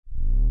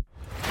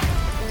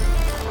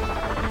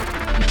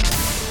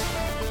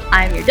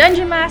I'm your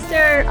dungeon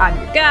master, I'm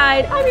your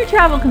guide, I'm your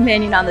travel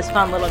companion on this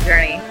fun little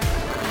journey.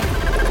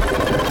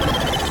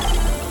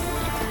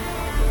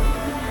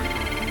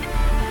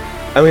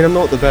 I mean, I'm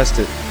not the best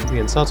at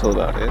being subtle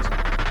about it.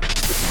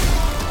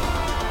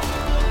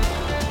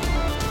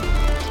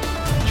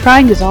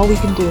 Trying is all we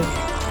can do.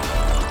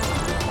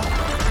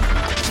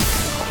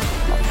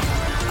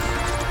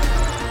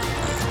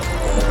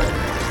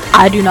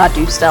 I do not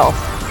do stealth.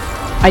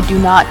 I do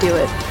not do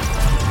it.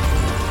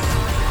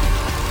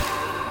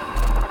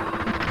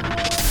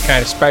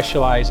 Kind of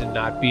specialize in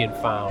not being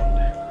found.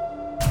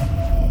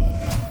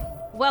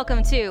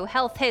 Welcome to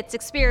Health Hits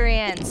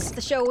Experience,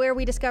 the show where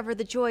we discover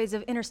the joys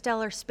of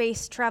interstellar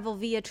space travel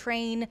via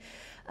train.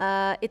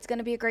 It's going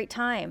to be a great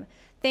time.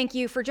 Thank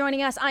you for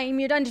joining us. I am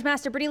your Dungeon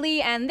Master, Brittany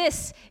Lee, and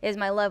this is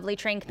my lovely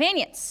train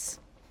companions.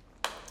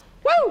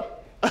 Woo!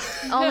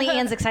 Only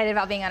Ian's excited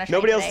about being on a train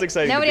Nobody today. else is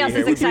excited Nobody to else be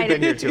is here. excited. We've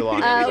been here too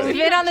long. We've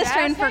been on this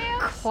train for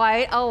hands?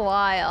 quite a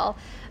while.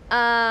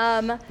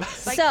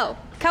 So,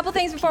 couple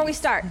things before we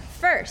start.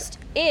 First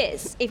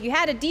is, if you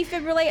had to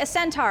defibrillate a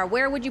centaur,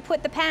 where would you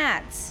put the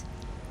pads?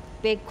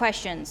 Big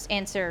questions.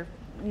 Answer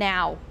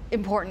now.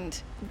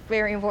 Important.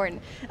 Very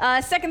important.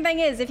 Second thing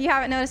is, if you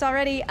haven't noticed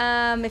already,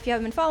 if you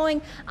haven't been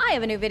following, I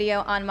have a new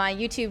video on my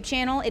YouTube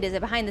channel. It is a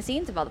behind the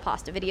scenes of all the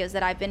pasta videos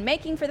that I've been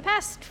making for the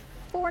past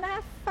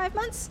 4.5, 5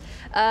 months.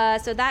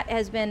 So that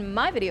has been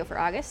my video for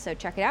August, so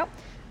check it out.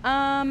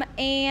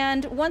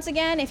 And once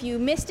again, if you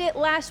missed it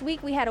last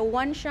week, we had a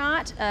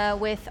one-shot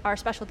with our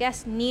special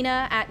guest,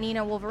 Nina, at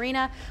Nina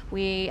Wolverina.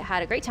 We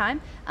had a great time,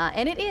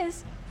 and it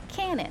is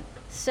canon.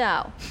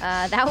 So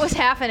that was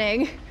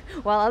happening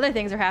while other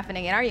things are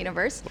happening in our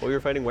universe. Well, we were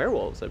fighting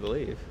werewolves, I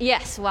believe.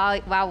 Yes,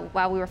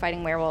 while we were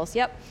fighting werewolves.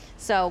 Yep.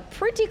 So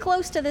pretty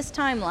close to this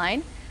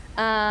timeline.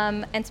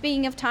 And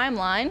speaking of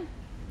timeline,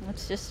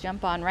 let's just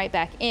jump on right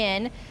back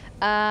in.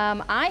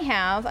 I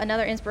have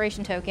another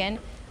inspiration token.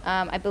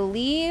 I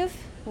believe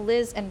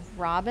Liz and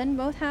Robin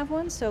both have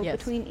one. So Yes.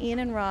 between Ian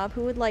and Rob,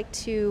 who would like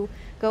to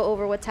go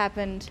over what's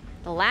happened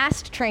the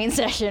last train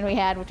session we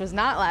had, which was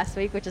not last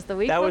week, which is the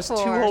week That before. was 2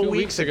 whole 2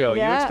 weeks ago.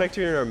 Yeah. You expect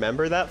me to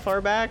remember that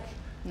far back?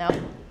 No,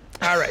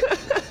 All right.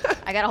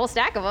 I got a whole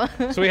stack of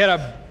them. So we had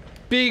a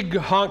big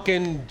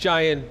honking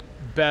giant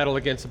battle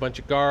against a bunch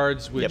of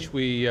guards, which Yep.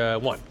 we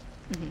won.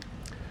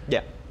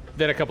 Yeah.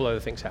 Then a couple other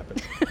things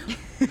happened.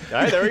 All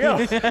right, there we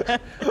go.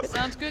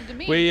 Sounds good to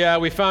me.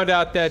 We found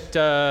out that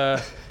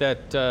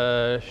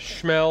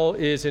Schmel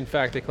is in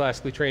fact a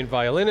classically trained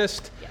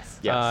violinist. Yes.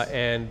 Yes.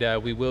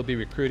 And we will be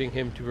recruiting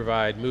him to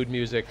provide mood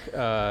music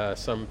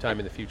sometime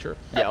in the future.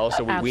 Yeah,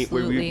 also, we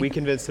Absolutely.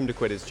 convinced him to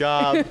quit his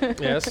job.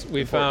 Yes,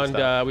 we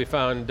Important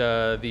found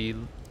the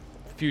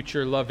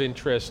future love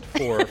interest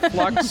for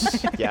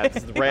Flux. Yeah,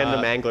 it's the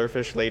random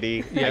anglerfish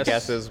lady, I yes.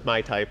 guess, is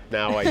my type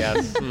now, I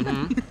guess.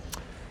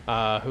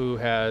 Who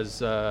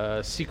has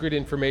secret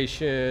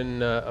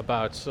information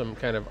about some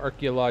kind of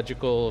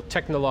archaeological,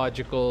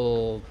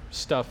 technological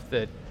stuff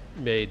that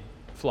made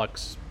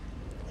Flux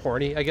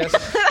horny, I guess.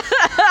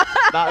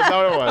 That's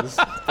not what it was.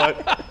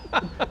 But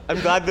I'm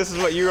glad this is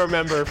what you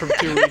remember from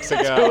 2 weeks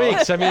ago. 2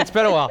 weeks. I mean, it's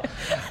been a while.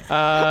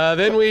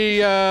 Then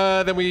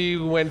we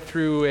went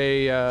through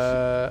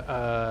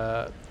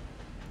a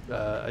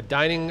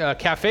dining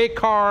cafe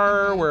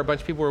car where a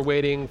bunch of people were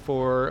waiting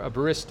for a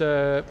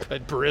barista,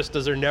 but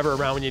baristas are never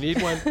around when you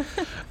need one.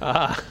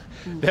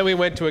 Then we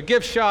went to a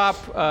gift shop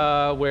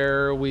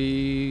where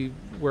we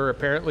were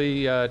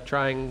apparently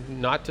trying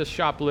not to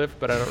shoplift,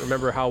 but I don't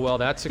remember how well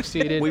that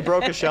succeeded. We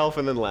broke a shelf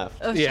and then left.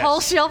 Yes.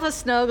 Whole shelf of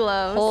snow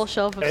globes. Whole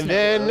shelf of And snow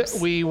then globes.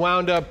 we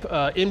wound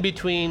up in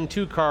between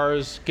 2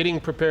 cars, getting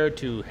prepared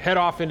to head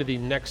off into the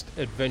next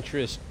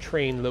adventurous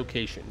train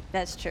location.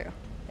 That's true.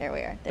 There we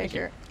are. There's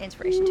your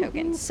inspiration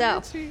token.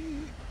 So,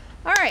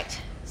 all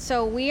right.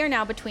 So we are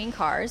now between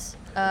cars.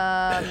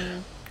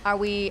 Are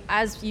we,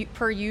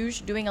 per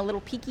usual, doing a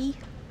little peeky?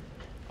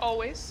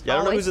 Always. Yeah, I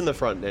don't know Always. who's in the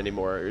front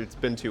anymore. It's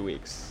been 2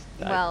 weeks.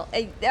 Well,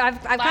 I've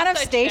kind Last of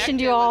I stationed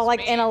checked, you it all was like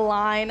me. in a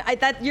line.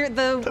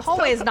 The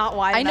hallway is not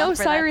wide I know enough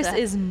for that Cyrus to-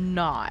 is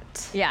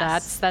not.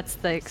 Yes. That's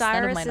the extent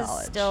Cyrus of my is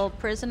knowledge. still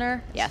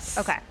prisoner. Yes.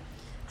 Okay.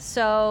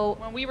 So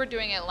When we were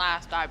doing it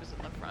last, I was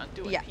in the front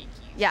doing yeah, peekies.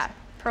 yeah.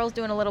 Pearl's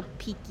doing a little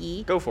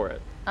peeky. Go for it.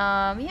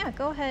 Yeah.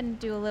 Go ahead and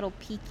do a little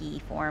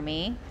peeky for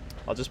me.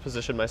 I'll just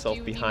position Do myself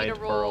you behind need me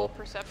to roll Pearl.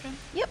 perception?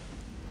 Yep.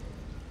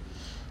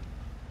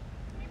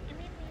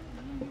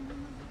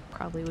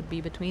 Probably would be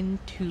between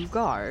 2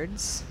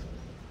 guards.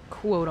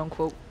 Quote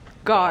unquote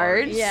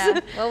guards. Yeah.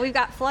 Well, we've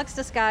got Flux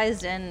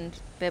disguised and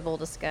Bibble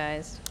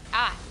disguised.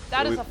 Ah,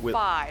 that is a we-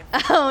 5.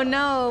 Oh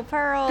no,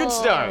 Pearl. Good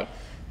start.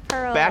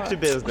 Pearl. Back to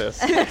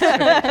business.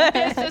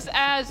 Business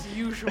as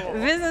usual.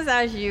 Business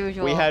as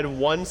usual. We had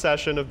 1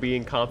 session of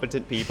being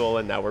competent people,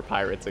 and now we're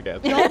pirates again.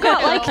 Y'all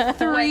got like No, when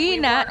 3 we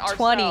nat weren't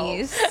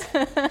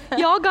 20s.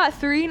 Y'all got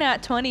 3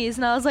 nat 20s,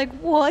 and I was like,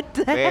 what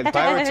the Man, heck?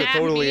 pirates are And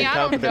totally me, I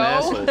don't incompetent know.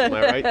 assholes, am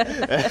I right?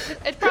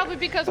 It's probably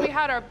because we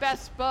had our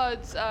best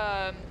buds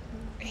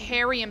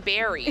Harry and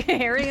Barry.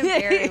 Harry and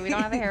Barry. We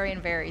don't have a Harry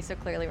and Barry, so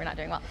clearly we're not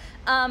doing well.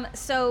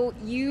 So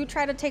you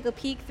try to take a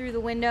peek through the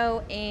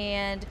window,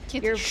 and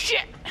Can't see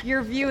shit.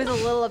 your view is a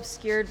little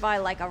obscured by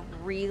like a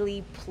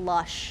really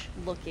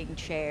plush-looking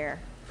chair,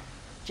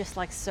 just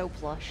like so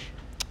plush.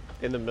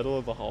 In the middle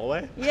of the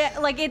hallway? Yeah,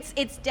 like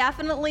it's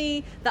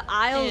definitely the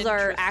aisles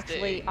are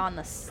actually Interesting. on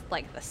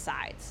the the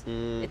sides.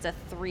 It's a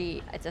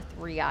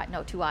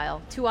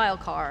two aisle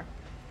car.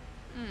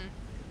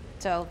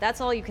 So that's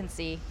all you can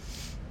see.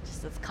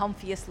 Just the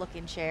comfiest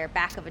looking chair,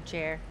 back of a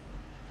chair.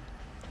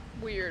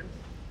 Weird.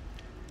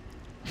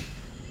 I'm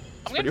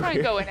pretty gonna try and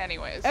weird. go in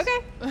anyways. Okay,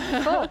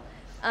 cool.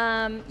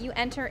 You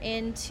enter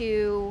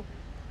into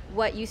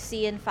what you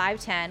see in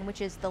 510, which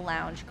is the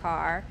lounge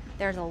car.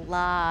 There's a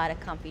lot of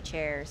comfy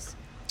chairs.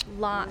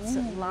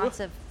 Lots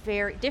of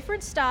very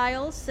different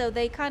styles, so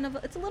they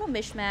it's a little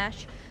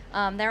mishmash.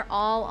 They're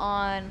all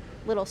on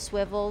little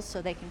swivels,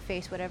 so they can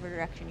face whatever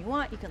direction you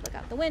want. You can look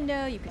out the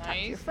window, you can talk to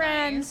your Nice,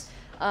 friends.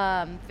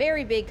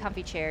 Very big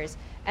comfy chairs.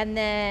 And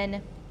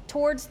then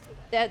towards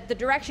the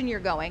direction you're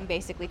going,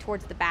 basically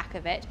towards the back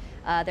of it,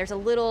 there's a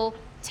little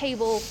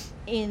table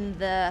in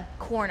the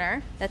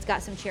corner that's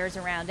got some chairs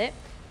around it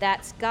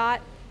that's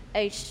got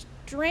a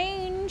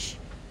strange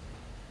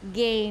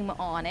game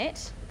on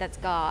it that's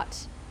got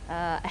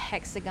a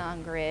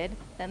hexagon grid.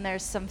 Then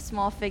there's some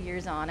small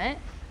figures on it.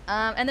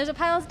 And there's a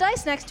pile of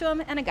dice next to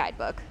them and a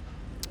guidebook.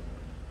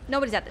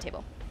 Nobody's at the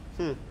table.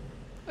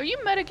 Are you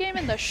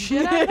metagaming the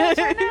shit out of us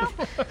right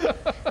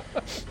now?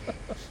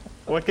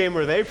 What game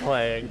were they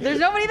playing? There's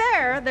nobody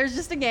there. There's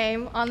just a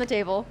game on the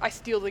table. I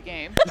steal the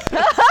game.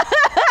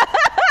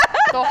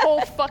 The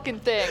whole fucking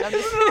thing. I'm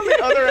just On the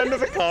other end of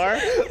the car?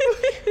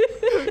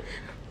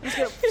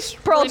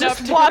 Pearl Enough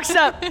just to- walks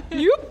up.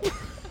 Yup.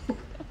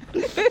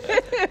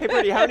 Hey,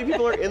 Brittany, how many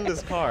people are in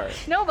this car?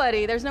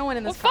 Nobody. There's no one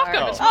in well, this fuck car.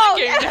 them. It's Oh. my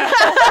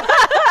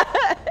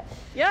game now.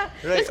 Yeah. Right,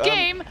 This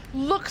game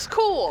looks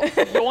cool.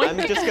 Yoink.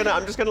 I'm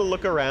just gonna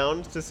look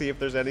around to see if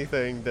there's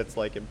anything that's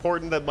like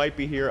important that might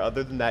be here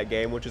other than that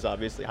game, which is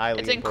obviously highly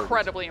It's important.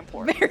 incredibly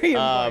important. Very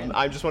important.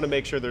 I just want to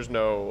make sure there's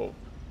no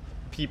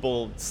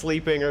people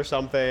sleeping or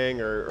something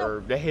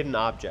or hidden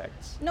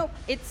objects. Nope.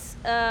 It's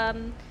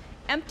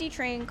empty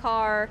train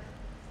car.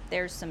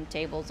 There's some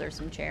tables. There's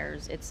some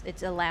chairs.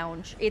 It's a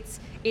lounge. It's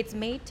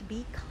made to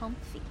be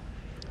comfy.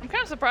 I'm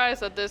kind of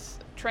surprised that this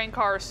train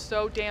car is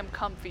so damn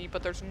comfy,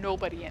 but there's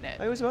nobody in I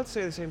it. was about to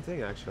say the same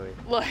thing, actually.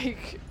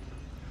 Like,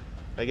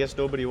 I guess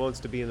nobody wants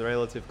to be in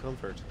relative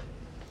comfort.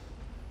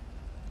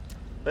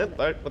 All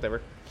right,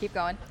 whatever. Keep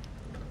going.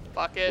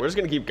 fuck it. We're just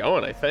gonna keep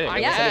going, I think. I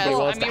Unless guess. anybody I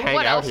wants mean, to hang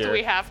what out else here. do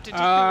we have to do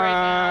right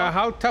now?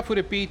 How tough would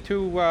it be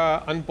to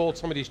unbolt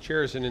some of these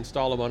chairs and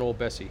install them on old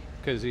Bessie?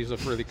 Because these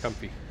look really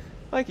comfy.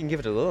 I can give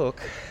it a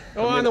look.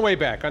 Oh, on the way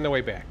back. On the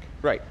way back.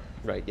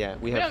 Right, yeah.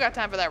 We We don't have got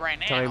time for that right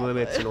now. time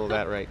limits and all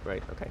that. Right,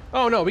 okay.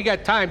 Oh no, we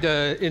got time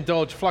to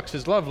indulge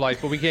Flux's love life,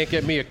 but we can't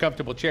get me a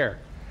comfortable chair.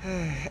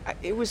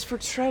 It was for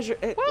treasure.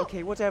 Well-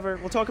 Okay, whatever.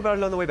 We'll talk about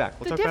it on the way back.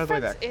 We'll The talk about it on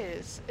the way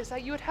difference back. is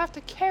that you would have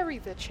to carry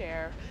the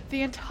chair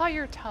the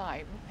entire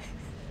time.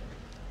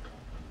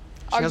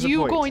 She Are has a you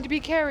point. going to be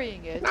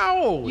carrying it?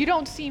 No. You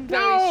don't seem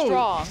very No.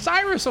 strong.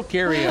 Cyrus will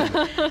carry him.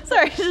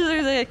 Sorry,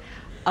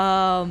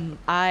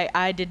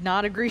 I did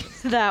not agree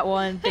to that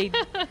one. They,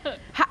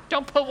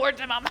 Don't put words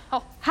in my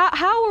mouth.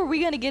 how are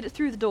we gonna get it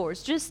through the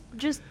doors? Just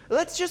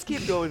Let's just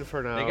keep going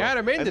for now. They got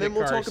 'em into and the then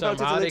we'll car talk about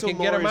somehow. it a They little can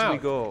get more 'em as we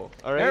out. go.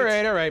 All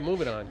right. All right,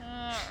 moving on.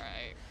 All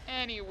right.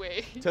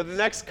 Anyway, To the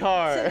next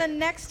car. To the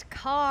next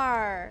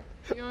car.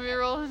 you want me to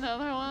roll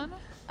another one?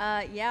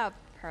 Yeah,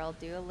 Pearl,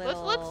 do a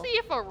little. Let's see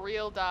if a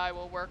real die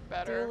will work Do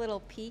better. a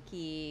little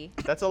peeky.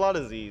 That's a lot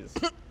of Z's.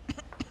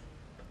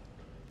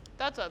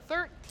 That's a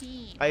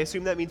 13. I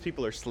assume that means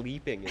people are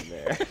sleeping in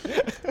there.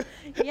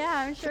 Yeah,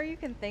 I'm sure you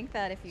can think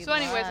that if you. So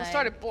anyways, I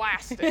started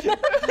blasting.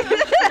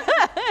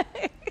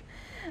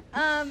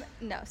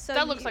 No. So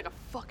That looks like a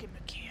fucking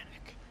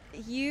mechanic.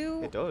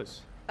 you. It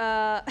does.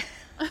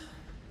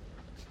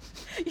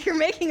 You're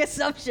making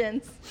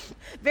assumptions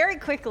very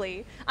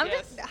quickly.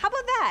 Yes. How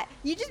about that?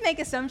 You just make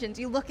assumptions.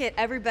 You look at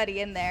everybody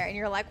in there and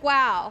you're like,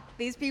 wow,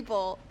 these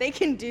people, they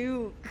can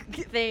do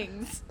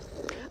things.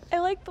 I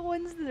like the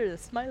ones that are the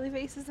smiley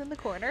faces in the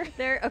corner.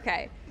 They're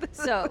okay.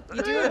 So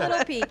you do a little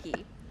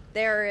peeky.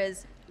 There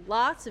is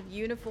lots of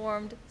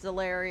uniformed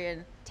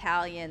Zalarian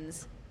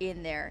Italians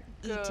in there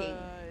eating.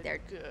 They're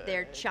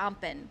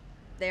chomping.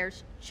 They're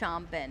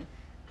chomping.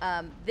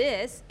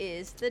 This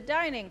is the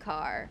dining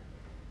car.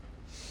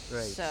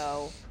 Right.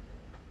 So,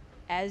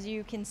 as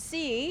you can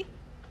see,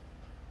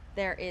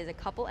 there is a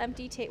couple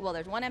empty tables. Well,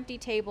 there's one empty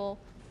table.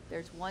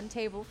 There's one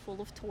table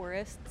full of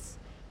tourists.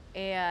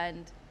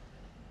 And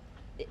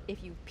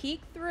if you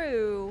peek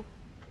through,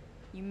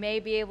 you may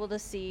be able to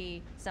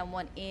see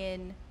someone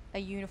in a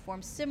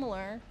uniform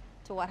similar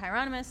to what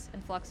Hieronymus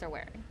and Flux are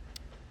wearing.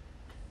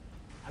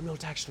 I'm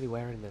not actually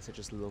wearing this. It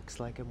just looks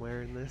like I'm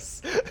wearing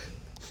this.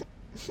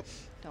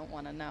 Don't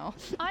want to know.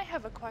 I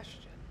have a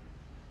question.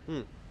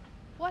 Hmm.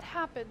 What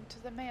happened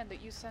to the man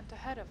that you sent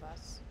ahead of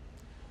us?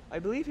 I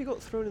believe he got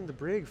thrown in the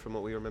brig from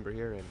what we remember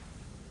hearing.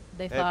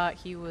 They thought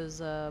he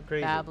was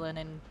crazy. babbling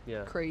and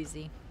Yeah.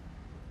 crazy.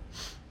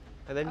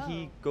 And then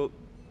he got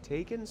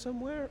taken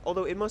somewhere?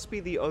 Although it must be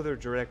the other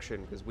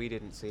direction, because we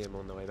didn't see him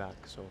on the way back,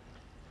 so...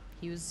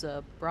 He was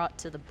brought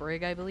to the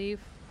brig, I believe.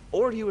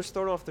 Or he was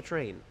thrown off the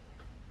train,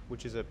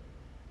 which is a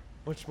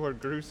much more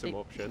gruesome They-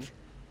 option.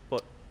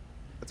 But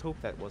let's hope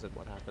that wasn't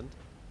what happened.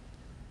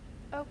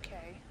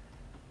 Okay.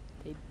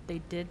 They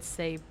did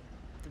say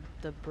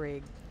the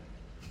brig.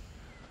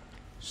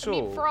 So,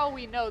 I mean, for all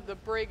we know, the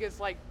brig is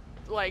like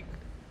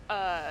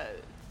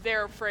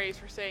their phrase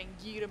for saying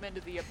yeet them into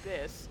the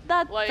abyss.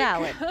 That's like,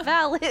 valid.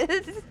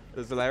 Valid.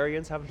 the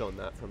Zalarians have done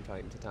that from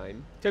time to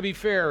time. To be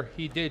fair,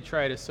 he did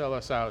try to sell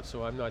us out,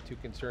 so I'm not too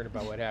concerned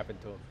about what happened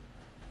to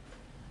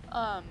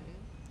him.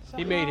 So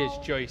He made his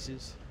how-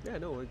 choices. Yeah,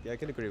 no, I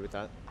can agree with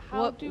that.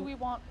 How What- do we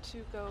want to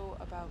go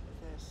about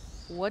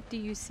this? What do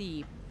you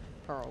see,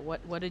 Pearl?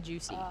 What did you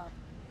see?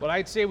 Well,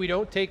 I'd say we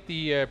don't take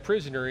the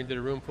prisoner into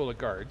the room full of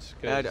guards.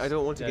 'cause I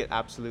don't want to that- get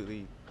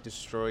absolutely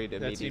destroyed That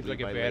immediately seems like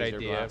a by bad laser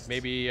idea. blasts.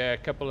 Maybe a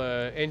couple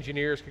of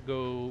engineers could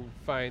go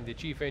find the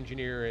chief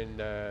engineer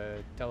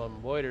and tell him,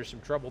 boy, there's some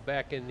trouble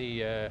back in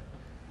the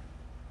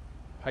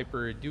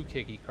hyper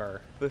doohickey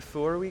car.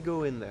 Before we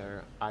go in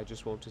there, I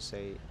just want to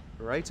say,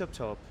 right up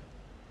top,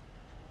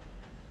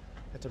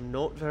 that I'm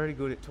not very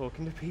good at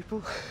talking to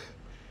people.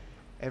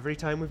 Every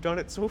time we've done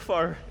it so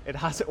far, it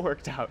hasn't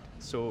worked out.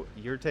 So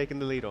you're taking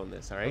the lead on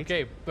this, all right?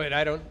 Okay, but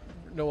I don't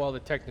know all the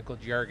technical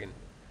jargon.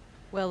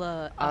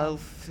 Well, I'll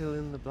fill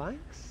in the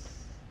blanks.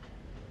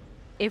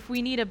 if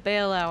we need a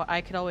bailout, I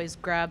could always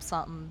grab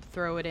something,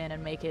 throw it in,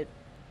 and make it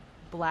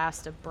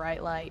blast a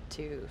bright light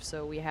too.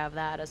 So we have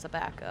that as a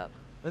backup.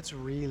 Let's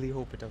really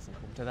hope it doesn't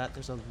come to that.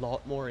 There's a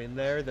lot more in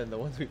there than the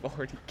ones we've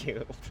already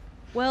killed.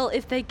 Well,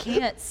 if they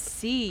can't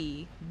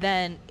see,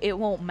 then it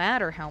won't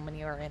matter how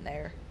many are in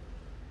there.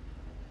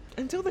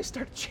 Until they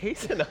start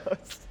chasing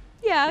us.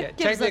 Yeah, Yeah, it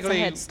gives us a technically,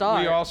 head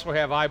start. we also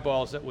have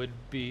eyeballs that would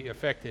be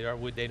affected, or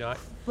would they not?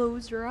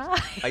 Close your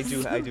eyes. I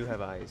do have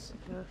eyes.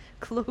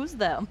 Close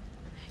them.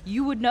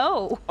 You would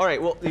know. All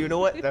right, well, you know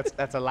what?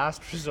 That's a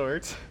last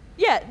resort.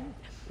 Yeah.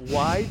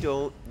 Why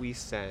don't we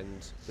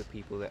send the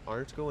people that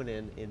aren't going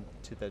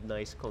into the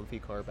nice comfy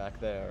car back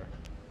there,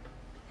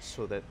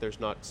 so that there's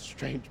not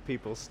strange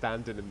people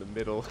standing in the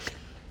middle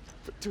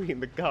between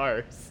the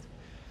cars?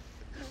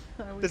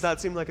 Does that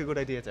seem like a good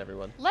idea to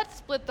everyone? Let's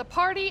split the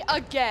party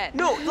again.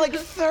 No, like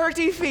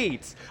 30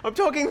 feet! I'm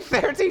talking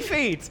 30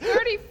 feet!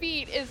 30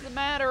 feet is a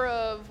matter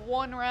of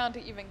one round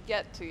to even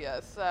get to you,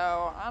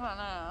 so I don't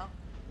know.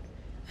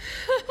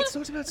 It's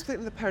not about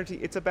splitting the party,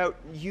 it's about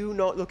you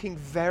not looking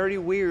very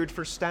weird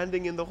for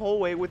standing in the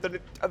hallway with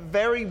a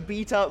very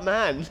beat up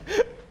man.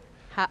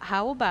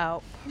 How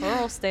about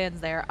Pearl stands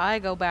there, I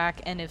go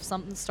back, and if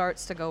something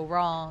starts to go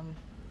wrong,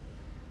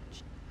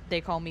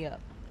 they call me up.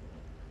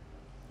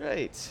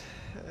 Right.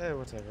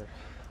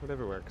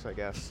 Whatever works, I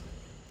guess.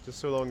 Just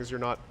so long as you're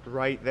not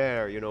right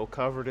there, you know,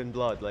 covered in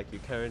blood like you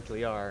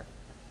currently are.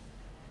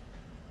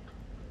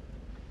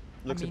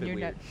 Looks a bit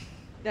weird.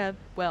 not.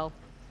 Well,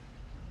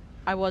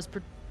 I was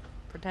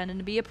pretending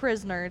to be a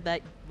prisoner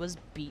that was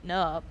beaten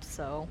up,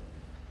 so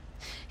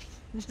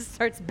just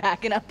starts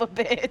backing up a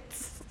bit.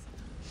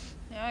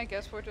 Yeah, I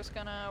guess we're just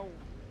gonna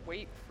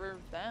wait for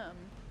them.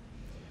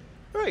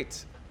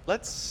 Right.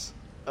 Let's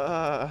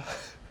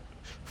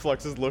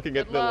Flux is looking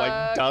at Good the like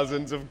luck.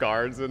 dozens of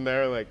guards in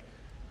there like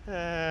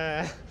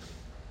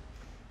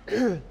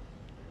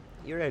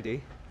You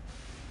ready?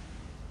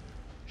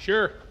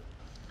 Sure.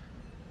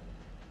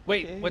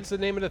 Wait, Okay. what's the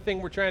name of the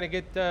thing we're trying to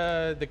get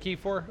the key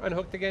for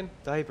unhooked again?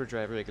 The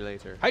hyperdrive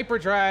regulator.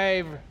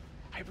 Hyperdrive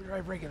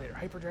regulator,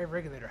 hyperdrive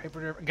regulator,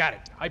 hyperdrive. Got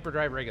it.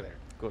 Hyperdrive regulator.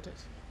 Got it.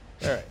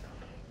 All right.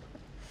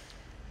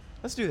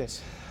 Let's do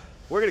this.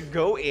 We're gonna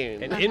go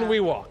in. And in we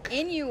walk.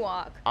 In you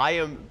walk. I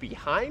am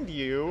behind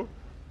you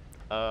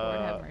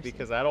have mercy.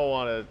 because I don't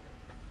want to.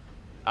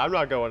 I'm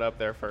not going up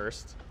there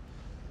first.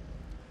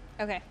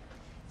 Okay.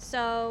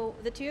 So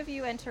the two of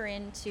you enter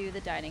into the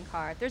dining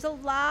car. There's a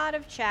lot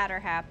of chatter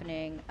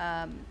happening.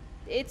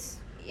 It's,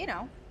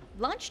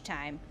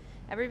 lunchtime.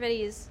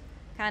 Everybody's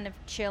kind of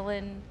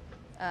chilling.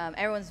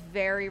 Everyone's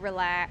very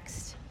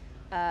relaxed.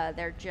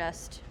 They're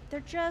just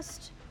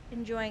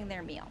enjoying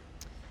their meal.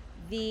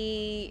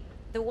 The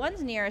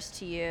ones nearest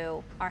to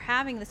you are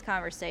having this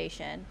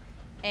conversation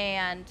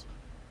and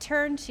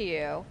turn to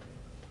you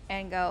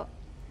and go,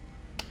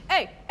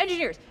 "Hey,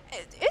 engineers,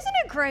 isn't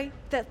it great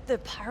that the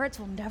pirates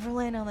will never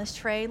land on this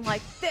train?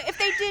 Like, if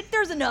they did,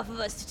 there's enough of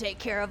us to take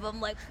care of them.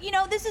 Like,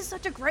 this is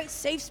such a great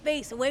safe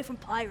space away from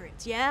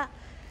pirates, yeah?"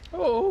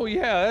 Oh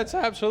yeah, that's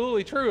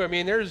absolutely true. I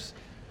mean, there's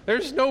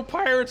no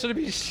pirates that'd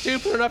be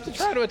stupid enough to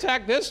try to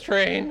attack this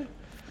train.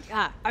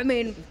 Yeah, I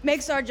mean,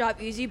 makes our job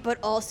easy, but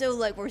also,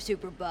 like, we're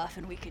super buff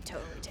and we could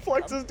totally take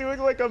Flux them. is doing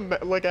like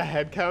a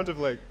head count of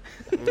like.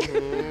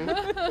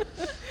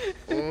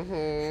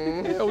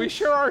 Yeah, we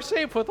sure are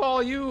safe with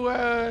all you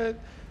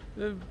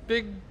the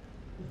big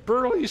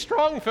burly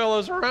strong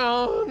fellas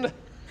around.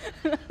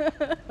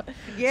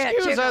 Yeah,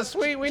 Excuse check us,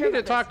 out- we check need to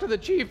out talk to the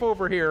chief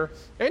over here.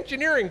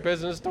 Engineering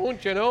business,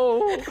 don't you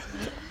know?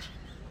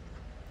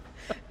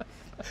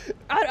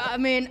 I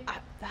mean,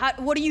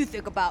 what do you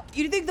think about?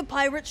 Do you think the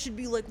pirates should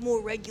be like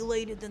more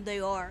regulated than they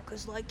are?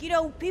 Cause like, you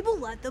know, people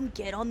let them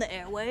get on the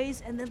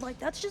airways, and then like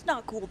that's just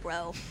not cool,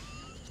 bro.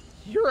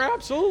 You're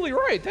absolutely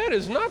right. That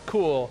is not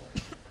cool.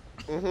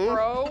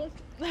 Bro.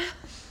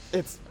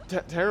 It's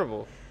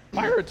terrible.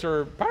 Pirates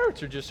are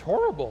just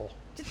horrible.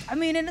 I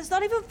mean, and it's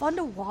not even fun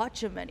to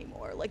watch them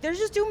anymore. Like, there's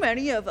just too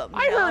many of them.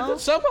 I heard that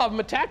some of them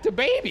attacked a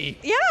baby.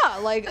 Yeah,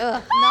 like,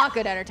 not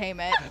good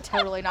entertainment.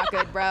 Totally not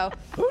good, bro.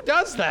 Who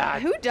does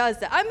that? Who does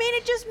that? I mean,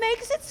 it just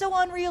makes it so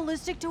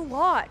unrealistic to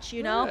watch,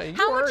 you know? Yeah, you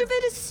How much aren't- of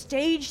it is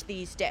staged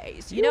these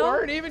days, You know?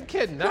 aren't even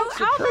kidding. That's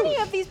the How truth. many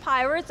of these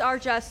pirates are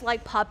just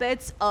like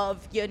puppets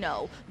of, you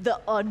know, the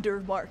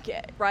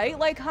undermarket, right?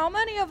 Like, how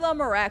many of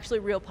them are actually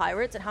real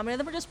pirates, and how many of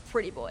them are just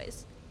pretty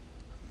boys?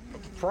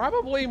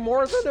 Probably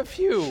more than a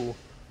few.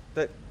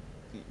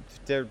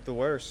 They're the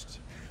worst.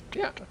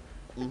 Yeah.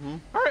 All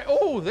right.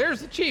 Oh,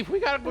 there's the chief. We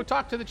gotta go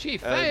talk to the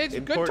chief. Hey, it's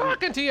good important-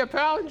 talking to you,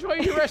 pal. Enjoy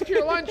the rest of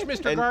your lunch,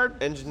 Mr.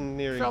 Guard.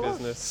 Engineering Fella.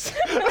 business.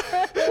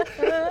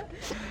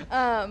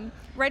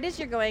 Right as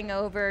you're going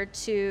over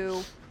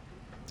to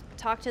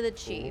talk to the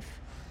chief,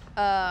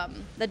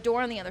 the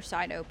door on the other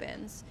side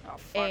opens, Oh,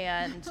 fuck.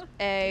 and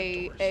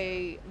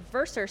a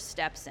verser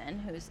steps in,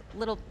 who's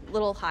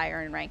little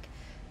higher in rank,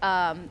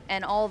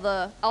 and all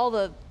the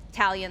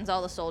Italians,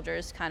 all the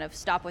soldiers, kind of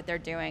stop what they're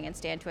doing and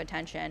stand to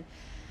attention. And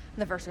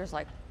the verser's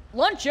like,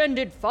 "Lunch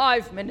ended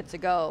 5 minutes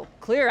ago.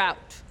 Clear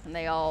out," and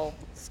they all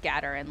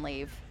scatter and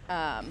leave.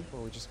 Well,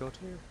 we just go to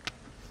you.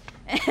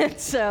 And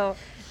so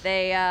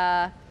they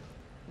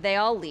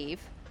all leave,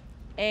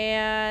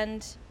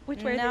 and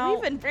Which way now- are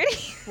they leaving, Brittany?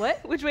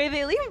 What? Which way are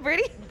they leaving,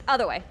 Brittany?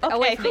 Other way. Okay,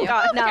 Away from cool. you.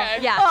 No, Okay.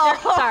 yeah.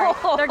 Sorry.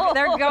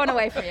 They're going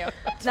away from you.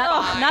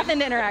 Nothing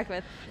to interact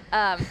with.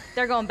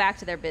 They're going back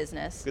to their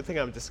business. Good thing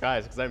I'm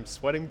disguised because I'm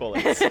sweating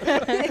bullets.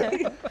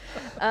 They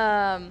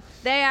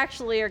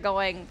actually are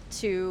going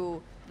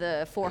to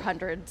the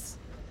 400s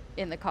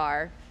in the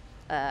car.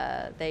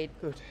 They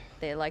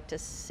like to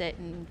sit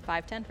in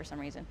 510 for some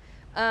reason.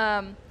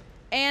 And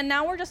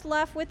now we're just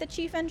left with the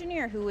chief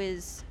engineer, who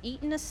is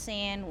eating a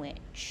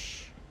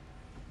sandwich.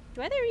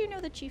 Do either of you know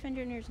the chief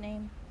engineer's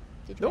name?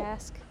 Did you Nope.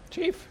 ask?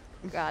 Chief.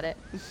 Got it.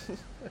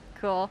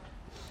 Cool.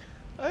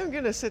 I'm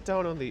gonna sit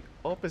down on the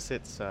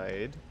opposite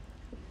side,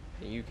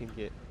 and you can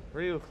get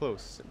real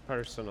close and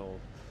personal.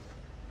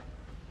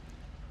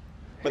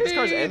 But this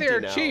car's Hey empty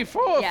there, now. Chief.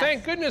 Oh, Yes.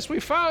 thank goodness we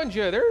found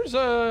you.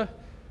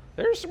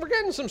 We're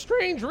getting some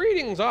strange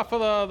readings off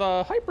of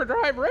the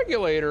hyperdrive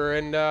regulator,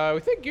 and we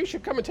think you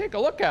should come and take a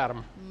look at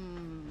them.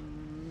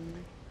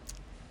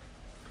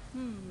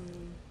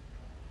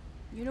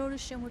 You know,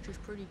 this sandwich is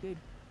pretty good.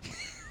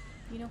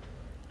 You know?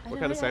 What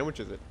kind of sandwich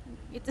is it?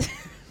 It's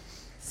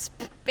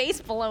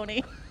space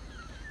bologna.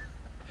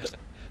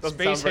 Doesn't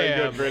Space sound very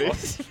ham. good, Brittany.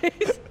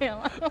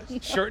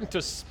 Shortened to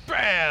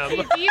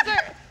spam.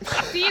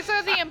 These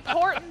are the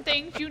important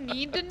things you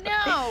need to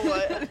know.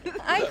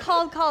 I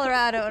called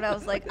Colorado and I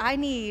was like, I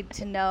need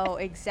to know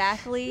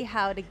exactly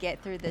how to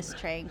get through this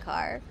train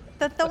car.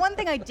 The one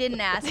thing I didn't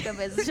ask him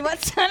is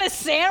what kind of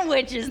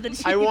sandwich is the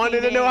chief I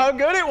wanted to know eating? how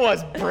good it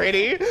was,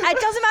 Brittany. It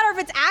doesn't matter if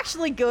it's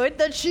actually good.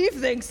 The chief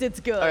thinks it's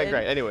good. All right,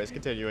 great. Anyways,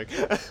 continuing.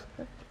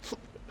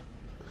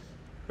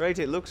 Right,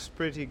 it looks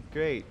pretty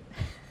great.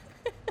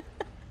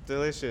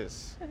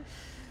 Delicious.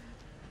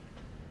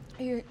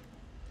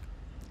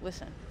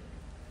 Listen,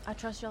 I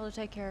trust y'all to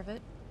take care of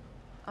it.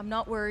 I'm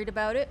not worried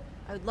about it.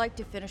 I would like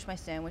to finish my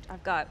sandwich.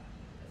 I've got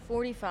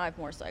 45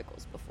 more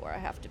cycles before I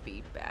have to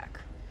be back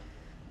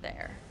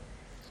there.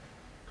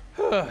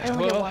 I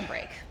only get one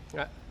break.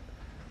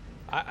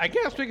 I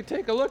guess we could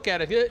take a look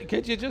at it.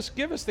 Could you just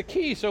give us the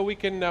key so we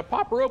can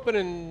pop her open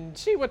and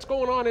see what's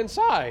going on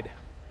inside?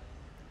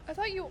 I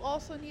thought you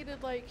also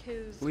needed like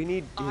his. We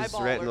need his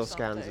eyeball or retinal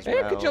scans something. as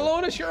Hey, well. could you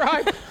loan us your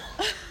eye?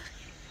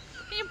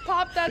 Can you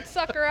pop that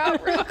sucker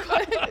out real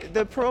quick?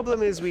 The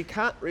problem is we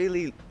can't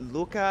really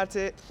look at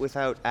it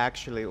without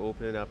actually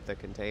opening up the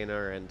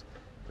container, and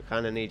we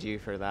kind of need you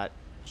for that,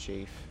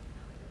 Chief.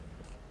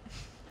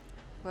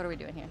 What are we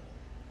doing here?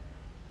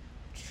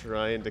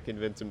 Trying to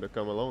convince him to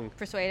come along.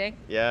 Persuading?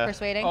 Yeah.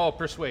 Persuading? Oh,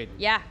 persuade.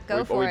 Yeah,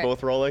 go Are for we it.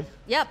 both rolling?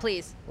 Yeah,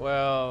 please.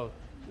 Well,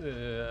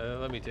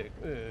 let me take.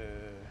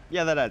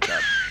 Yeah, that adds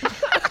up.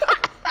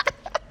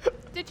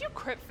 Did you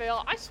crit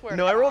fail? I swear.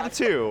 No, to I rolled a God.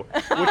 2,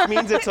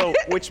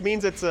 which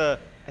means it's a.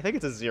 I think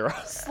it's a 0.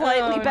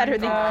 Slightly better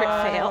than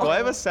crit fail. Do I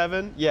have a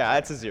 7? Yeah,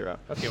 it's a 0.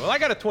 Okay, well, I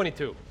got a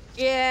 22.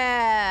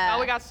 Yeah. Oh,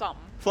 we got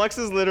something. Flex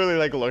is literally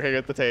like looking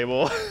at the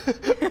table.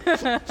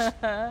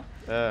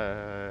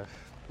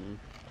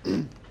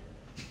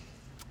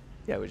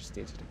 Yeah, we just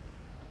need you to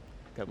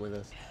come with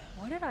us.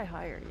 Why did I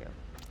hire you?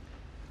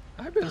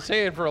 I've been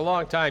saying for a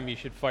long time you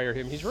should fire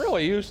him. He's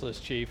really useless,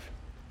 Chief.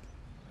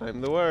 I'm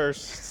the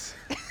worst.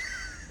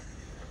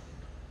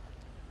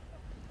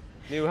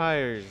 New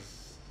hires.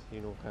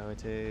 You know how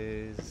it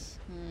is.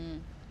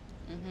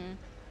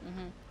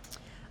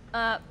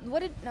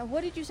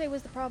 What did you say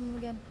was the problem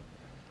again?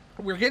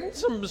 We're getting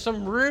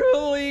some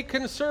really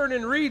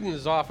concerning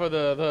readings off of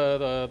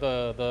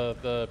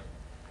the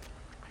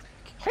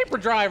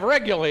hyperdrive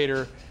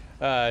regulator,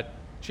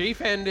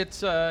 Chief, and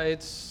it's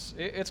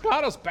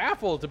got us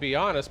baffled, to be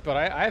honest. But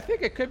I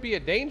think it could be a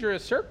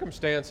dangerous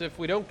circumstance if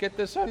we don't get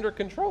this under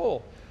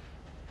control.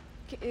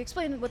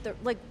 Explain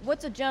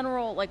what's a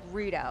general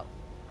readout?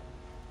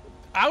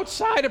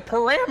 Outside of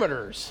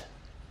parameters,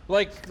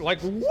 like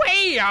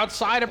way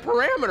outside of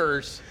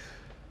parameters.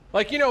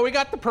 Like, we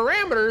got the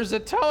parameters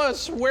that tell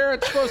us where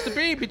it's supposed to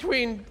be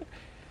between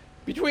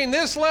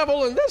this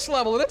level and this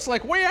level, and it's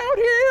like way out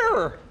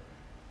here.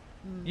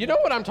 You know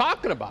what I'm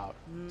talking about.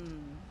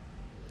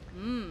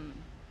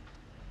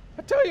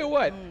 I tell you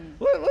what,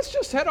 let's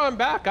just head on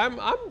back.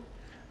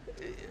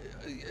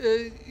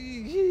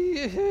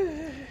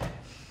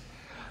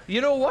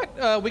 You know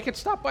what? We could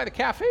stop by the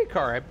cafe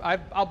car.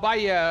 I'll buy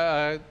you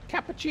a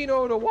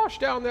cappuccino to wash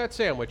down that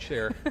sandwich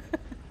there.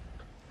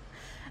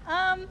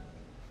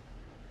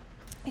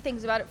 He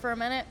thinks about it for a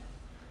minute,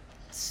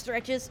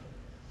 stretches.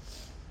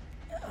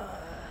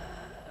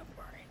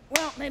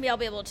 Well, maybe I'll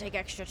be able to take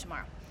extra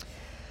tomorrow.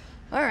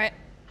 All right,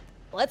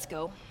 let's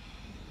go.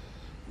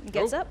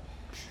 Gets up.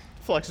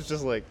 Flex is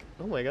just like,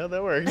 oh my god,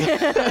 that worked.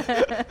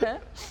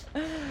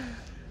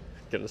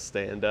 Gonna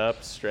stand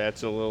up,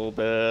 stretch a little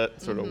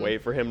bit, sort of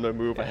wait for him to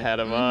move ahead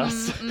of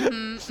us.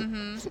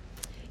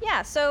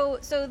 Yeah. So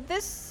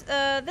this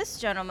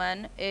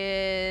gentleman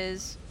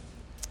is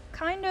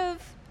kind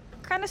of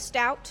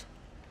stout,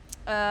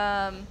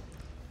 and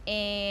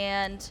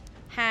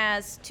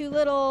has two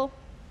little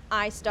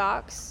eye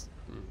stalks.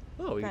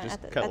 Oh, you kinda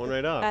just at cut one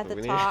right off. at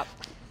the top.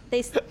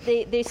 They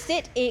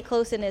sit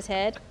close in his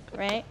head,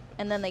 right,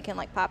 and then they can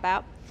pop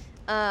out.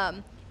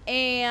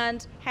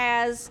 And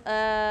has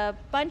a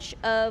bunch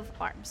of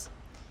arms,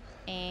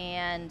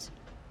 and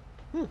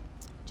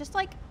just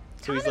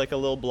So he's like a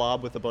little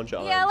blob with a bunch of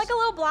arms. yeah, like a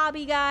little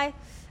blobby guy,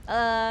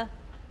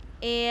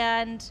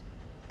 and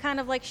kind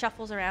of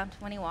shuffles around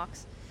when he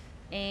walks,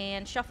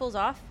 and shuffles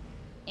off,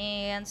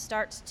 and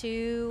starts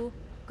to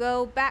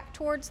go back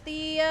towards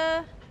the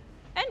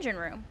engine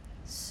room.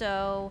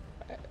 So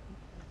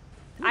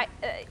I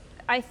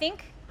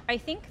think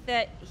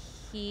that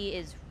he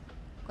is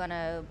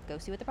gonna go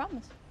see what the problem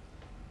is.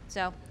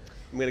 So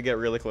I'm gonna get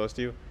really close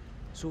to you.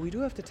 So we do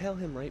have to tell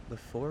him right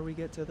before we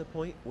get to the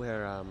point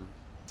where,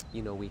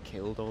 we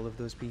killed all of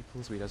those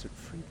people, so he doesn't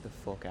freak the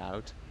fuck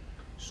out.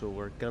 So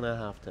we're gonna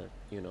have to,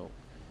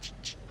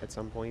 at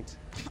some point.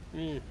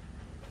 I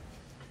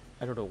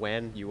don't know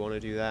when you want to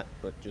do that,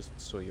 but just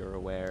so you're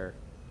aware,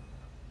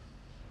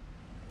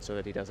 so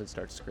that he doesn't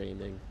start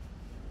screaming.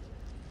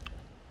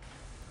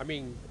 I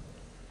mean,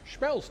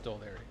 Schmel's still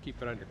there to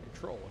keep it under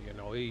control.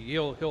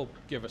 He'll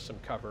give us some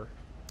cover.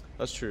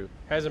 That's true.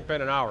 Hasn't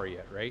been an hour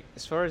yet, right?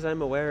 As far as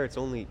I'm aware, it's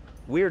only,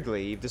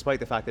 weirdly, despite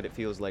the fact that it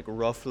feels like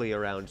roughly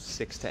around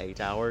 6 to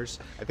 8 hours,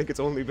 I think it's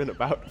only been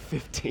about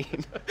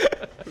 15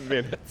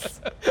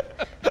 minutes.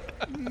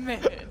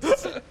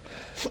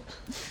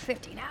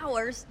 15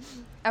 hours.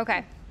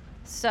 Okay.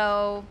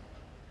 So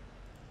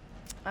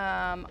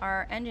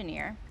our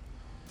engineer,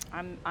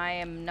 I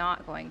am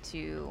not going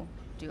to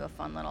do a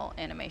fun little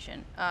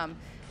animation.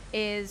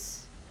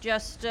 Is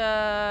just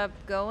not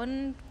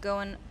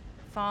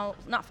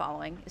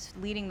following, is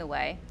leading the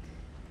way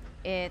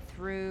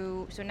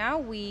through. So now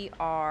we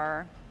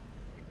are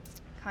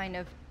kind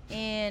of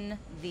in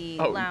the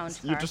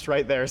lounge car. You're just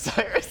right there,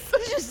 Cyrus.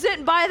 Just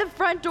sitting by the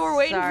front door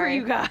waiting for Sorry.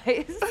 you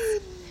guys.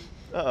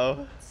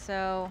 Uh-oh.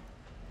 So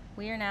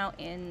we are now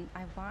in.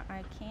 I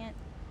can't.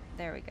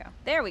 There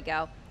we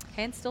go.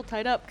 Hand's still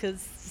tied up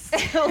because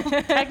still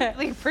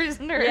technically a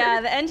prisoner.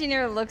 Yeah, the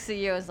engineer looks at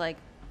you as like,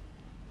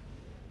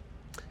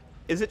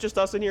 Is it just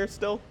us in here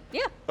still?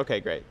 yeah, Okay,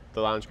 great.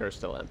 The lounge car is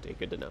still empty.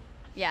 Good to know.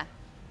 yeah.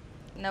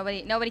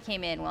 Nobody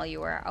came in while you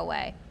were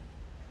away.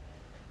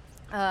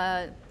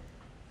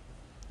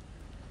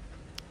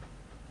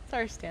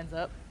 Star stands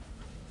up.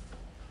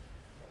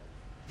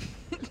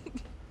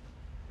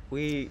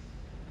 We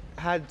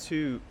had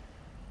to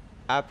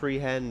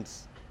apprehend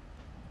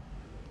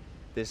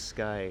this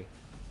guy.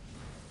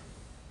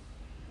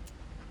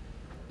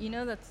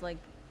 That's the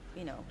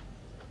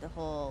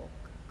whole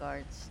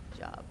guard's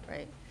job,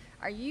 right?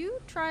 Are you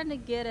trying to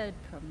get a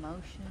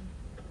promotion?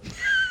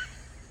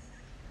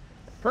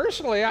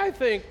 Personally, I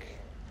think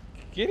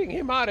getting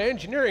him out of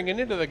engineering and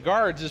into the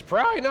guards is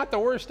probably not the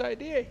worst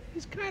idea.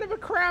 He's kind of a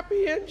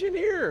crappy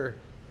engineer.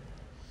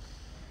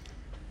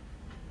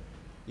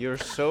 You're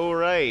so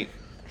right.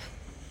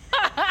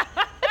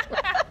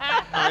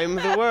 I'm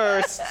the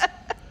worst.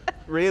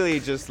 Really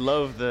just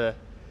love the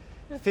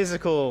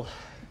physical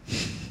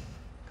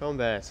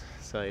combat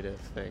side of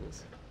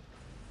things.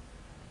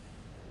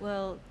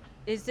 Well,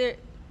 is there?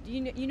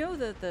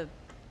 The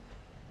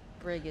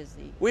brig is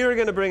the We were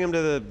gonna bring him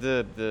to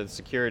the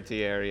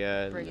security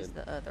area. brig is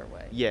the other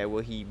way. Yeah,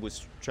 well, he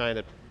was trying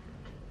to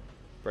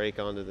break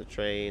onto the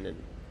train,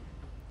 and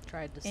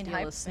Tried to In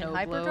steal a snow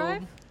hyperdrive?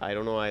 globe. I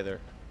don't know either.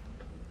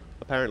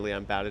 Apparently,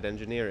 I'm bad at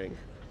engineering,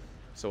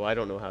 so I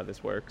don't know how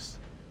this works.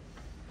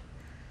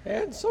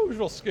 And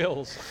social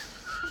skills.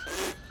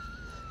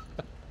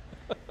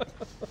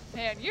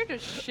 Man, you're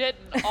just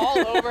shitting all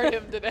over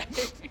him today.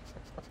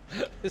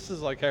 This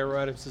is like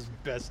Hieronymus'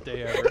 best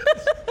day ever.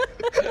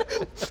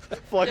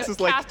 Flux is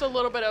like Cast a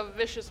little bit of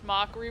vicious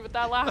mockery with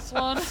that last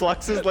one.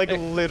 Flux is like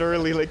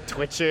literally like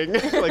twitching.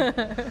 Like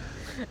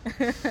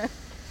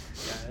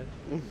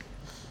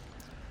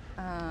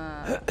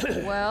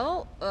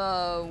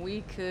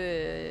we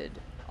could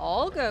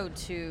all go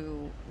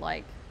to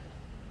like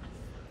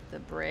the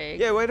brig.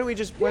 yeah, why don't we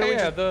just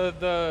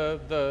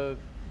The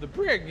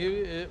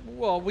brig.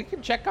 Well, we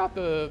can check out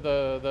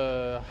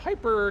the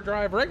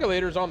hyperdrive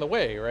regulators on the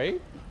way,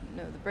 right?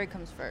 No, the brig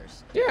comes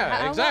first.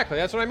 Yeah, exactly.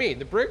 That's what I mean.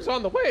 The brig's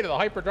on the way to the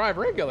hyperdrive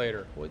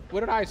regulator.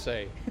 What did I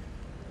say?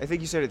 I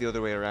think you said it the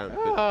other way around.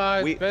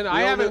 but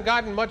I haven't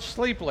gotten much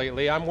sleep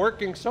lately. I'm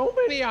working so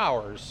many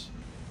hours.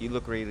 You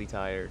look really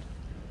tired.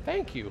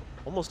 Thank you.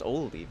 Almost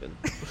old even.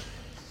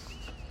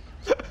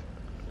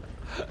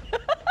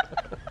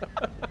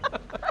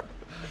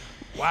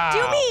 Wow.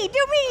 Do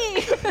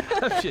me!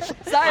 I'm just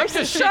Cyrus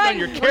is shitting on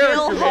your trying character,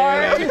 real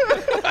man.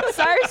 hard.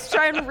 Cyrus is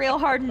trying real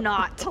hard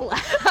not to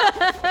laugh.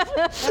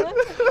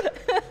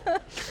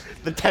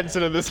 The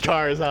tension in this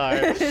car is high.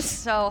 It's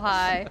so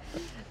high.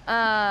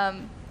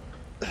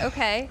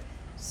 Okay,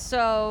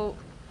 so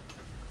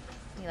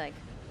he like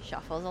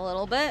shuffles a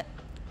little bit.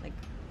 Like,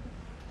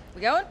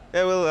 we going?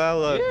 Yeah, well,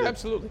 I'll Yeah,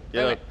 absolutely.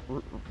 Yeah, like,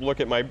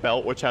 look at my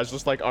belt, which has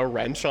just like a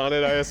wrench on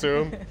it, I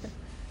assume.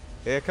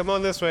 Yeah, come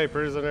on this way,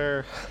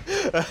 prisoner.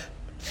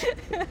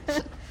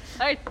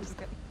 I'm just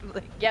gonna,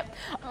 like, yep.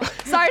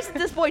 Cyrus at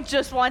this point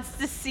just wants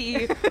to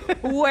see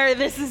where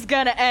this is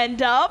gonna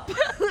end up.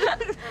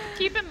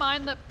 Keep in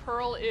mind that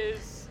Pearl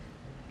is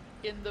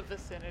in the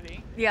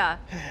vicinity. Yeah,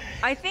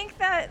 I think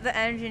that the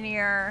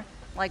engineer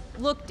like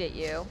looked at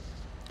you,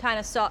 kind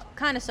of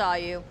saw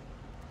you.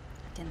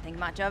 Didn't think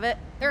much of it.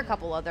 There are a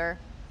couple other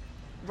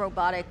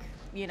robotic,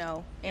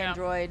 Yeah.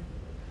 android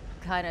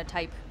kind of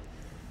type.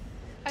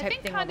 I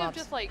think thing kind of robots.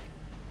 just like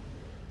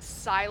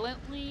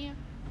silently,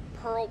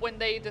 Pearl, when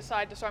they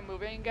decide to start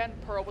moving again,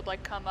 Pearl would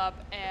like come up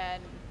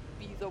and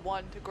be the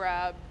one to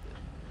grab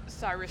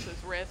Cyrus's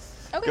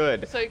wrists. Okay.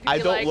 Good. So you could I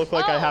be don't like, look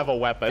like I "Oh, have a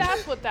weapon.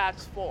 That's what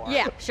that's for.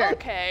 Yeah, sure.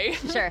 Okay.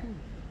 Sure.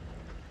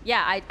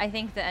 Yeah, I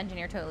think the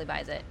engineer totally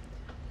buys it.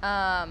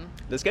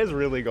 This guy's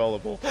really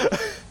gullible.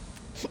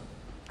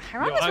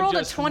 Hieronymus I'm rolled a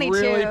just 22.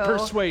 really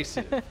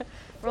persuasive.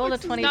 Rolled a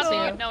 22. Not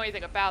that you know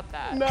anything about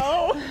that.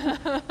 No.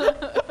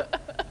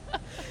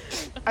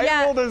 I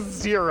Yeah. rolled a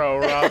 0,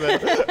 Robin.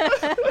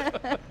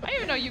 I didn't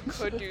even know you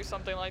could do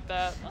something like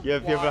that. That's Yeah,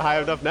 if you have a high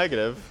wild. enough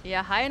negative.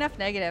 Yeah, high enough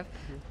negative.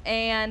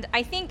 And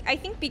I think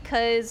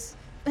because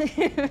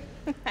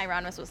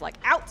Hieronymus was like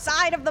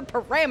outside of the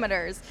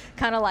parameters,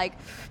 kind of like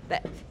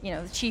that.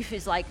 The chief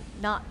is like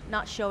not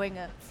showing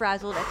a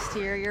frazzled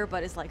exterior,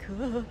 but is like.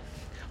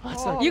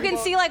 You can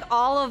see like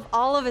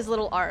all of his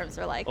little arms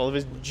are like. All of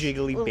his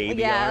jiggly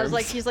baby yeah, arms. I was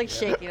like he's like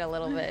shaking a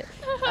little bit,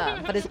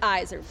 but his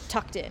eyes are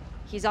tucked in.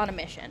 He's on a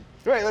mission.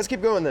 Right, let's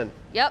keep going then.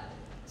 Yep.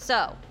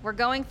 So we're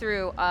going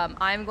through.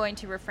 I'm going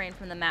to refrain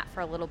from the map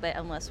for a little bit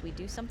unless we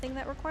do something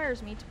that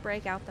requires me to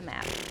break out the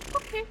map.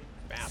 Okay.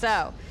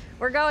 So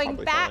we're going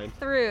Probably back fine.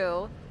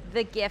 through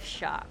the gift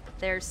shop.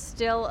 There's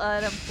still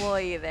an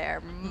employee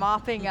there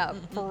mopping up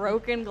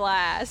broken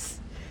glass.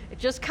 It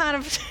just kind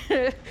of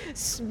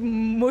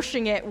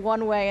smushing it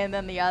one way and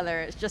then the other.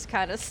 It's just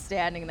kind of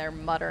standing there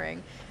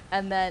muttering.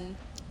 And then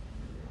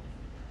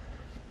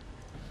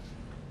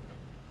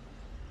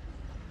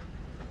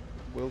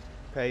We'll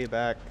pay you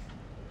back.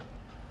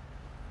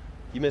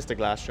 You missed a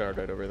glass shard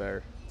right over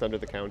there. It's under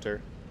the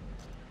counter.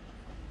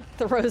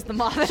 throws the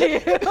mop at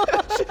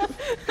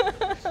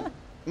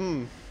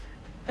you.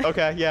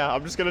 Okay, yeah,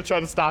 I'm just gonna try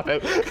to stop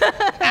it.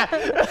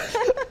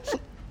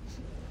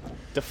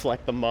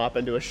 Deflect the mop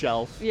into a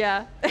shelf.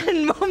 Yeah.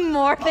 And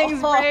more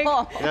things break.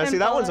 Now, see,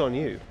 that one's on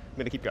you. I'm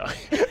gonna keep going.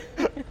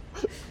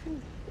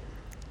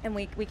 And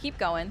we keep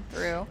going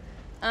through.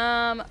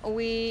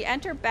 We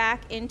enter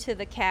back into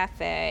the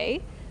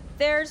cafe.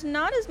 There's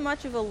not as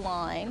much of a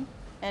line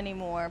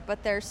anymore,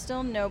 but there's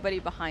still nobody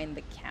behind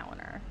the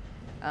counter.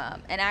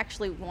 And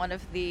actually, one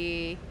of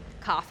the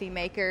coffee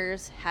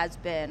makers has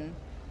been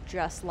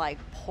just like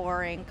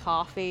pouring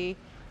coffee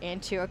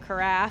into a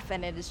carafe,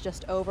 and it is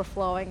just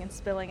overflowing and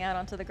spilling out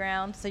onto the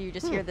ground. So you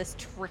just hear this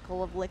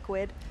trickle of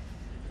liquid.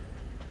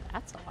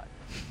 That's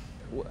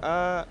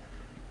odd.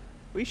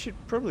 We should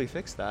probably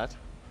fix that.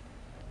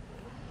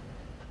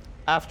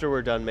 After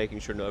we're done making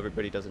sure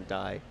everybody doesn't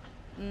die.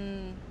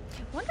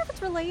 Wonder if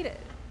it's related.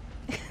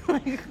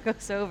 Like,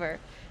 goes over,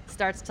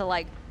 starts to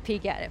like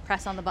peek at it,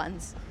 press on the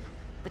buttons.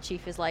 The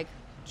chief is like,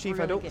 Chief,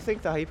 really I don't good.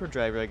 think the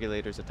hyperdrive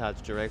regulator's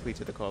attached directly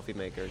to the coffee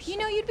makers. You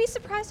know, you'd be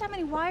surprised how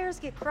many wires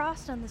get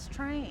crossed on this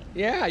train.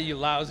 Yeah, you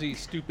lousy,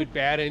 stupid,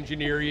 bad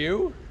engineer,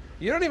 you.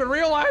 You don't even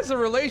realize the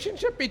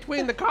relationship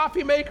between the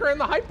coffee maker and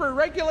the hyper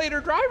regulator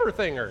driver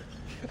thinger.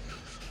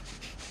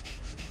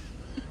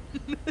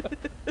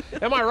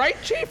 Am I right,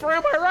 Chief, or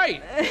am I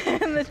right?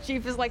 And the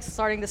chief is like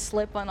starting to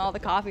slip on all the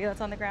coffee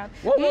that's on the ground.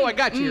 Whoa, I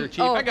got you here,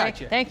 Chief. Oh, I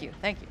got you. Thank you.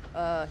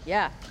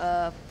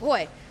 Yeah.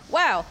 Boy,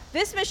 Wow,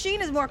 this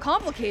machine is more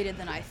complicated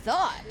than I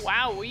thought.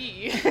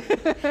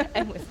 Wowee.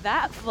 And with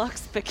that,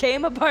 Flux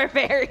became a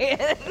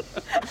barbarian.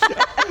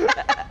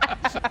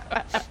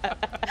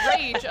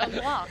 Rage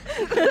unlocked.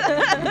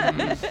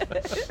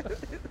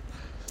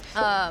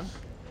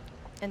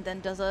 And then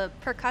does a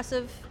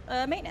percussive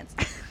maintenance.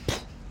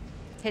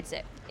 Hits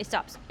it. It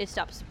stops. It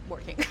stops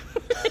working.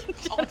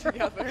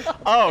 Altogether.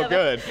 Oh,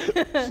 good.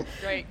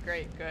 Great,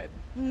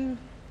 good.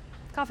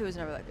 Coffee was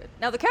never that good.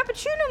 Now the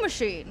cappuccino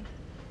machine.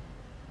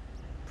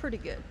 Pretty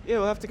good. Yeah,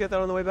 we'll have to get that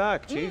on the way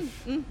back,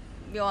 Chief. You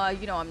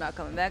know I'm not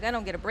coming back. I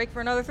don't get a break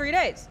for another 3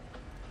 days.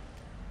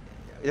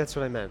 That's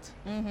what I meant.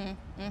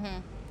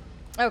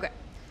 Okay.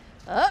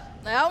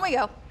 Down we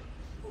go.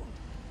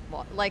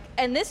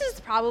 And this is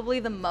probably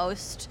the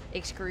most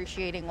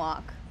excruciating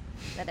walk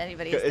that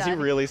anybody's done. Is he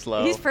really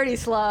slow? He's pretty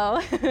slow.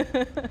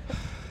 It's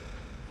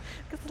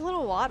a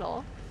little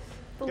waddle.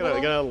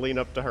 Gonna lean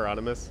up to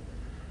Hieronymus.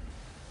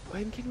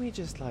 When can we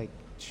just, like,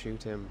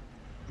 shoot him?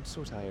 I'm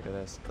so tired of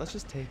this. Let's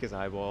just take his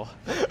eyeball.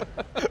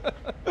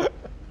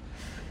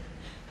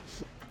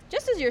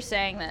 Just as you're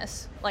saying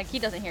this, like, he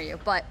doesn't hear you,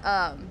 but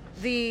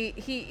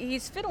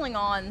he's fiddling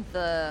on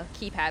the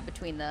keypad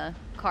between the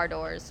car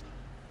doors,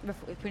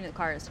 between the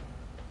cars,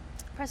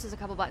 presses a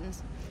couple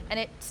buttons, and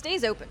it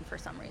stays open for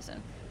some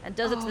reason, and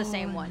does it to the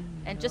same one,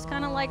 and just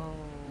kind of like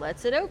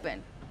lets it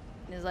open.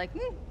 And he's like,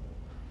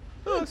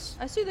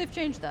 I see they've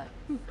changed that,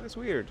 That's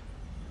weird.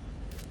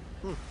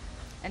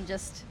 and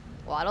just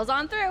waddles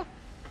on through.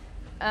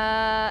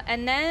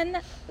 And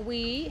then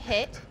we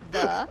hit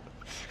the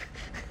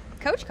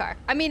coach car.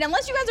 I mean,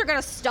 unless you guys are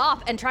gonna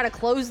stop and try to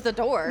close the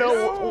doors.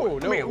 No,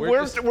 I mean,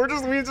 we're we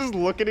just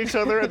look at each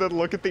other and then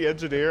look at the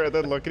engineer and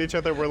then look at each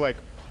other. We're like,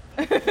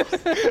 Can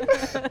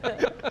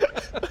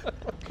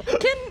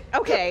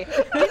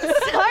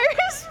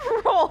Cyrus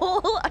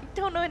roll? I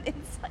don't know an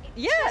insight.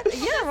 Yeah,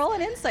 roll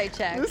an insight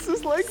check. this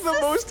is like the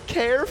most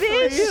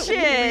carefree Suspicious.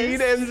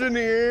 lead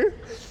engineer.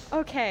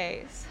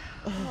 Okay.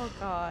 Oh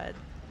God.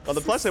 On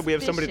the plus side, we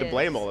have somebody to Suspicious.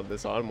 blame all of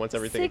this on once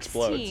everything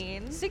explodes.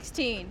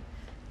 16.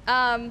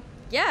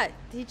 Yeah,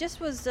 he just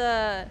was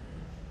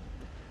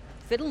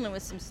fiddling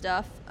with some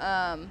stuff.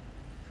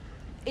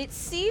 It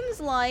seems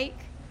like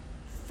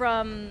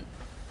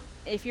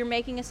if you're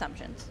making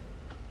assumptions,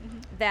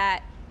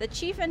 that the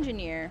chief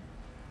engineer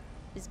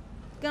is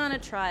gonna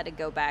try to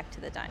go back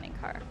to the dining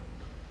car.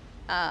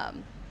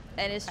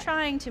 And is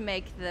trying to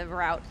make the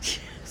route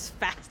as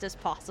fast as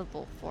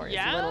possible for his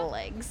little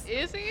legs.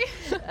 Is he?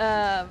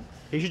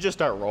 He should just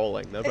start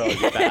rolling. That'd probably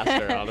be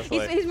faster,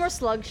 honestly. He's more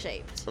slug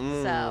shaped,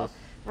 so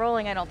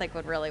rolling I don't think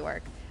would really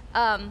work.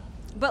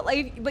 But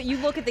you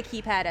look at the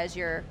keypad as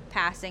you're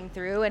passing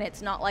through, and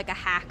it's not like a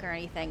hack or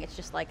anything. It's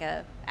just like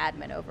a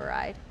admin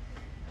override.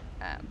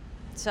 And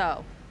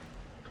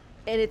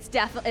it's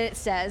definitely it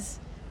says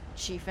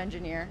chief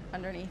engineer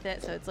underneath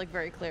it, so it's like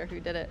very clear who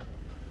did it.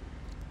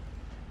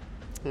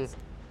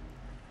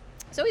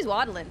 So he's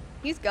waddling.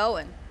 He's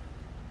going.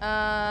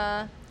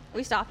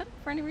 We stopping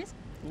for any reason?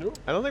 Nope.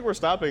 I don't think we're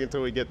stopping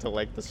until we get to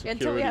like the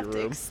security Until we have to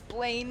room.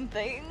 explain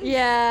things.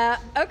 Yeah.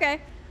 Okay.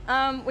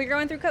 We're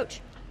going through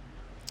coach.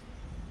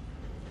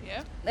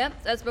 Yeah. Yep,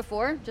 as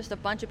before, just a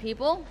bunch of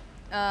people.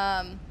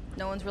 No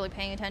one's really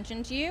paying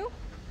attention to you.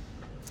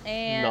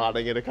 And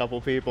Nodding at a couple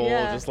people,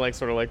 Yeah. just like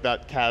sort of like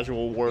that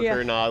casual worker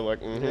Yeah. nod,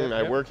 like, I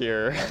Yeah. work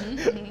here.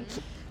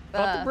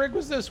 Thought the brig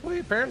was this way.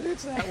 Apparently,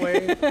 it's that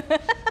way.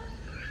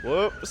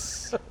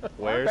 Whoops.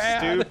 We're bad.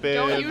 stupid.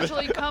 Don't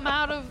usually come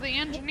out of the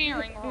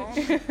engineering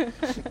room.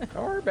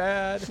 Or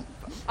bad.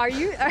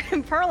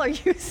 Pearl, are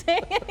you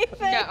saying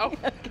anything? No,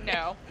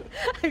 no.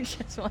 I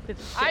just wanted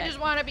to I check. just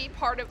want to be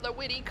part of the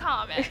witty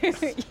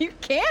comments. You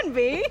can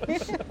be.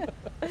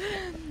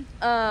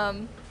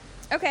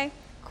 Okay,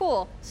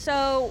 cool.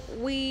 So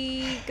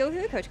we go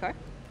through the coach car.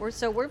 We're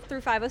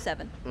through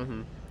 507.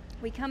 Mm-hmm.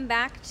 We come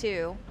back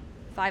to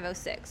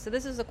 506. So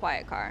this is a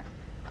quiet car.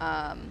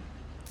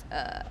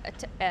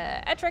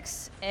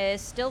 Etrix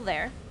is still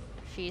there.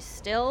 She's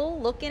still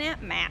looking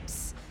at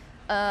maps.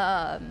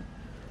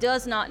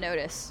 Does not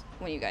notice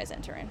when you guys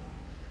enter in.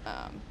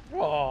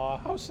 Aw,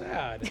 how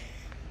sad.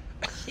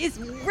 She's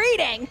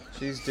reading.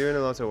 She's doing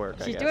lots of work,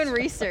 I She's guess. doing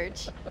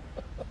research.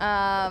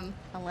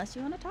 Unless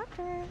you want to talk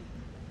to her.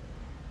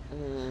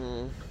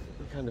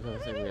 We kind of have a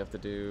thing we have to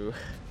do.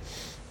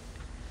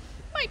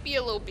 Might be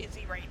a little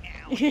busy right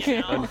now.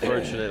 You know?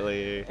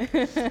 Unfortunately.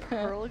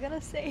 Pearl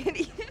gonna say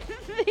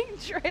anything?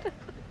 Try to.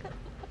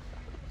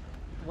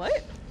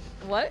 What?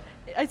 What?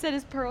 I said,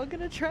 is Pearl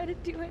gonna try to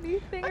do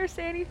anything or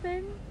say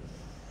anything?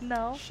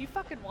 No. She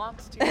fucking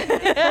wants to.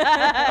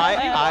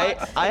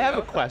 I have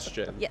a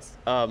question. Yes.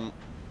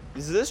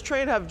 Does this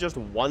train have just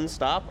one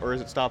stop, or is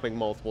it stopping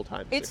multiple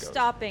times? as It's it goes?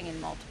 stopping in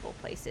multiple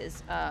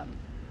places.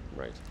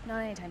 Right.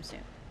 Not anytime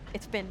soon.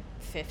 It's been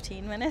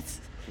 15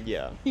 minutes.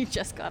 Yeah. You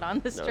just got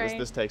on this No, train.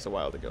 this takes a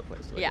while to go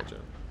places. I Yeah. getcha.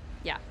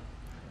 Yeah.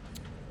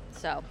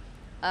 So,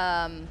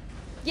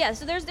 yeah.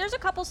 So there's a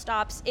couple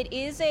stops. It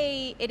is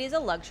a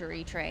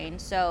luxury train.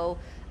 So,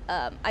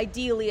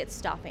 ideally, it's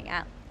stopping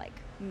at like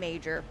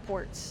major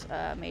ports,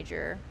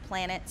 major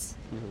planets.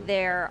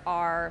 There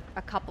are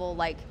a couple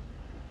like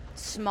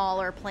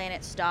smaller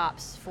planet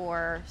stops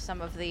for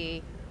some of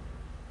the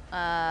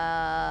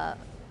trying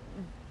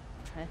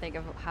to think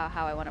of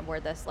how I want to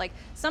word this. Like,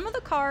 some of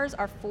the cars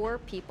are for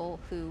people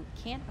who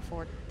can't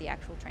afford the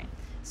actual train.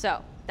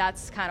 So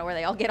that's kind of where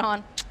they all get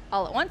on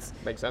all at once.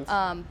 Makes sense.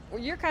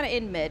 You're kind of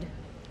in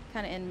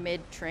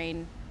mid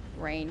train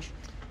range,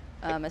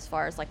 as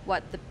far as like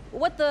what the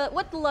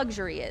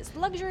luxury is. The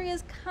luxury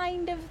is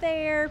kind of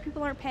there.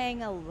 People aren't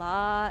paying a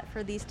lot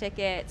for these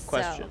tickets.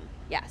 Question. So,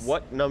 yes.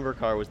 What number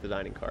car was the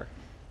dining car?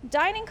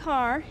 Dining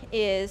car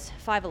is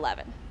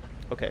 511.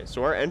 Okay,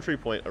 so our entry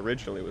point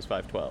originally was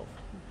 512,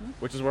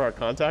 which is where our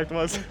contact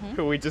was,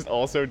 who we just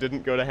also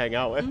didn't go to hang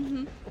out with.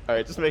 All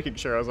right, just making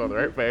sure I was on the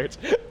right page.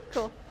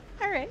 Cool.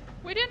 All right.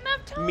 We didn't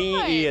have time.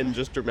 Me, Ian,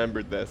 just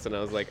remembered this, and I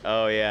was like,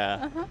 oh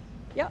yeah,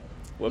 Yep.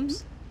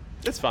 whoops.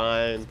 It's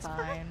fine.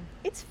 Fine.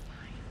 It's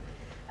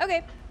fine.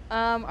 Okay.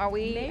 Are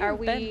we? May Are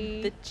have been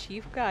we? the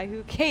chief guy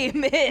who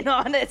came in?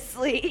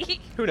 Honestly,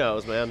 Who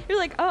knows, man? you're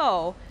like,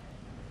 oh.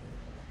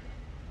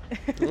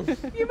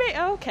 You may.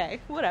 Okay,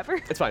 whatever.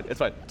 It's fine, it's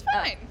fine.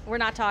 Fine. We're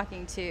not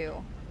talking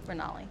to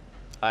Renali.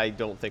 I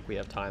don't think we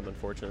have time,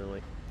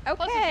 unfortunately. Plus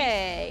it'd be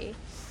Okay.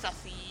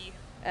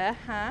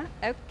 Sussy.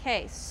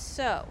 Okay,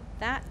 so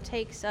that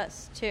takes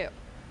us to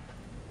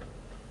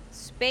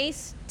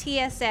Space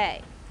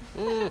TSA.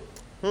 The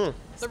room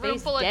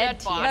Space full of dead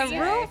dead bodies. A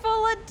room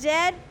full of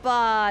dead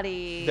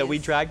bodies. That we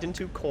dragged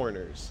into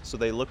corners, so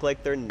they look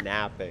like they're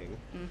napping.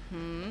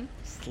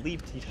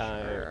 Sleep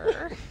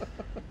time.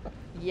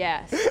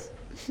 Yes.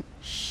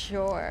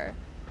 Sure.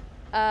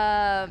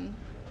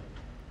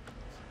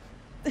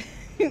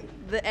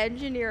 The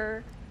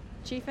engineer,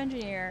 chief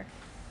engineer,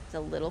 is a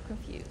little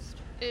confused.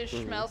 Is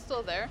Schmel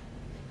still there?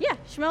 Yeah,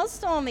 Schmel's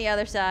still on the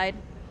other side.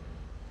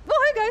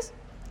 Oh, hey guys.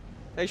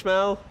 Hey,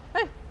 Schmel.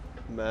 Hey.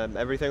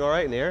 Everything all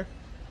right in here?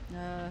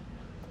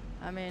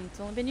 I mean, it's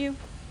only been you.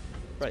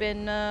 It's Right.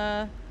 been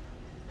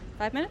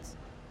 5 minutes.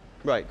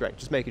 Right, great.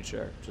 Just making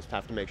sure. Just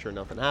have to make sure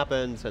nothing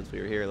happened since we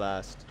were here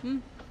last.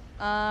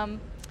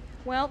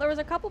 Well, there was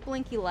a couple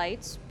blinky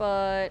lights,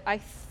 but I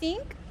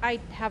think I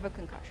have a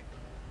concussion.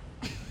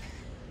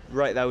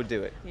 Right, that would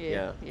do it.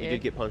 Yeah, You yeah.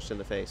 did get punched in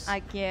the face.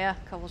 Yeah,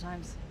 a couple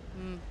times.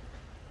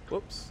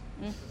 Whoops.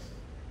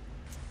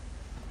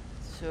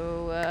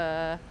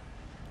 So,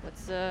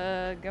 what's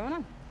going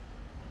on?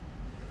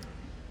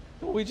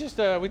 Well, we just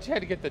had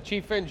to get the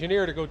chief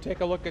engineer to go take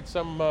a look at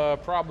some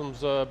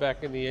problems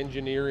back in the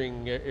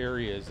engineering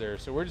areas there.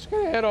 So we're just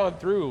gonna head on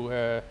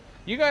through.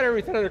 You got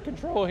everything under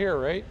control here,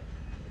 right?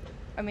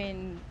 I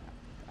mean,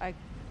 I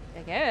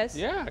guess.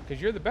 Yeah, because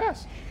you're the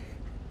best.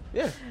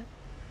 Yeah.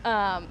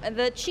 And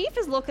the chief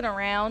is looking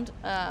around.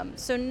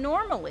 So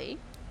normally,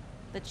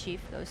 the chief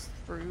goes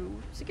through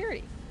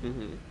security.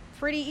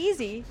 Pretty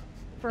easy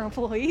for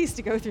employees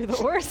to go through the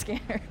aura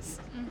scanners.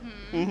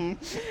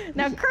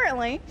 Now,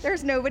 currently,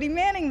 there's nobody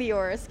manning the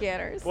aura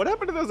scanners. What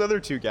happened to those other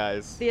two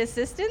guys? The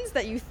assistants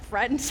that you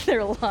threatened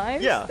their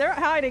lives, Yeah. they're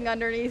hiding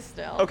underneath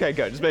still. Okay,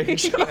 good. Just making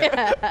sure.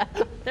 Yeah,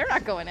 they're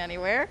not going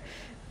anywhere.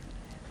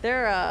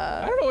 They're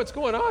I don't know what's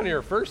going on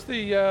here. First,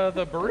 the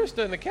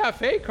barista in the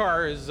cafe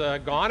car is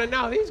gone, and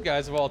now these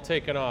guys have all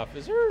taken off.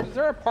 Is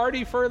there a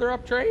party further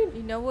up train?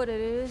 You know what it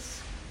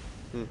is?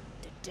 The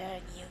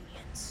dang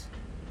unions.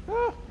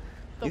 Oh,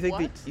 The You think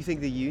what? you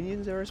think the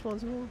unions are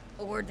responsible?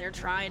 Or they're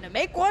trying to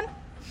make one.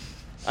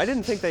 I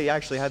didn't think they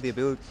actually had the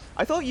ability.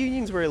 I thought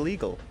unions were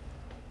illegal.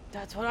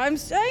 That's what I'm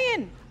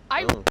saying.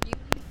 I Oh. really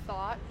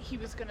thought he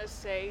was gonna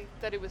say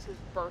that it was his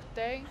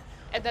birthday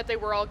and that they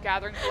were all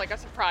gathering for like a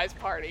surprise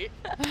party.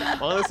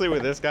 Honestly,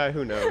 with this guy,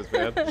 who knows,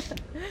 man?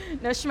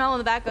 No, Schmel in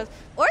the back goes,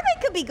 or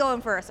they could be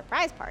going for a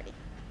surprise party.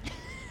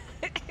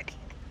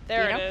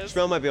 There You it know? is.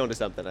 Smell might be onto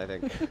something, I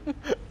think.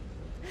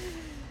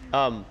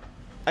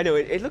 I know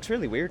it looks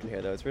really weird in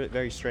here, though. It's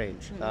very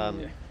strange.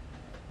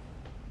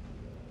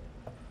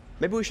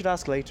 Maybe we should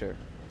ask later.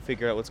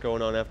 Figure out what's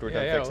going on after we're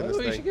done fixing well, this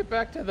we thing. should get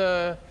back to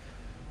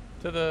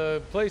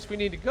the place we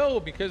need to go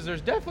because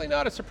there's definitely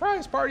not a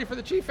surprise party for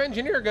the chief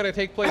engineer going to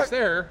take place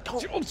there.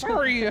 Oh,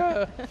 sorry.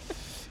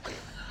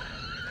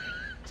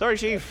 Sorry,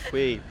 Chief.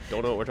 We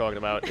don't know what we're talking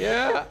about.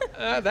 Yeah,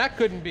 that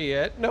couldn't be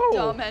it. No.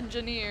 Dumb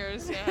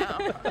engineers,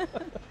 yeah.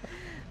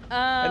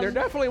 And there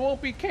definitely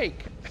won't be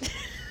cake.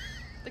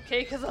 The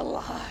cake is a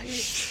lie.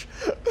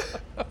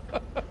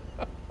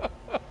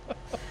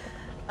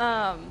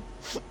 I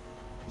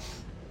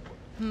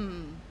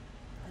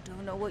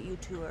don't know what you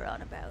two are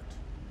on about.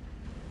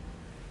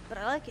 But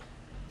I like it.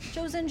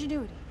 Shows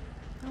ingenuity.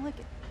 I like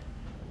it.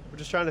 We're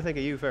just trying to think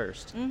of you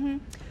first. All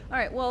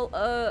right,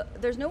 well,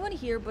 there's no one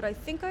here, but I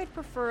think I'd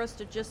prefer us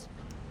to just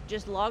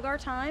log our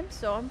time.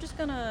 So I'm just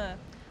gonna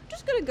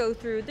go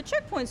through. The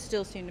checkpoints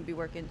still seem to be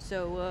working.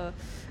 So,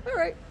 all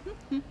right.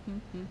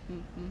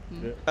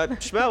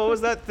 Schmel, what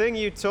was that thing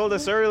you told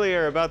us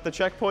earlier about the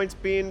checkpoints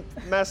being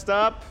messed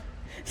up?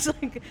 It's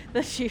like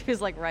the chief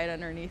is like right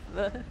underneath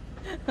the.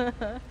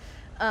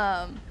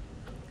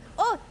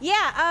 Oh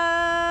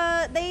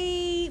yeah,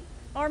 they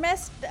are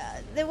messed.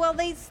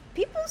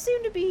 People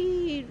seem to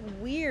be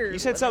weird. You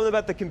said when- something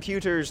about the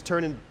computers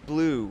turning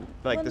blue,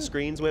 like the When-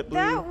 screens went blue.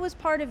 That was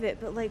part of it,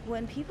 but like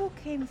when people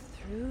came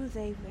through,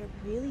 they were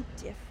really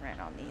different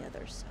on the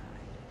other side.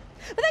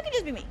 But that could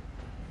just be me.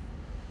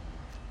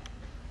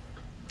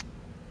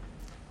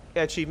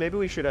 Yeah, Chief, maybe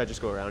we should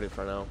just go around it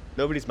for now.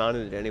 Nobody's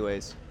mounted it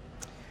anyways.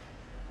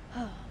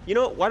 You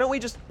know, why don't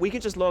we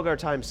can just log our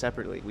time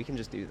separately. We can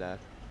just do that.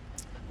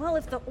 Well,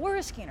 if the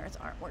aura scanners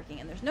aren't working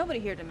and there's nobody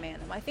here to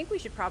man them, I think we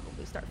should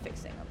probably start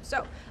fixing them.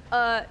 So,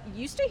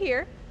 you stay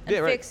here and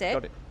Yeah, right. fix it,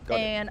 Got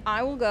it. and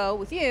I will go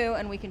with you,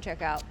 and we can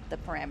check out the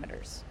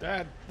parameters.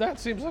 That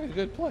seems like a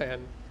good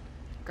plan.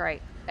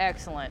 Great,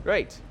 excellent.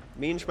 Right.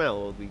 Me and Schmel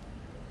will be.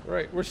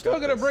 Right. We're still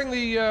gonna this. bring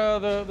the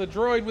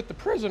droid with the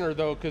prisoner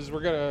though, because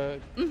we're gonna.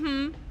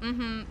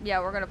 Yeah,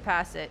 we're gonna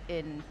pass it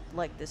in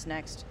like this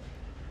next.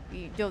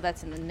 You know,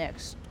 that's in the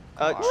next.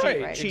 Uh, car, Chief,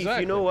 Right, Chief,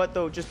 exactly. you know what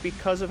though? Just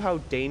because of how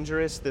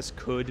dangerous this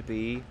could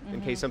be, in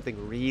case something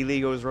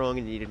really goes wrong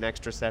and you need an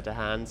extra set of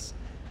hands,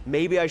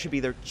 maybe I should be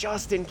there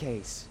just in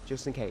case.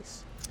 Just in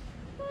case.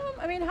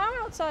 I mean, how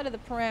outside of the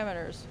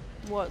parameters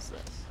was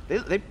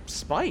this? They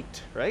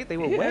spiked, right? They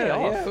were Yeah, way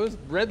off. yeah, it was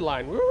red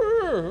line,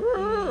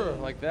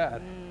 like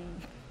that.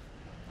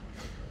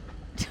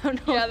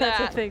 Don't know Yeah, if that's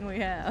that. a thing we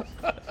have.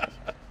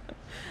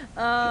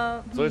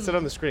 So let's sit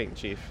on the screen,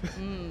 Chief.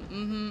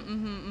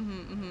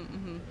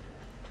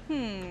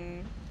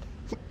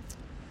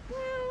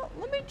 Well,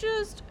 let me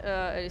just.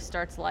 It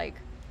starts like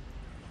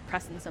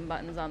pressing some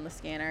buttons on the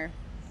scanner,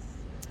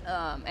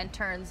 and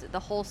turns the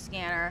whole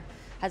scanner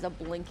has a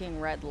blinking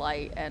red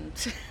light and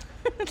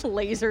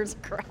lasers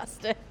across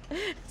it.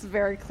 It's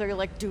very clear,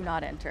 like do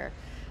not enter.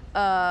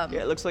 Yeah,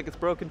 it looks like it's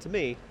broken to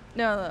me.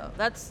 No,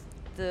 that's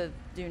the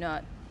do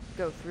not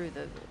go through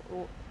the.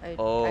 I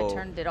Oh.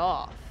 turned it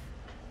off.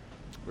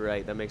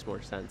 Right, that makes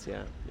more sense,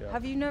 yeah. Yeah.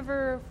 Have you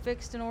never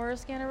fixed an aura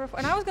scanner before?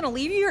 And I was gonna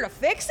leave you here to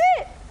fix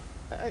it.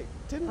 I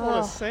didn't want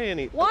Oh. to say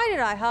anything. Why did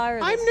I hire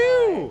this I'm guy?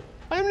 new!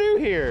 I'm new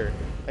here,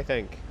 I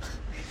think.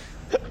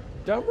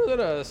 Dumber than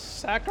a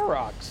sack of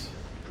rocks.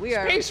 We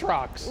are Space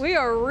rocks. we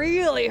are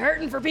really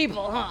hurting for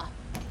people, huh?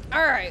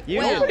 All right. You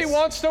well, Nobody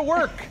wants to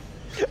work.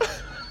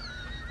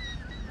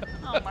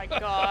 Oh my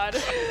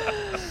god.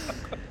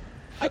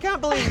 I can't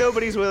believe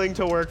nobody's willing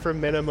to work for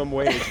minimum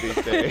wage these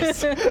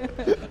days.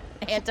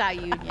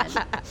 anti-union. I was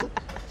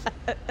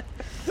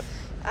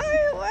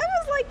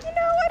like,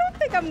 I don't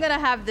think I'm gonna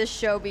have this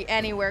show be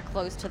anywhere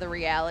close to the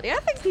reality. I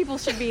think people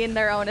should be in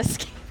their own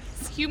escape.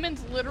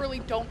 Humans literally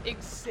don't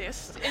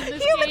exist in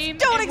this Humans game.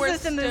 don't and we're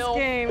exist in this still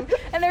game,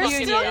 and there's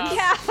fucking still it up.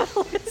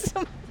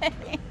 capitalism and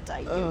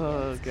anti-union.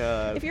 Oh,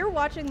 God. If you're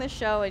watching this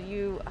show and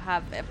you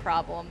have a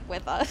problem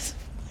with us,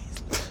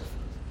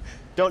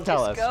 Don't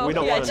tell us. go. We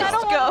don't Yeah, want to I know.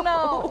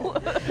 don't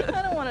want to know.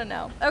 I don't want to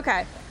know.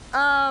 Okay.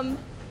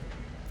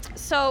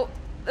 So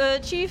the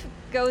chief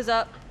goes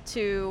up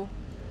to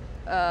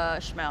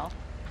Schmel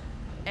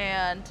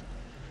and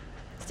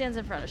stands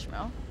in front of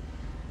Schmel,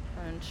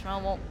 and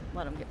Schmel won't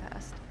let him get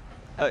past.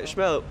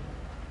 Schmel,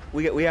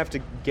 we have to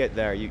get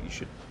there. You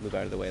should move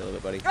out of the way a little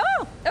bit, buddy.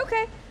 Oh,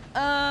 okay.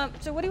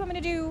 So what do you want me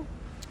to do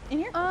in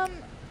here?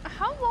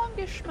 How long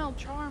is Schmel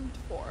charmed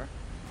for?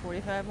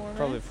 45 more minutes.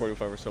 Probably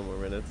 45 or so more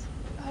minutes.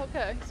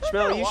 Okay. So Schmel,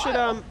 not a you should,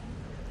 while.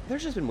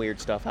 there's just been weird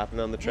stuff happening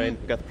on the train.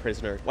 We got the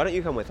prisoner. Why don't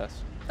you come with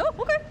us? Oh,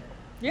 okay.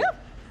 Yeah.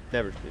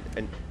 Never.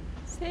 And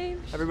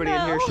Same. everybody in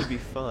here Schmel. should be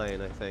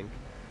fine, I think.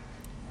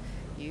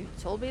 You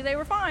told me they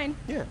were fine.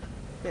 Yeah.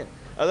 Yeah.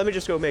 Let me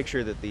just go make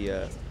sure that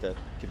the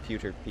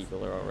computer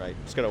people are all right.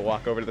 I'm just gonna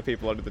walk over to the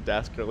people under the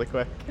desk really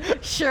quick.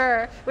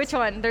 Sure. Which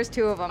one? There's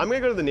two of them. I'm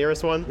gonna go to the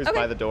nearest one, who's Okay.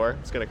 by the door.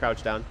 Just gonna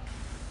crouch down.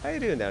 How you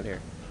doing down here?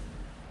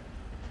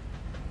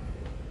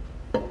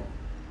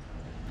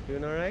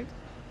 Doing all right?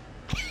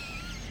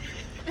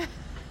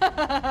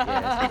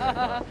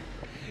 Yes.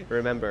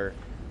 Remember,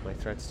 my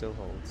threat still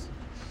holds.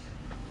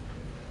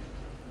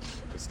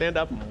 Stand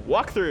up and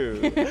walk through.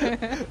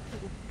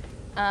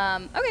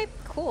 Okay,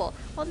 cool.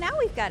 Well, now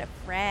we've got a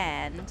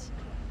friend.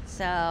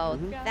 So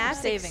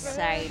that's Saving him.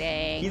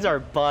 exciting. He's our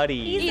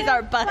buddy. He's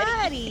our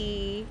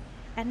buddy.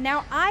 And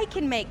now I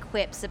can make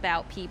quips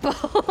about people.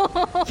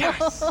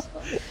 Yes.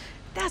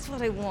 That's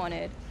what I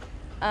wanted.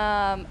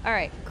 All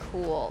right,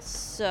 cool.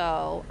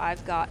 So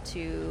I've got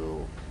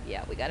to,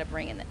 we got to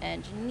bring in the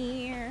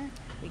engineer.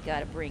 We got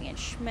to bring in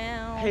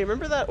Schmel. Hey,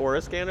 remember that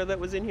aura scanner that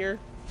was in here?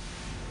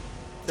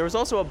 There was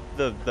also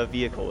the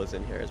vehicle was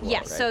in here as well.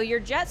 Yes, right? so your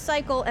jet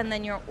cycle and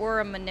then your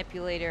aura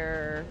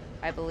manipulator,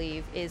 I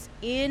believe, is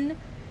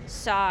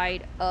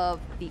inside of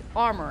the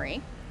armory.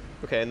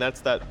 Okay, and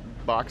that's that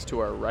box to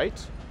our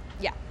right.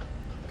 Yeah.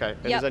 Okay.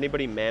 And Yep. is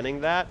anybody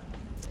manning that?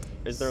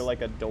 Is there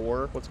like a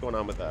door? What's going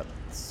on with that?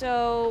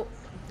 So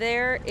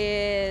there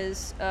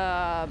is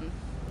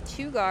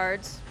 2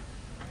 guards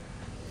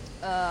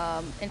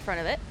in front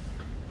of it,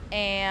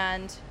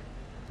 and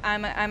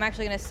I'm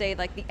actually gonna say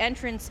like the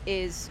entrance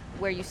is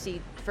where you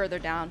see further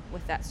down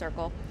with that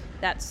circle.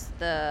 That's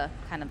the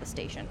kind of the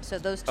station. So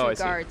those 2 Oh, I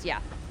see. guards, yeah.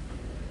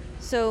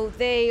 So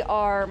they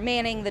are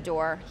manning the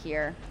door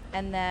here,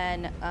 and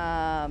then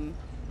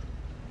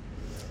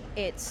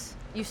it's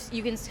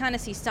you can kind of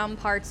see some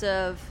parts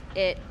of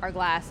it are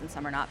glass and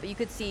some are not, but you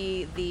could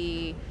see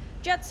the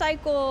jet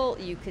cycle,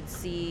 you could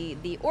see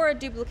the aura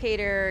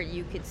duplicator,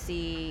 you could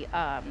see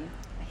I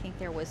think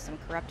there was some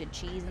corrupted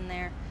cheese in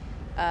there.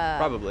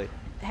 Probably.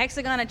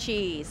 Hexagon of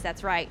cheese,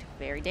 that's right,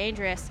 very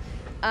dangerous.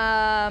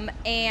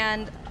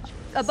 And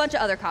a bunch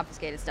of other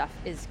confiscated stuff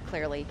is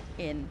clearly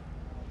in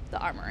the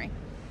armory.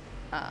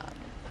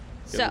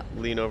 So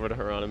Lean over to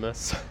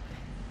Hieronymus.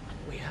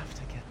 We have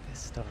to get this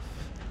stuff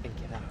and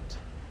get out.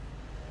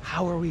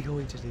 How are we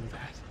going to do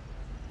that?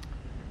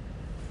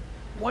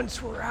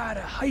 Once we're out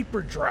of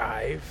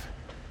hyperdrive,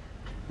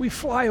 we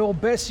fly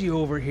old Bessie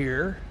over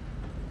here,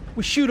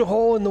 we shoot a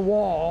hole in the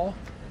wall,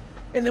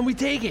 and then we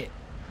take it.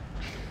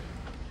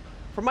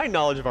 From my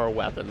knowledge of our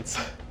weapons,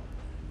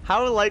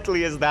 how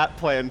likely is that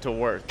plan to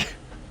work?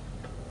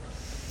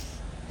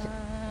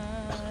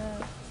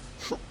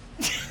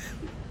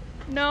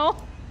 No.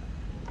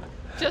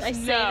 Just I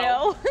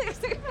no.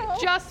 say no.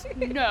 Just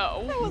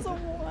no. That was a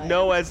one.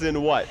 No, as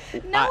in what?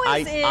 No,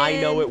 as I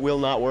know in it will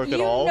not work at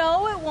all. You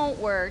know it won't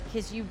work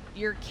because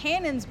your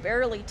cannons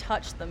barely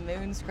touched the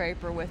moon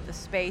scraper with the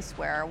space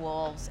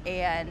werewolves,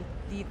 and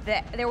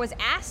there was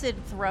acid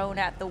thrown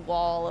at the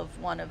wall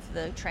of one of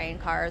the train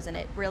cars, and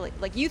it really,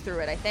 like, you threw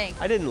it, I think.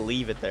 I didn't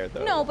leave it there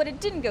though. No, but it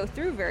didn't go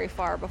through very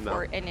far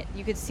before, No. and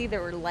you could see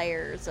there were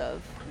layers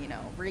of,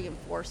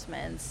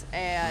 reinforcements,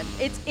 and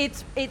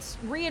it's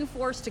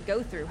reinforced to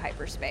go through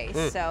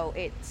hyperspace, so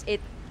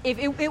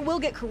it will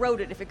get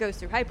corroded if it goes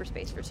through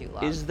hyperspace for too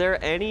long. Is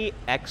there any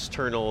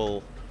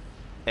external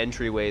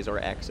entryways or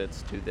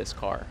exits to this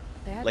car?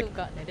 They had Like- to have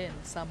gotten it in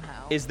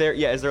somehow. Is there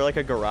like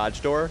a garage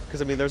door?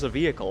 Because I mean, there's a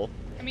vehicle.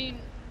 I mean,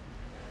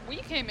 we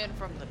came in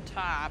from the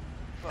top.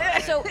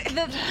 But So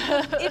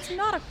it's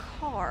not a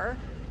car.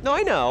 No,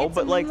 I know, It's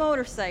but a like,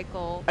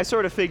 motorcycle. I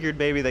sort of figured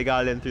maybe they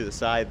got in through the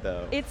side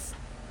though.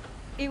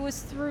 It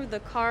was through the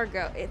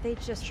cargo. They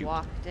just Shoot.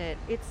 walked it.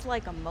 It's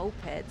like a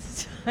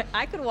moped.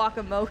 I could walk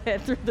a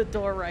moped through the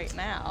door right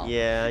now.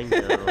 Yeah, I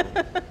know.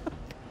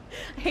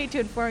 I hate to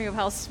inform you of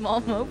how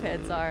small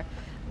mopeds are.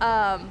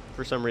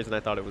 For some reason, I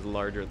thought it was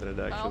larger than it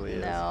actually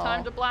is. no.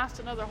 time to blast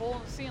another hole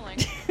in the ceiling.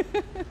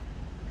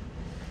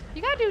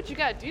 You gotta do what you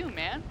gotta do,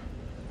 man.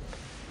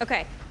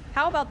 Okay,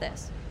 how about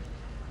this?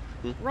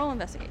 Hmm? Roll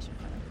investigation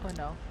for me. Oh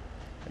no.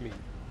 I mean,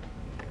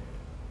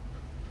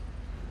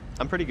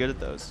 I'm pretty good at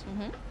those.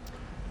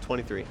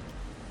 23.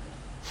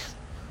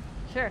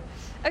 Sure.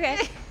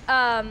 Okay.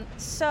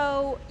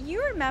 So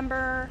you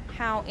remember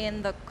how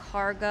in the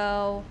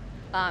cargo,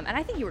 and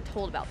I think you were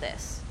told about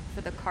this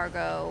for the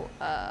cargo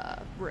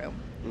room,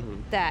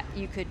 that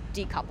you could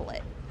decouple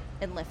it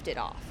and lift it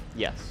off.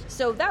 Yes.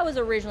 So that was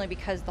originally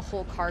because the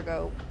whole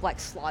cargo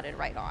slotted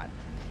right on.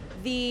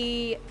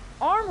 The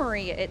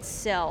armory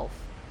itself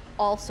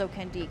also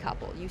can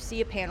decouple. You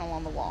see a panel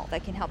on the wall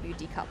that can help you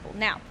decouple.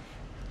 Now,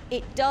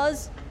 it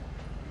does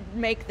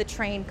make the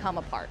train come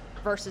apart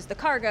versus the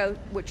cargo,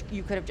 which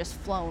you could have just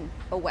flown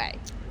away.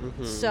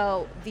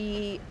 So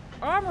the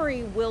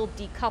armory will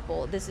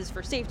decouple. This is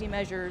for safety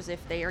measures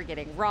if they are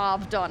getting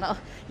robbed on a,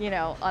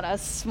 on a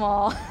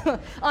small,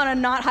 on a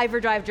not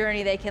hyperdrive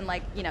journey, they can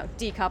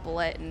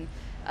decouple it, and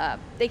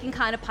they can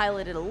kind of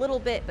pilot it a little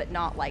bit, but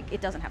not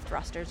it doesn't have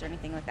thrusters or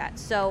anything like that.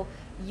 So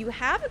you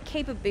have a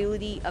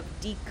capability of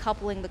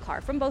decoupling the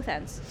car from both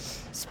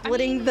ends,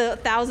 splitting the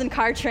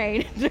 1,000-car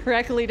train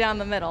directly down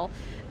the middle,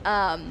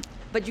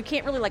 but you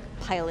can't really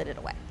pilot it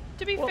away.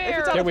 To be Well, if fair,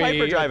 it's on Can we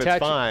hyperdrive, it's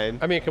attach fine.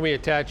 I mean, can we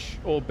attach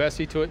old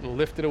Bessie to it and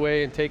lift it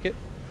away and take it?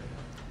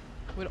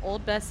 Would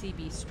old Bessie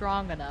be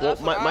strong enough? Well,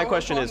 That's what I my was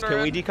question is, can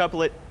we wondering.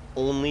 decouple it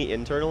only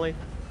internally,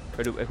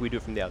 or do we do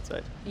it from the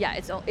outside? Yeah,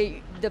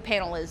 the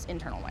panel is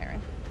internal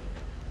wiring.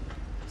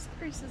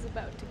 Cyrus is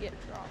about to get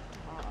dropped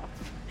off.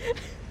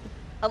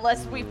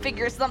 Unless we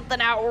figure something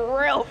out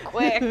real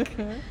quick.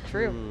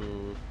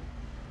 True.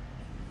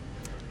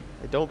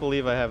 I don't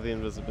believe I have the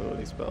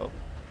invisibility spell.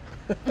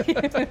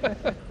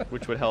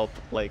 Which would help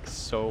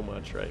so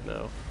much right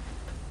now.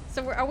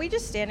 So are we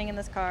just standing in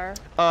this car?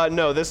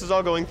 No, this is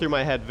all going through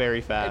my head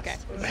very fast. Okay.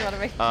 Just want to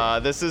make sure.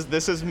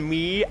 This is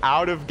me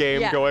out of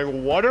game Yeah.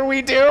 going, what are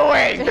we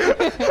doing?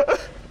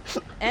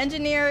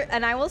 Engineer,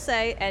 and I will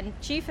say, and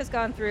Chief has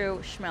gone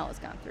through, Schmel has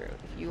gone through.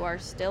 If you want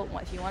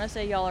to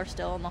say y'all are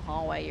still in the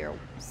hallway, you're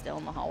still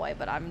in the hallway,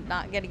 but I'm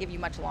not going to give you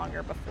much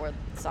longer before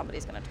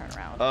somebody's going to turn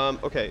around.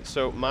 Okay,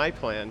 so my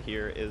plan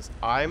here is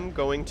I'm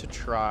going to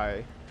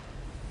try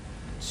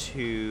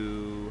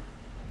to...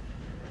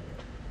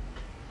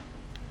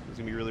 It's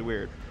going to be really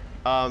weird.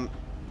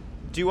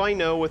 Do I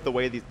know with the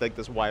way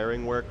this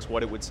wiring works,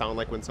 what it would sound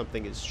like when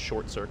something is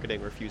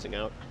short-circuiting or fusing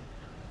out?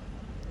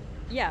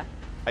 Yeah.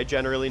 I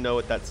generally know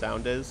what that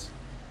sound is.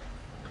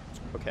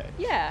 Okay.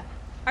 Yeah.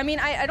 I mean,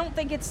 I don't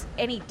think it's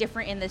any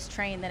different in this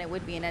train than it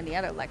would be in any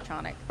other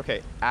electronic.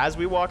 Okay, as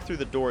we walk through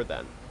the door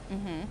then,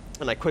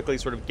 and I quickly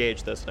sort of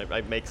gauge this and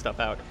I make stuff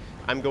out,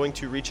 I'm going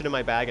to reach into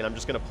my bag and I'm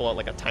just going to pull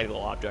out a tiny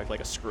little object,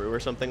 like a screw or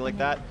something like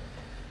that.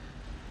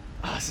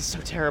 Oh, this is so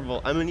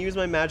terrible. I'm going to use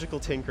my magical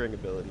tinkering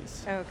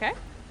abilities. Okay.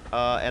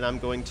 and I'm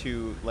going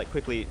to like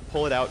quickly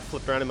pull it out,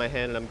 flip it around in my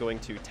hand, and I'm going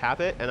to tap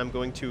it, and I'm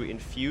going to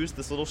infuse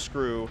this little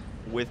screw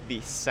with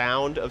the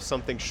sound of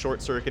something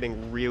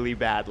short-circuiting really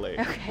badly.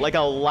 Okay. Like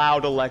a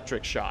loud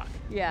electric shock.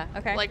 Yeah.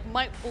 Okay. Like,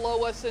 might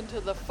blow us into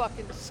the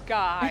fucking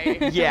sky.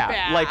 Yeah,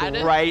 Bad.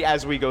 like right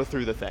as we go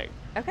through the thing.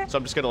 Okay. So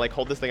I'm just gonna like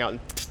hold this thing out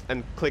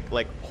and click,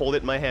 like hold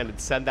it in my hand and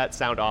send that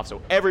sound off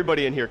so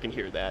everybody in here can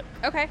hear that.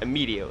 Okay.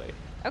 Immediately.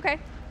 Okay.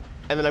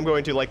 And then I'm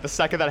going to, like, the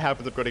second that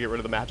happens, I'm going to get rid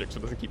of the magic so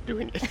it doesn't keep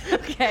doing it.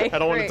 Okay, I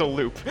don't want it to great.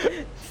 loop.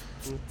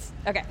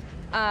 Okay.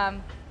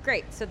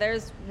 Great. So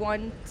there's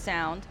one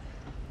sound.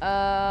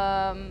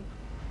 Oh,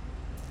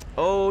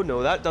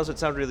 no, that doesn't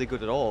sound really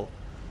good at all.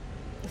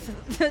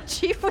 The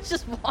chief was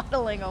just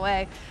waddling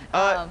away.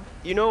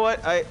 You know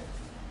what?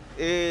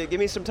 Give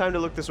me some time to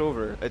look this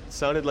over. It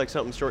sounded like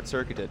something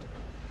short-circuited.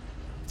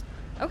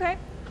 Okay.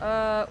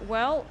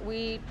 Well,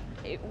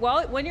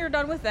 when you're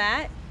done with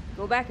that,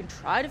 go back and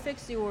try to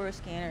fix the aura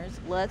scanners.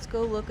 Let's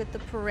go look at the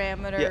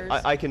parameters.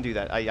 Yeah, I can do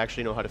that. I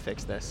actually know how to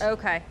fix this.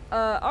 Okay.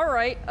 All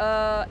right.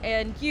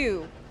 And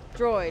you,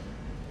 droid,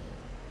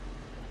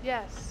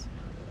 Yes.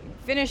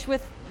 finish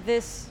with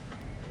this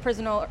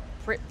prisoner.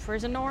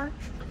 Prisoner?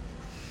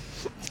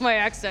 It's my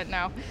accent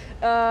now.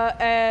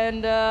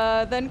 And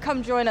then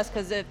come join us,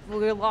 because if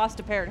we lost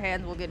a pair of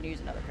hands, we'll get to use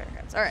another pair of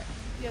hands. All right.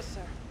 Yes,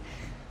 sir.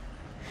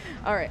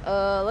 All right.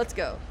 Let's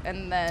go.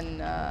 And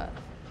then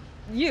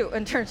you,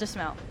 and turns to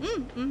Smell.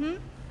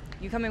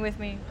 You coming with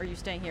me, or are you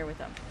staying here with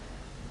them?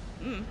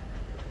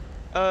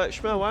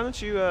 Shmuel, why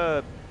don't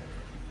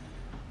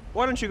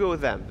you go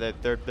with them?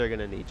 They're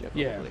gonna need you,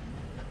 probably. Yeah.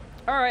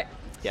 All right.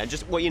 Yeah,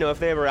 just, well, if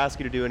they ever ask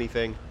you to do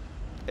anything,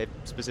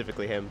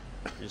 specifically him,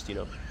 just,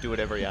 do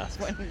whatever he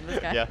asks. This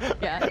guy. Yeah.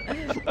 Yeah.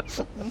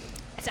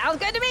 Sounds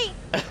good to me.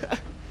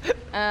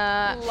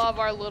 Love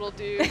our little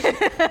dude.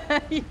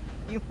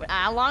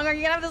 How long are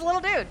you gonna have this little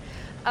dude?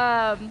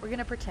 We're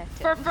gonna protect him.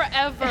 For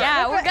forever.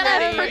 Yeah, we're gonna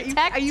Daddy.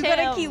 protect Are you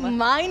gonna keep him.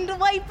 mind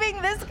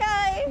wiping this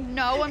guy?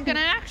 No, I'm gonna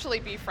actually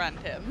befriend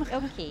him.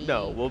 Okay.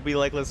 No, we'll be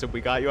like, listen, we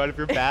got you out of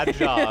your bad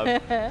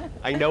job.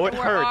 I know it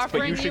We're hurts, but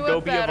you offering should you go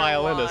a be a better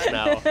violinist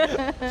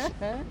one.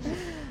 now.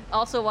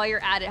 Also, while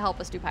you're at it, help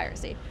us do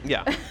piracy.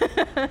 Yeah.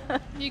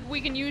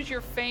 We can use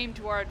your fame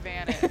to our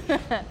advantage.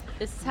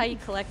 This is how you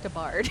collect a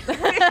bard.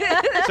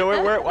 So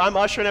I'm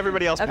ushering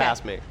everybody else Okay.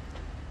 past me,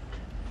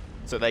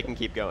 so they can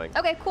keep going.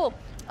 Okay, cool.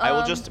 I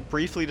will just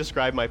briefly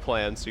describe my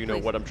plan so you know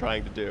Please. what I'm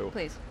trying to do.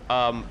 Please.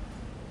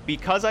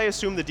 Because I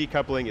assume the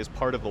decoupling is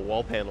part of the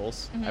wall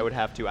panels, Mm-hmm. I would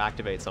have to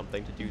activate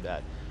something to do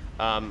that.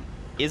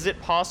 Is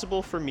it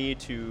possible for me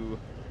to...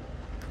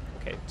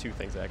 Okay, two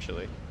things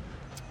actually.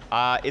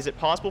 Is it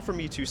possible for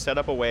me to set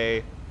up a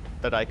way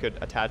that I could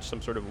attach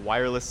some sort of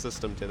wireless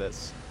system to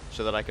this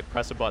so that I could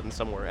press a button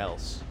somewhere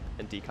else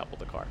and decouple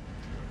the car?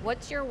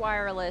 What's your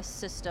wireless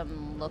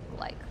system look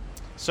like?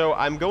 So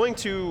I'm going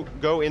to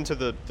go into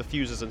the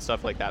fuses and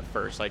stuff like that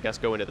first. I guess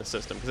go into the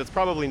system, because it's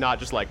probably not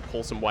just like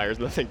pull some wires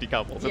and the thing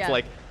decouples. Yeah. It's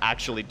like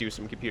actually do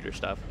some computer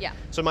stuff. Yeah.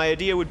 So my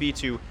idea would be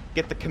to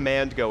get the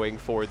command going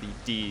for the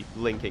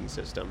de-linking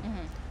system,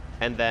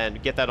 and then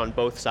get that on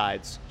both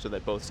sides so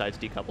that both sides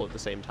decouple at the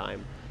same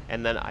time.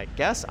 And then I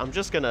guess I'm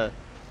just gonna.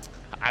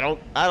 I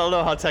don't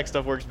know how tech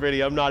stuff works,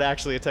 Brittany. I'm not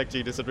actually a tech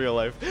genius in real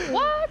life.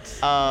 What?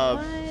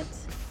 What?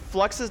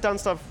 Flux has done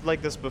stuff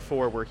like this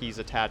before, where he's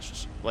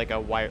attached like a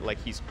wire,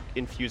 like he's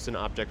infused an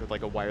object with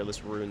like a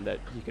wireless rune that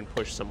he can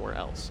push somewhere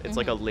else. It's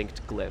like a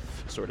linked glyph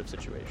sort of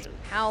situation.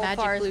 How Magic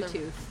far is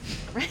Bluetooth.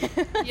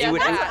 Yeah, that's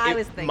what I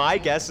was thinking. My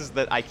guess is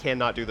that I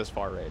cannot do this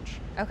far range.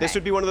 Okay. This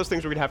would be one of those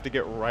things where we'd have to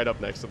get right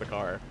up next to the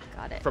car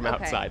Got it. from Okay.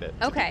 outside it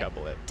to Okay.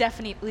 decouple it.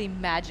 Definitely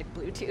magic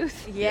Bluetooth.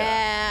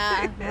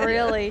 Yeah,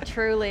 really,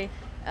 truly.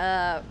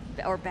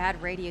 Or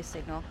bad radio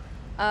signal.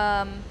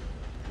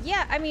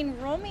 Yeah, I mean,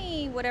 roll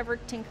me whatever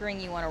tinkering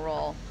you want to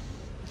roll,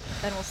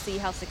 and we'll see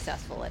how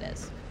successful it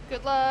is.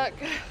 Good luck.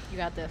 You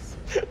got this.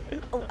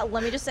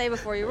 Let me just say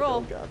before you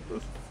roll, got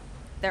this.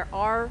 there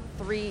are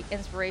 3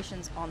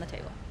 inspirations on the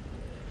table,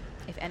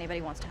 if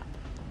anybody wants to help.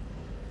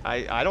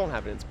 I don't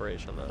have an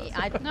inspiration though.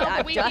 No, I'm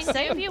but we just can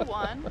saying. give you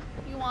one.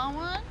 You want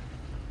one?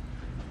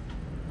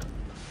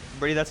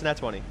 Brady, that's a nat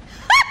 20.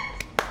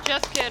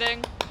 Just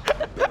kidding.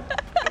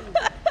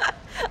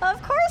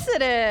 Of course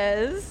it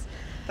is.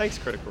 Thanks,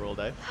 Critical Role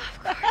Day.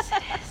 Of course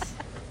it is.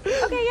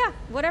 Okay, yeah,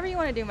 whatever you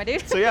want to do, my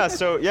dude.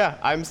 So yeah,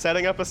 I'm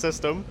setting up a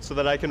system so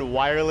that I can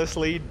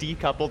wirelessly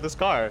decouple this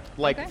car,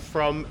 like Okay.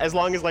 from as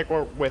long as like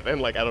we're within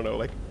like I don't know,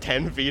 like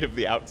 10 feet of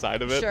the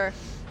outside of it. Sure.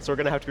 So we're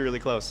gonna have to be really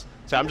close.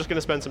 So I'm just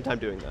gonna spend some time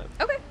doing that.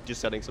 Okay.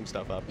 Just setting some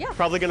stuff up. Yeah.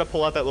 Probably gonna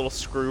pull out that little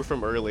screw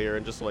from earlier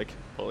and just like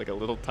pull like a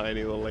little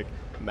tiny little like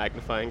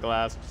magnifying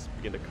glass, just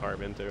begin to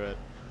carve into it.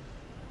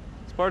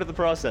 It's part of the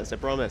process, I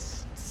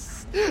promise.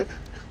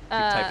 Keep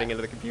typing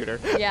into the computer.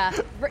 Yeah,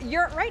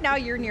 right now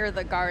you're near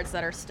the guards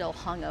that are still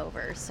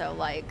hungover, so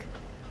like.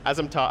 As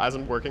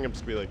I'm working, I'm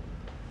just gonna be like,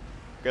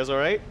 "You guys all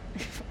right?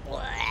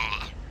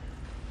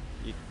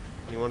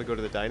 You want to go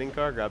to the dining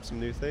car, grab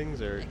some new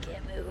things, or?"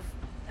 Can't move.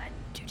 I'm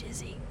too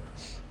dizzy.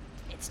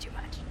 It's too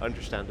much.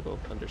 Understandable.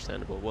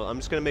 Well, I'm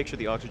just gonna make sure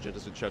the oxygen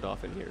doesn't shut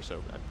off in here,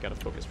 so I've got to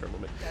focus for a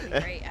moment. That'd be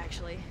great,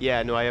 actually.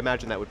 Yeah, no, I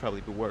imagine that would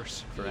probably be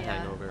worse for a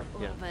hangover. A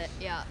little bit,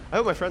 yeah. I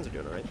hope my friends are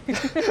doing all right.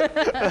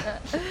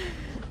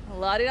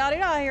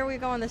 La-di-da-di-da, here we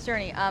go on this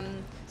journey.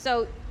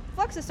 So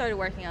Flux has started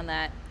working on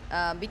that.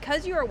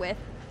 Because you are with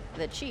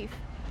the chief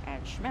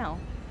and Schmel,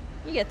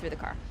 you get through the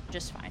car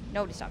just fine.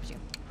 Nobody stops you.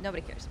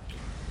 Nobody cares.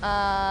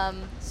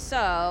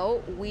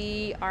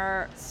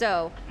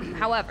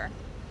 However,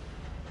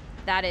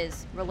 that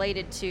is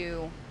related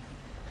to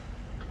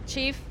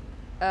Chief,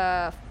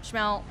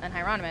 Schmel, and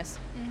Hieronymus.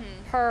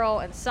 Pearl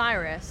and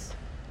Cyrus,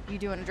 you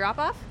doing a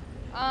drop-off?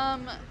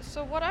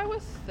 So what I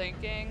was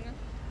thinking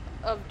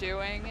of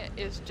doing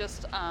is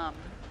just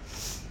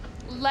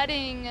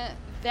letting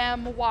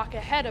them walk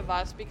ahead of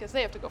us because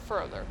they have to go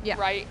further,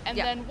 right? And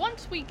then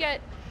once we get,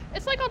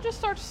 it's like I'll just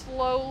start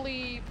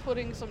slowly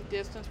putting some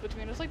distance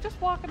between us, like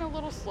just walking a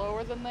little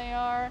slower than they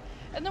are.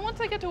 And then once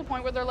I get to a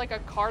point where they're like a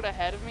cart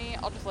ahead of me,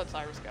 I'll just let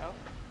Cyrus go.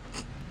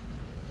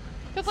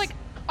 Because like,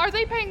 are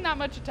they paying that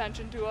much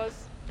attention to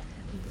us?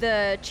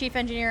 The chief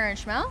engineer and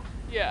Schmel?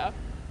 Yeah.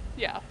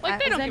 Like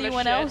they Is don't give a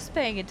anyone shit. else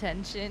paying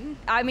attention?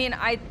 I mean,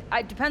 I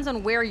depends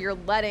on where you're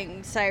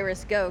letting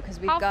Cyrus go, because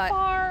we've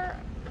got.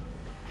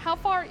 How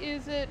far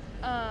is it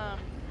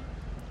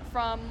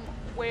from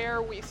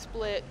where we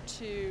split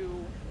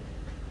to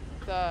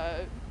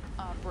the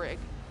brig?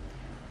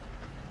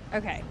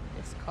 Okay,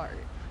 This cart.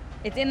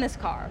 it's in this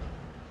car.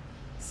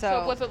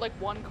 So was it like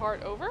one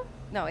cart over?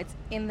 No, it's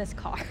in this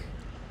car.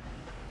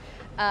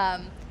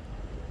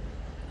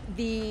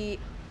 The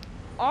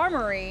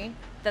armory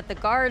that the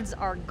guards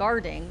are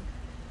guarding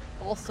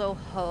also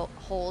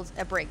holds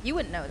a brig. You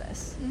wouldn't know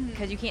this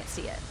because you can't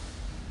see it.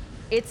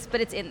 But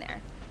it's in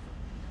there.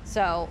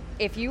 So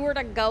if you were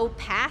to go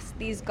past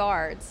these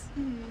guards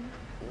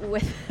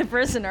with the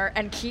prisoner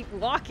and keep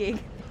walking,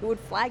 it would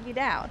flag you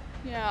down.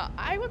 Yeah,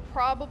 I would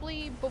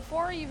probably,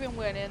 before I even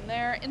went in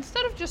there,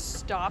 instead of just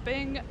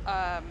stopping,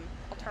 I'll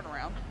turn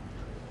around.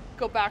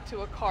 Go back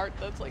to a cart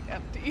that's like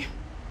empty.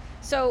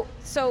 So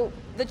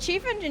the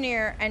chief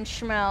engineer and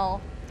Schmel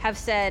have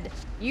said,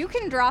 you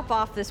can drop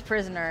off this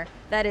prisoner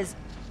that is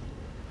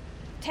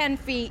 10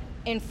 feet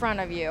in front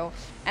of you.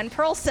 And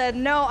Pearl said,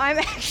 no, I'm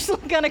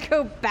actually gonna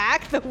go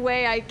back the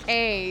way I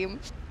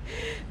came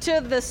to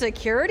the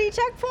security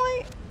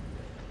checkpoint.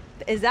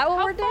 Is that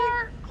what we're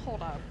doing?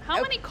 Hold up. How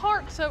many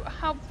carts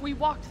have we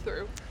walked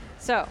through?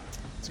 So,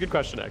 It's a good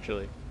question,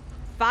 actually.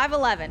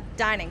 511,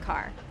 dining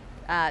car.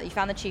 You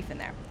found the chief in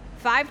there.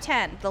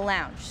 510, the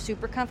lounge.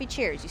 Super comfy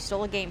chairs. You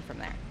stole a game from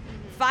there.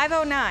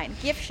 509,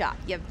 gift shop.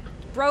 You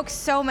broke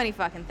so many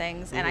fucking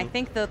things, and I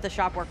think the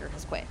shop worker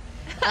has quit.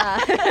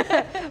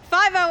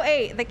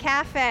 508, the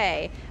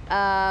cafe.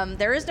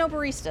 There is no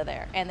barista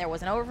there, and there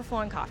was an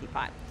overflowing coffee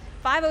pot.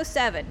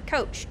 507,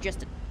 coach.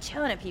 Just a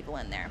ton of people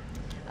in there.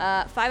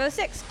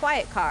 506,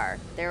 quiet car.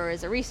 There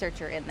is a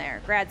researcher in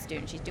there, grad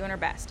student. She's doing her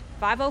best.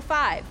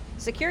 505,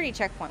 security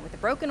checkpoint with the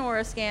broken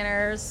aura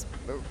scanners,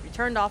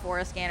 turned off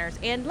aura scanners,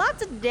 and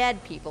lots of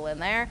dead people in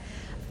there.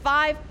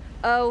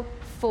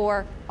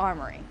 504,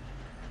 armory.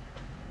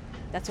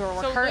 That's where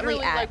we're So currently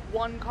literally at. like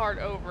one cart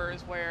over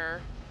is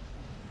where...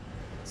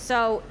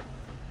 So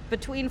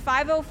between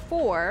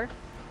 504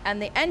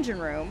 and the engine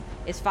room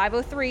is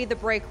 503, the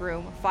break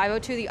room,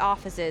 502, the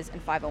offices,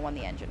 and 501,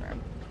 the engine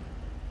room.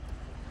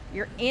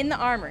 You're in the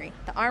armory.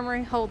 The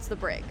armory holds the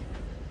brig.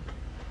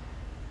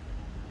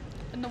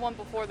 And the one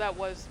before that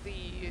was the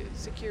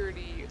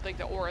security, like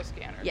the aura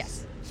scanners.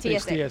 Yes.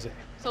 Space TSA. TSA.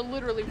 So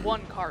literally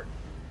one cart,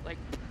 like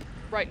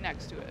right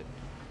next to it.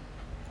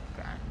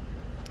 Okay.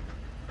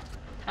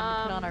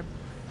 Time to put on our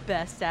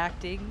best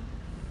acting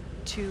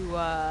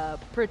to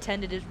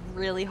pretend it is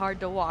really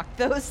hard to walk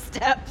those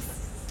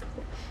steps.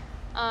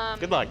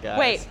 Good luck,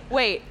 guys.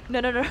 Wait.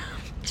 No.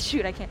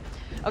 Shoot, I can't.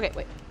 Okay,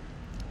 wait.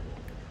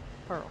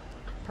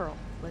 Pearl,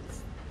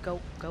 let's go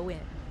in.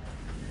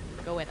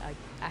 Go in.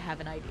 I have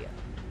an idea.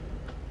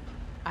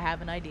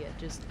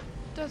 Just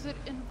Does it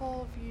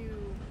involve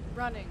you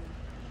running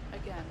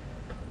again?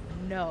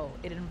 no,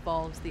 it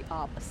involves the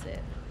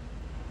opposite.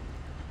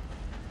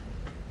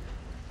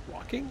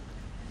 Walking?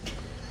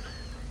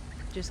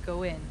 Just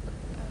go in.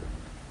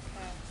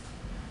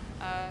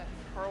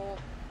 Pearl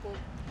will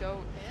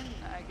go in,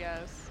 I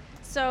guess.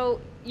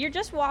 So you're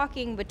just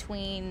walking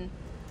between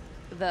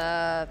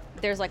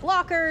there's like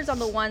lockers on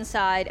the one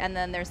side, and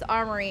then there's the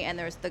armory, and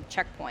there's the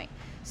checkpoint.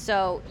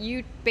 So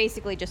you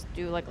basically just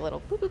do like a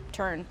little boop boop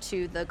turn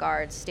to the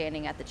guards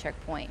standing at the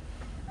checkpoint.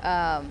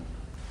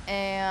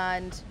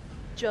 And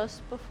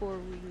Just before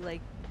we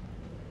like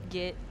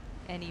get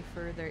any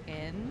further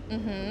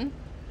in,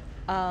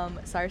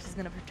 Cyrus is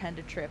gonna pretend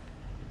to trip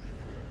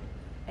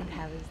and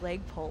have his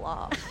leg pull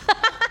off.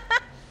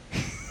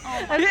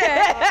 Which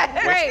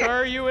car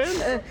are you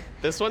in?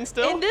 This one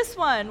still? In this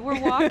one, we're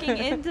walking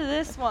into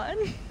this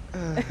one.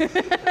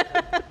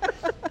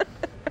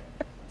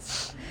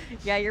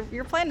 Yeah,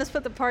 your plan to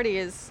split the party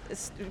is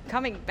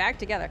coming back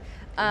together.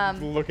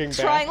 Looking back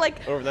Trying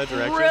like over that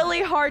direction.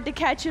 really hard to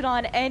catch it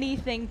on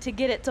anything to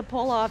get it to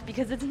pull off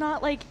because it's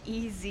not like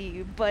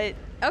easy, but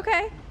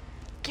Okay.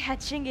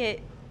 catching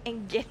it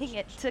and getting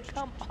it to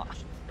come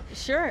off.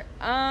 Sure.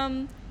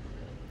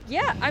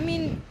 Yeah, I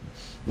mean,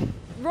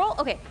 roll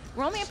me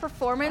a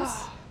performance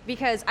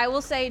because I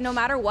will say no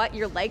matter what,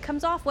 your leg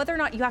comes off, whether or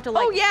not you have to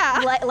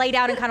like lay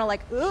down and kind of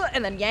like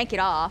and then yank it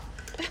off.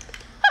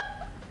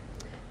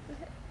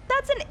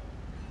 That's an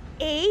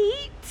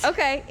 8.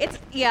 Okay,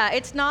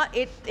 it's not,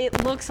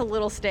 it looks a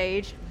little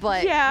staged,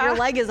 but Yeah. your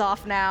leg is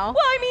off now.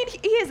 Well, I mean,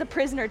 he is a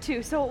prisoner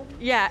too, so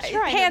Yeah,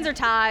 trying hands to- are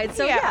tied,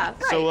 so Yeah. yeah.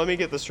 So let me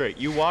get this straight.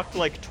 You walked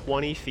like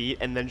 20 feet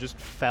and then just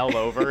fell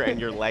over and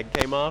your leg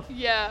came off?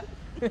 Yeah.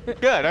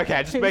 Good,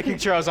 okay, just making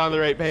sure I was on the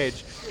right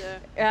page. Yeah.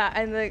 Yeah,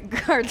 and the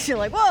guards are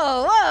like,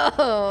 whoa,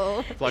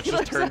 whoa. Fletch He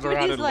just looks turns up and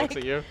around he's and looks like-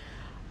 at you.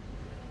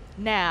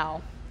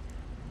 now.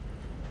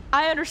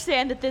 I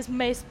understand that this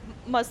must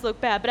look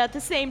bad, but at the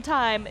same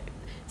time, it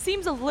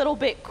seems a little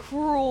bit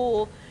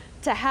cruel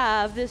to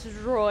have this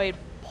droid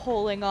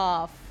pulling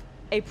off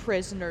a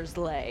prisoner's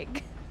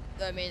leg.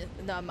 I mean,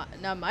 not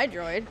my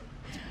droid.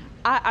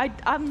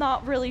 I'm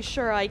not really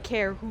sure I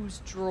care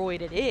whose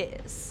droid it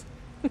is.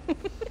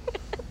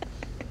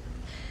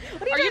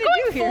 What Are you trying to do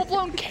going here?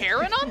 full-blown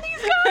Karen on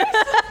these guys?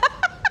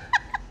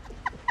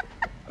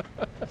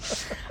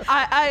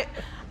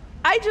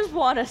 I just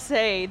want to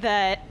say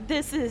that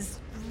this is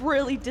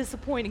really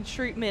disappointing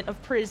treatment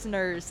of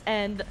prisoners,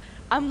 and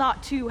I'm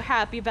not too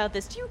happy about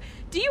this.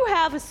 Do you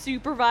have a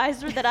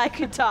supervisor that I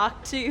could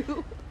talk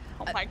to?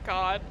 Oh my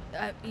god.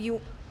 You're.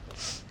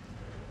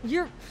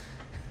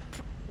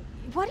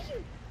 What are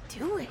you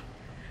doing?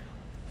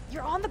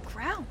 You're on the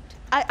ground.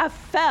 I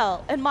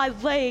fell, and my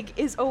leg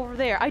is over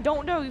there. I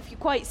don't know if you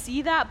quite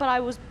see that, but I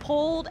was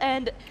pulled,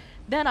 and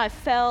then I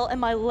fell, and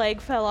my leg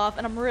fell off,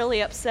 and I'm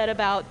really upset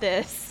about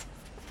this.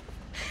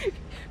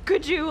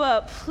 Could you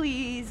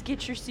please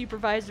get your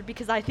supervisor,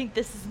 because I think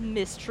this is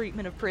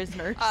mistreatment of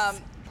prisoners.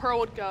 Pearl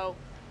would go,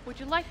 would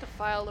you like to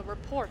file a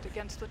report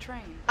against the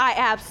train? I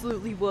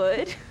absolutely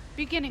would.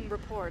 Beginning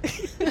report.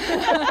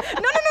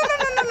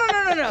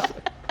 No.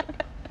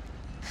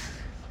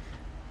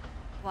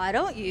 Why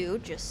don't you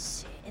just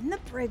sit in the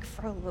brig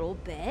for a little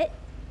bit,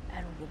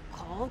 and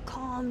we'll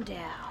calm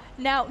down.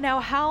 Now,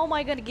 how am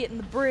I gonna get in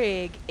the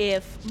brig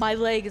if my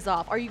leg is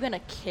off? Are you gonna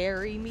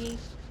carry me?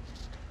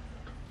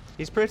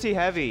 He's pretty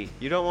heavy.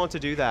 You don't want to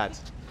do that.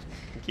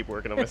 Keep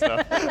working on my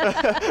stuff.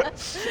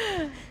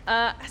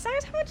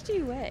 Cyrus, how much do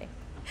you weigh?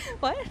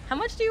 What? How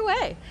much do you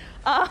weigh?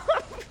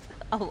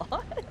 A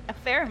lot, a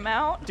fair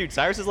amount. Dude,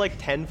 Cyrus is like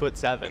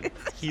 10'7".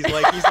 He's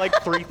like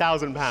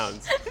 3,000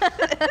 pounds.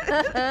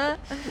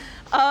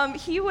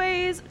 He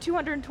weighs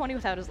 220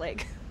 without his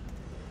leg.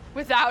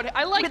 Without it.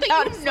 I like Without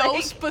that his you know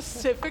leg.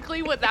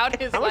 specifically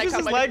without his How much leg. does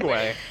his leg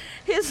weigh?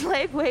 His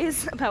leg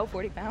weighs about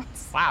 40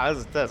 pounds. Wow,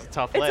 that's a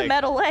tough It's leg. a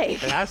metal leg.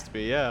 It has to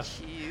be, yeah.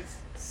 Jeez.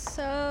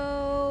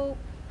 So,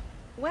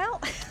 well,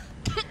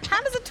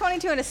 how does a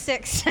 22 and a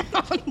 6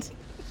 sound?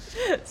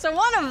 So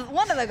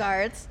one of the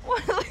guards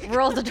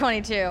rolled a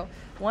 22.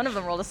 One of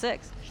them rolled a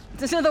 6.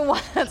 So the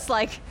one that's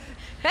like,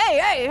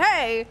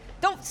 hey,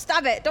 don't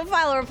stop it. Don't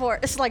file a report.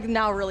 It's like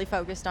now really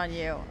focused on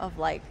you of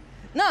like,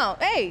 no,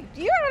 hey,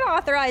 you're not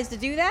authorized to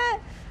do that.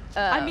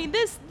 I mean,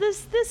 this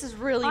is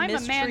really I'm a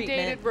mistreatment.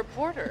 mandated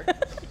reporter.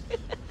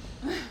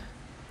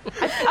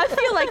 I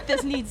feel like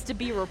this needs to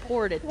be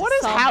reported. What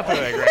is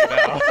happening right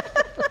now?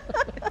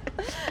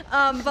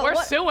 But We're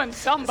what, suing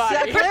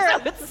somebody.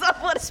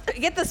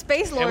 get the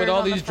space lawyers And with all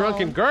on the these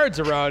drunken phone. guards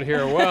around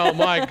here, well,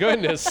 my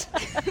goodness.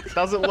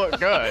 Doesn't look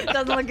good.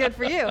 Doesn't look good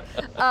for you.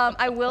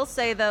 I will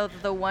say though,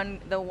 the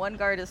one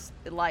guard is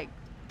like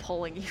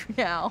pulling you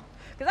now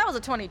because that was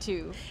a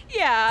 22.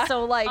 Yeah.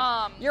 So like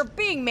you're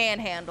being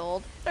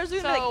manhandled. There's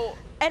even So- like,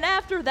 and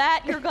after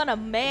that, you're gonna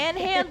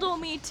manhandle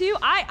me too.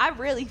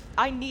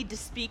 I need to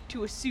speak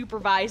to a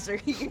supervisor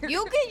here.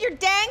 You get your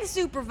dang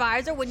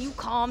supervisor when you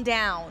calm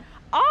down.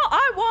 All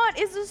I want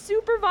is a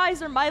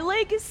supervisor. My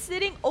leg is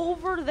sitting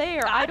over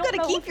there. I I'm don't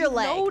gonna know keep if your you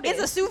leg. noticed.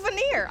 It's a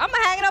souvenir. I'm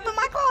gonna hang it up in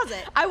my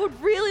closet. I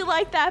would really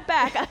like that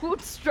back. I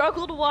would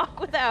struggle to walk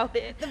without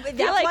it. That's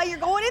You're like, why you're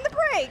going in the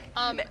break.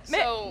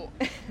 So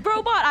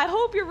Robot, I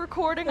hope you're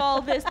recording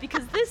all this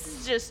because this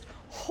is just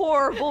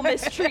horrible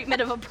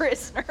mistreatment of a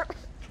prisoner.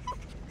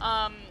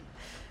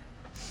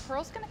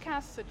 Pearl's gonna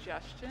cast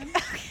suggestion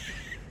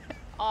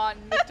on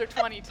Mr.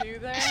 22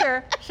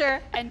 there. Sure.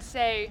 And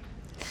say,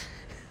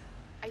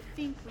 I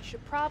think we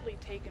should probably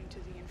take him to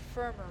the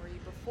infirmary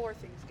before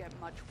things get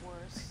much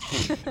worse.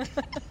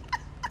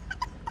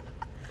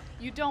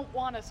 You don't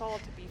want us all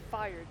to be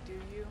fired, do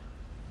you?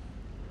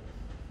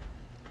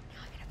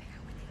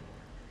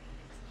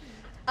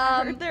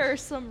 There are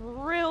some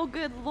real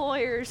good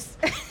lawyers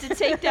to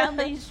take down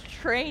these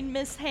train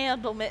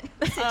mishandlement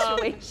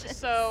situations.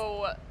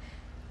 So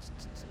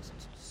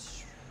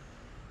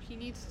he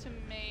needs to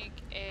make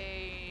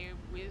a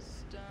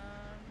wisdom.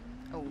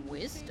 A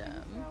wisdom? saving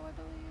throw, I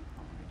believe.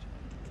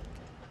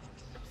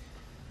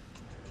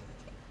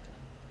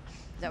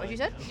 Is that what you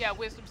said? Yeah,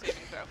 wisdom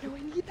saving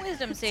throw.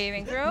 Wisdom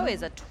saving throw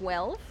is a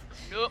 12.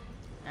 Nope.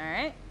 All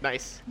right.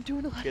 Nice. I'm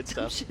doing a lot Good of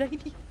dumb stuff. shit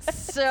I need.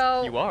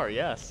 So You are,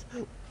 yes.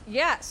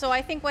 yeah, so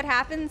I think what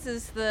happens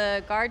is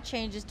the guard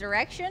changes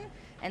direction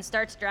and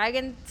starts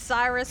dragging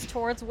Cyrus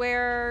towards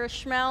where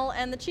Schmel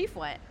and the chief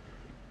went.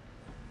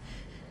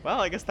 Well,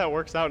 I guess that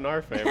works out in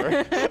our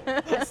favor.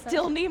 I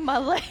still need my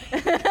leg.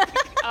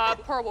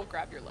 Pearl will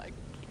grab your leg.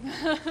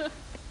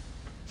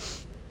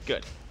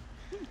 Good.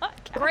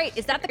 Great.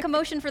 Is that the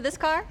commotion for this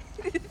car?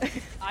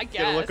 I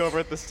guess. Gonna look over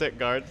at the stick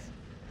guards.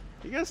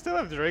 You guys still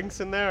have drinks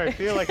in there? I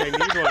feel like I need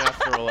one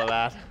after all of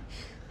that.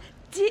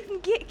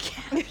 Didn't get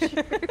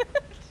captured.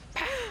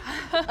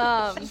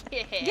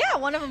 Yeah,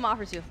 one of them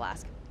offers you a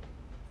flask.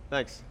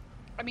 Thanks.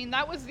 I mean,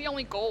 that was the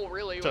only goal,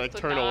 really. To was like to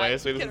turn not away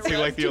so it get doesn't seem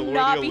like the, Do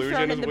not be illusion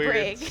thrown is in the weird.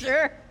 brig.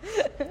 Sure.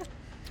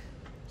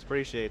 It's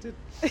appreciated.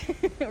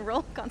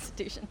 Roll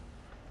Constitution.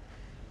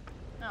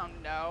 Oh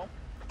no.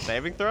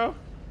 Saving throw?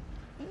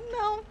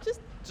 No, just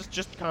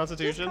Just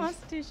Constitution?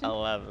 Constitution.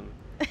 11.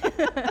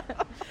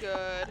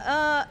 Good.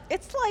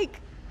 It's like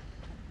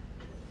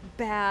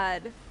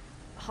bad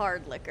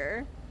hard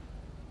liquor.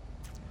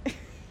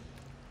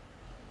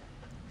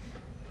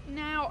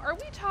 Now, are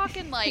we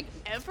talking like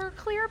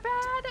Everclear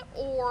bad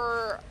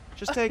or?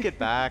 Just take it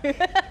back.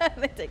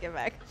 They take it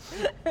back.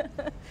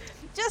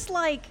 Just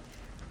like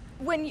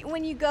when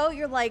you go,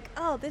 you're like,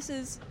 oh, this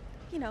is,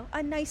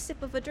 a nice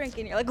sip of a drink,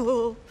 and you're like,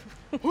 oh,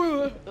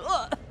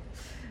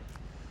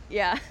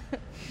 yeah,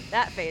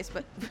 that face,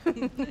 but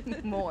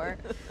more.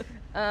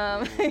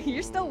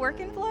 You're still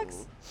working,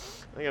 Flux?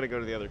 I gotta go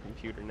to the other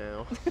computer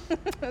now.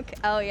 Okay.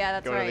 Oh yeah,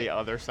 that's Go right. to the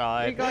other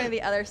side. You're going to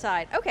the other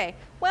side. Okay.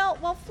 Well,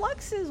 while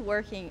Flux is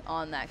working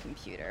on that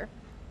computer,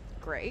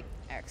 great,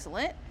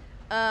 excellent.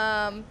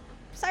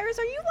 Cyrus,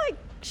 are you like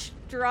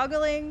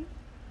struggling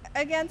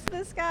against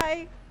this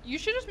guy? You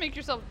should just make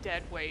yourself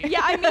dead weight. Yeah,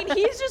 I mean,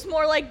 he's just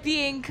more like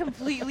being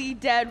completely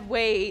dead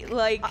weight.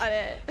 Like,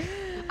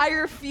 I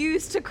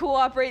refuse to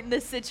cooperate in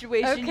this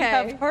situation. You Okay.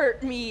 have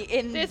hurt me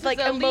in This like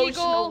is illegal.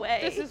 emotional way.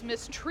 This is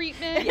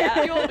mistreatment.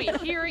 Yeah. You'll be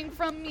hearing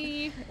from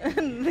me.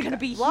 gonna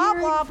be Blah hearing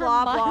blah from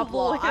blah my blah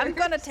blah. I'm lawyers.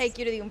 gonna take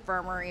you to the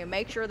infirmary and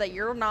make sure that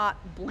you're not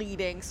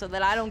bleeding, so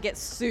that I don't get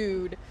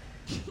sued.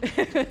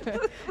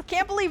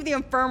 Can't believe the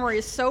infirmary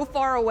is so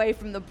far away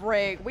from the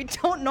brig. We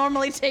don't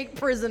normally take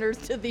prisoners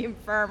to the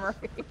infirmary.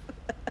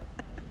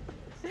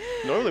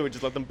 Normally we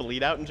just let them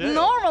bleed out in jail.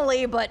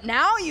 Normally, but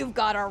now you've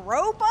got a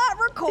robot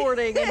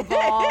recording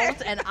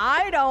involved, and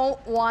I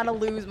don't want to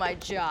lose my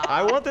job.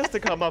 I want this to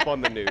come up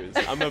on the news.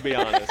 I'm gonna be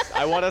honest.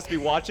 I want us to be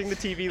watching the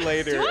TV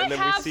later, Do I and then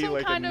have we see some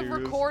like kind a of news.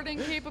 recording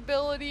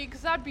capability?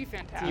 Because that'd be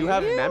fantastic. You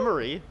have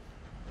memory.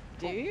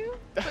 Do you?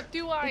 But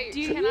do I?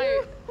 Do can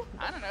you?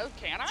 I don't know.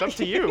 Can I? It's up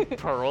to you,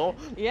 Pearl.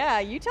 Yeah,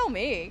 you tell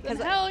me. Then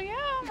 'cause hell yeah,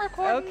 I'm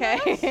recording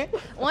this. okay.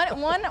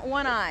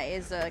 one eye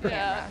is a camera.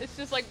 Yeah, it's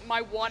just like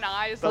my one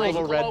eye is The like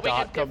little red glowing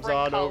dot a comes different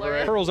on over color.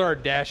 it. Pearl's our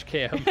dash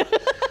cam.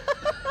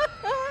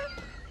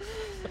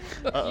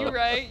 You're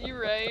right. You're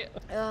right.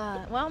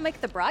 Well, make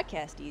the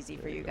broadcast easy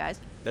for you guys.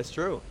 That's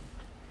true.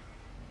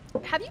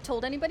 Have you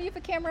told anybody of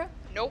a camera?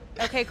 Nope.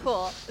 Okay,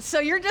 cool. So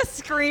you're just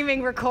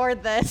screaming,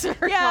 record this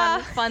for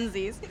Yeah.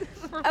 funsies.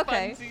 For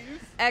Okay. funsies.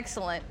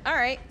 Excellent. All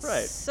right.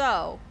 Right.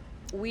 So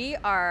we've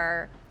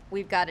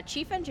got a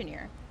chief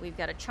engineer, we've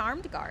got a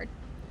charmed guard,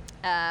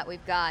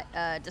 we've got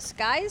a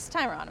disguised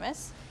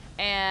Tyronimus,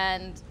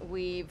 and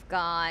we've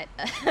got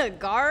a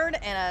guard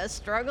and a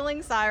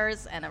struggling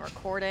Cyrus and a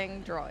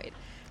recording droid.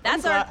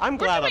 That's I'm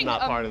glad I'm doing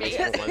not part of this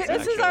for amazing. once,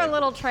 this is our actually.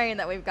 little train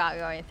that we've got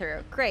going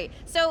through. Great.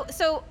 So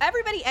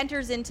everybody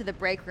enters into the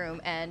break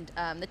room, and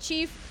the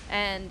chief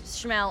and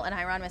Schmel and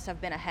Hieronymus have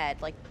been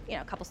ahead, like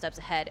a couple steps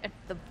ahead, and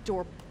the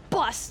door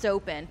busts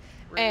open.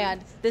 Rude.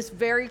 And this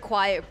very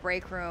quiet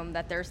break room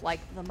that there's like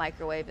the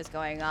microwave is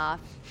going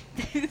off.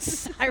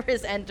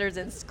 Cyrus enters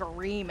and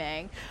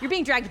screaming. You're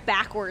being dragged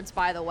backwards,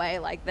 by the way,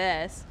 like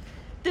this.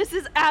 This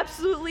is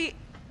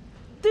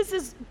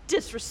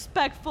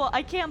disrespectful.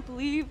 I can't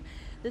believe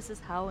this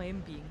is how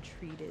I'm being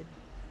treated.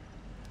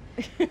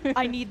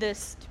 I need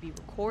this to be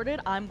recorded.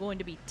 I'm going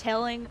to be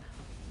telling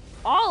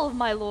all of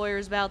my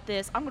lawyers about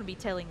this. I'm going to be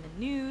telling the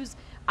news.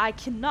 I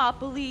cannot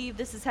believe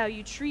this is how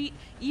you treat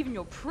even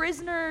your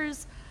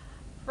prisoners.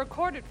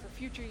 Recorded for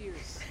future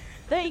use.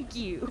 Thank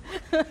you.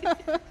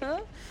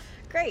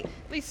 Great. At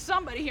least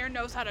somebody here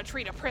knows how to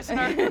treat a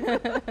prisoner.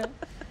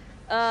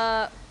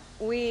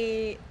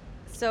 We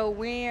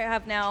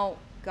have now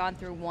gone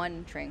through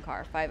one train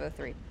car,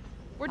 503.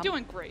 We're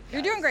doing great.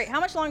 You're guys. doing great. How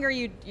much longer are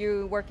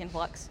you working,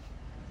 Flux?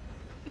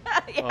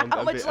 Yeah, I'm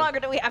how much be- longer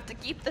do we have to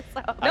keep this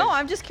up? No,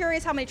 I'm just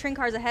curious how many train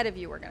cars ahead of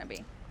you we're going to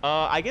be.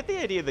 I get the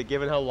idea that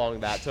given how long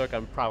that took,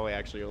 I'm probably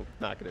actually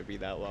not going to be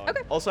that long.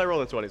 Okay. Also, I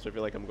rolled a 20, so I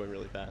feel like I'm going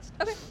really fast.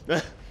 Okay.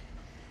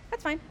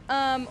 That's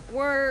fine.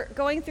 We're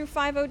going through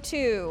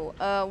 502.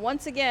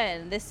 Once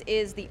again, this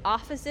is the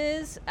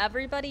offices.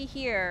 Everybody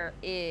here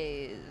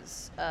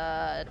is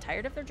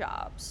tired of their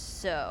jobs,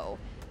 so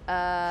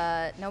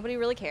nobody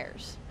really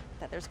cares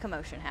that there's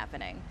commotion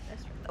happening.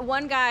 That's true.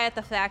 One guy at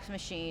the fax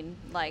machine,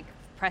 like,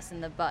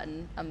 pressing the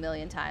button a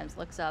million times,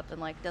 looks up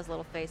and like does a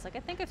little face like, I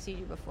think I've seen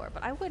you before,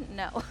 but I wouldn't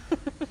know.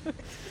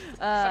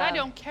 But I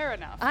don't care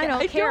enough. I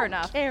don't care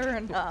care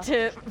enough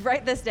to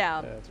write this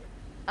down. That's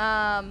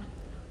right.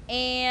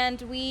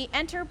 And we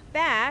enter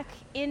back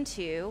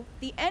into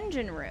the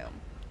engine room.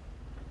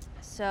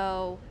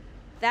 So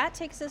that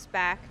takes us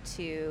back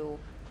to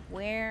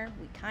where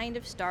we kind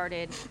of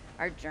started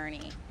our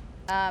journey.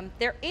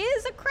 There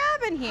is a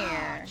crab in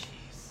here,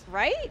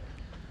 right?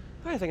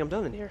 I think I'm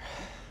done in here.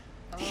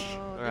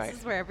 Oh, All right. this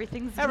is where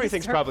everything's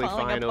Everything's probably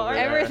fine over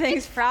there.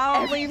 Everything's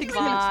probably Maybe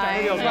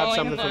fine. I'll grab Going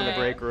something from the fine.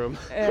 break room.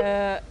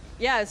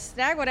 Yeah,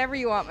 snag whatever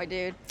you want, my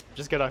dude.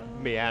 Just gonna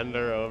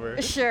meander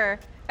over. Sure.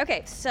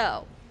 Okay,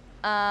 so,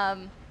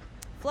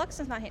 Flux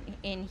is not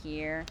in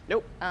here.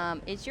 Nope.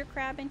 Is your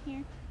crab in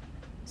here?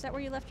 Is that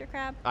where you left your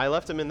crab? I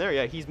left him in there.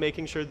 Yeah, he's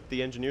making sure that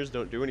the engineers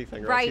don't do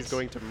anything, or else Right. he's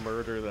going to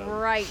murder them.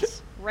 Right.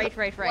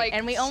 Like,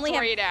 And we only have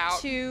straight out.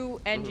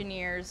 2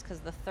 engineers because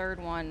the third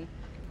one.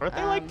 Aren't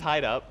they like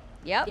tied up?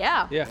 Yep.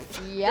 Yeah. Yeah.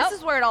 Yep. This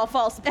is where it all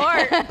falls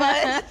apart.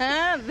 But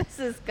This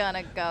is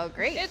gonna go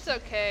great. It's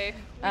okay.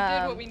 We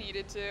did what we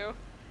needed to.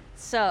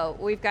 So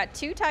we've got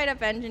 2 tied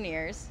up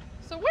engineers.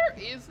 So where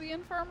is the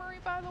infirmary,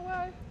 by the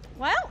way?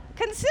 Well,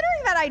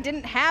 considering that I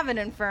didn't have an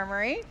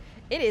infirmary,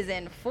 it is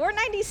in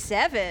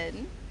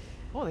 497.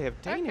 Oh, they have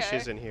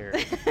Danishes Okay. in here.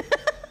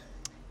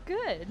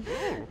 good.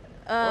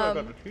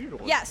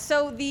 Yeah.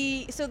 So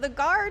the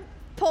guard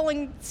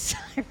pulling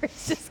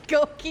Cyrus just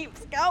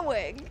keeps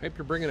going. Hope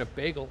you're bringing a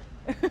bagel.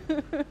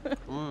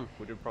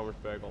 We did promise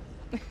bagel.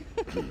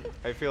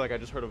 I feel like I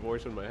just heard a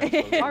voice in my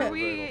head. Are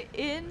we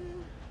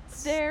in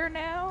there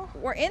now?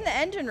 We're in the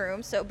engine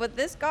room. But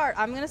this guard,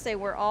 I'm gonna say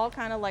we're all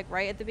kind of like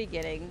right at the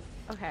beginning.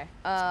 Okay.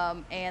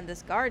 And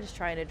this guard is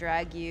trying to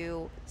drag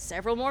you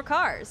several more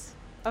cars.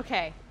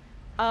 Okay.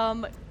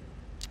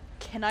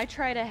 Can I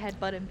try to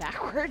headbutt him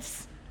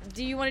backwards?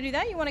 Do you want to do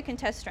that? You want to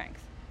contest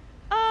strength?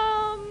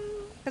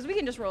 Because we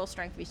can just roll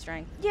strength v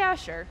strength. Yeah,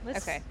 sure.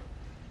 Let's Okay.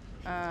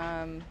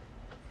 I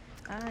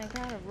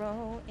gotta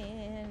roll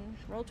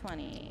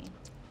 20.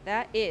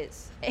 That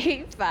is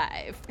a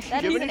 5.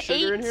 That You is have an any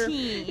sugar in here?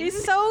 18.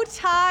 He's so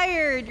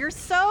tired. You're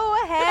so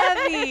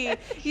heavy.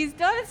 He's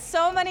done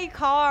so many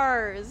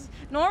cars.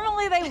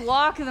 Normally they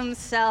walk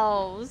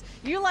themselves.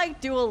 You like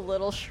do a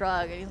little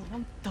shrug and he's like,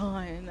 I'm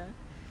done.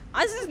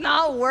 This is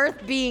not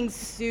worth being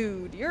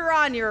sued. You're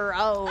on your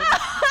own.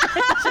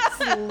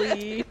 Just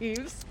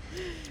leaves.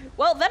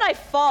 Well, then I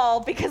fall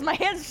because my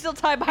hands are still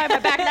tied behind my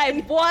back and I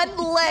have one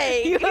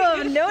leg. You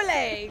have no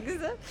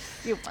legs.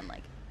 You have one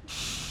leg.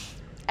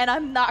 And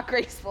I'm not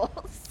graceful.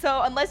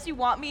 So unless you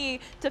want me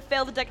to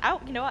fail the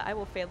you know what? I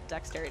will fail the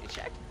dexterity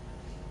check.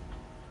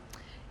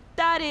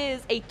 That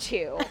is a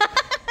 2.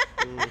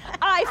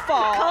 I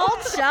fall.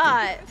 Cold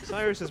shot.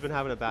 Cyrus has been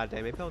having a bad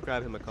day. Maybe I'll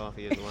grab him a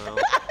coffee as well.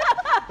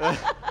 Glad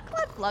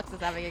Flux is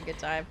having a good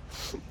time.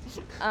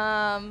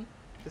 Does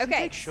he Okay.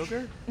 take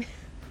sugar?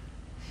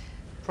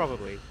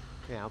 Probably.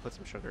 Yeah, I'll put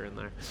some sugar in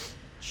there.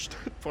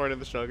 Pour it in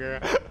the sugar.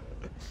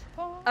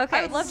 Okay.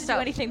 I would love to so do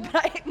anything,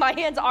 but my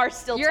hands are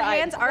still your tied.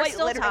 hands are quite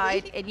still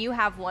literally. tied, and you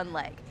have one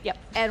leg. Yep.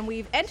 And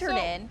we've entered So,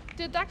 in.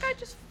 did that guy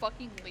just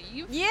fucking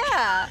leave?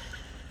 Yeah.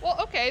 Well,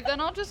 okay, then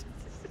I'll just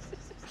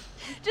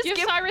Just give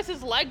give Cyrus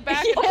his leg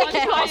back Yeah, and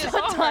untie his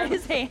untie arm.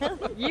 his hand.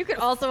 You could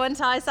also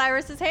untie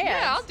Cyrus's hands.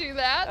 Yeah, I'll do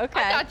that. Okay.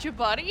 I got you,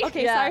 buddy.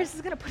 Okay, Yeah. Cyrus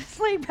is gonna put his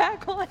leg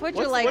back on. Put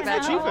your What's leg the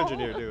back chief on.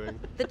 engineer doing?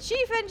 The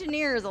chief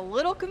engineer is a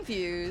little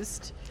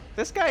confused.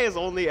 This guy is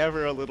only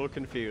ever a little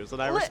confused,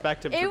 and I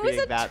respect him for It was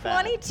being a that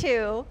bad.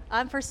 22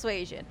 on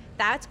persuasion.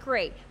 That's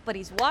great. But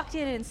he's walked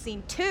in and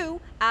seen 2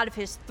 out of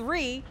his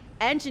 3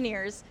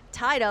 engineers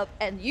tied up,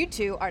 and you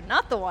 2 are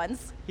not the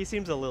ones He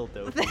seems a little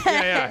dopey.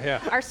 Yeah.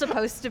 are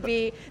supposed to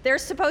be.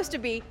 There's supposed to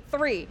be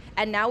 3,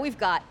 and now we've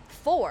got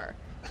 4,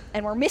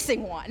 and we're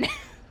missing 1.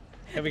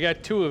 And we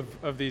got 2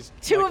 of these.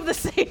 2 like, of the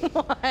same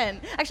one.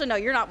 Actually, no,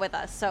 you're not with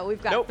us, so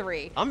we've got Nope.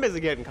 3. I'm busy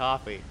getting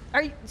coffee.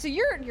 Are you, so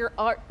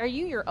are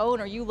you your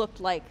own, or you looked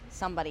like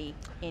somebody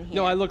in here?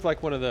 No, I look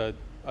like one of the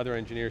other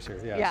engineers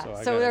here. Yeah. Yeah. So,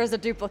 I So got there's a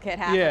duplicate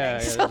happening. Yeah, So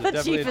there's the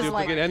definitely chief a is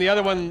duplicate. like, And the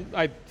other one,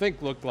 I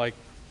think, looked like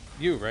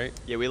you, right?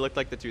 Yeah, we look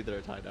like the 2 that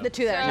are tied up. the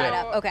 2 that are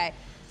tied So- up. Okay.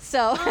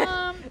 So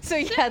so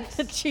yeah, the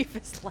since- chief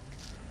is like.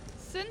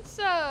 Since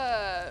See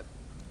what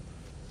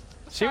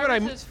Cyrus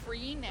I'm- is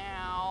free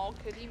now,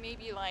 could he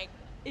maybe like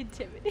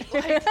Intimidate.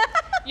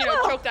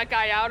 choke that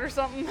guy out or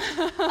something?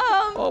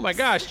 Oh my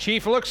gosh,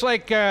 Chief! Looks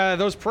like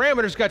those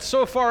parameters got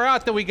so far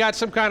out that we got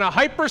some kind of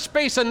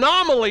hyperspace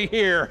anomaly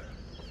here.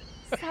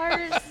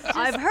 Cyrus is just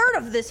I've heard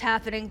of this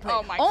happening, but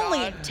Oh my only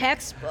God. in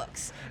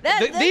textbooks.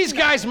 These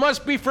guys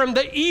must be from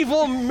the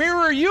evil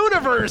mirror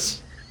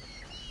universe.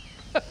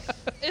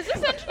 Is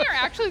this engineer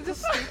actually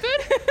this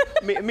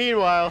stupid?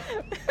 Meanwhile,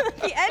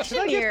 The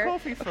engineer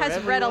coffee for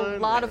has read a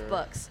everyone, lot or- of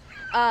books.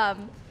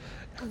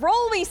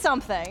 Roll me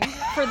something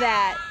for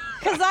that.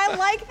 Because I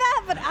like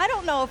that, but I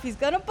don't know if he's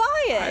going to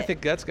buy it. I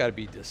think that's got to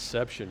be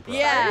deception. Probably.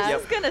 Yeah, Yep. I'm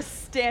just gonna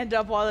stand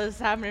up while this is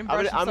happening.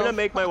 I'm gonna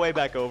make my way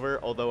back over,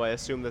 although I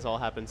assume this all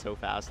happened so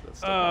fast that.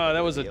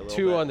 That was a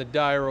 2 on the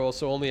die roll,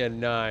 so only a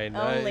 9.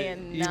 Only a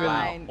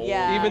 9,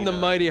 yeah. Even the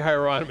mighty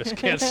Hieronymus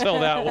can't sell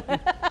that one.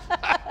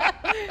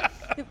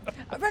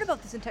 I read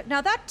about this in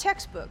Now, that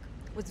textbook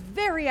was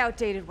very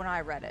outdated when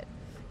I read it.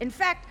 In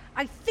fact,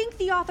 I think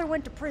the author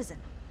went to prison.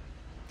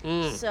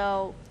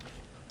 So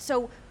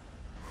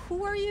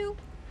who are you?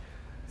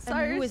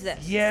 And who is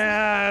this?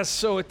 Yeah,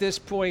 so at this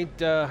point,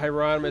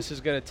 Hieronymus is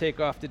going to take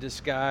off the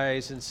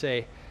disguise and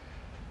say,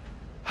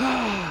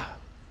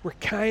 we're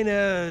kind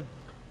of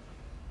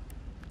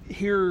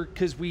here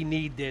because we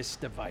need this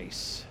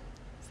device.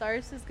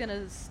 Cyrus is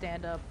gonna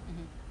stand up,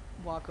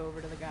 walk over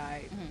to the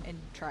guy, and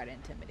try to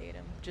intimidate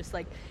him. Just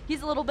like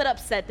he's a little bit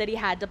upset that he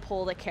had to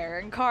pull the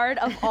Karen card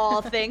of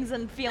all things,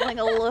 and feeling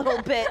a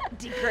little bit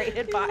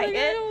degraded by it.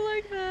 I don't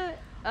like that.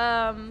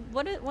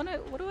 What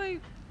do I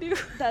do?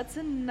 That's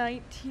a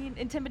 19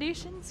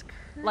 intimidations.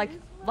 Like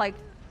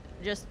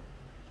just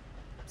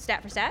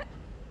stat for stat?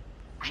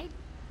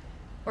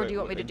 Or do you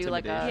want me to do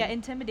like a... Yeah,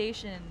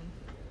 intimidation.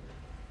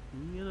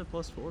 You get a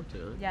 +4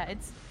 to it. Yeah,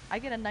 I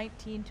get a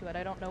 19 to it.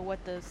 I don't know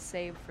what the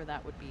save for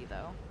that would be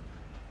though.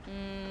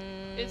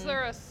 Is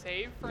there a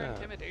save for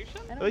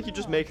intimidation? I think you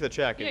just make the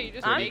check. Yeah, and you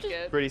just make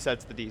it. Pretty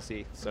sets the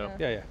DC. So.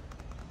 Yeah.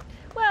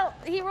 Well,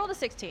 he rolled a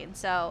 16,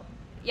 so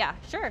yeah,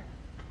 sure.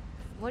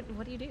 What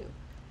do you do?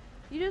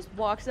 He just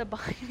walks up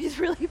behind him. He's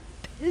really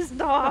pissed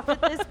off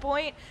at this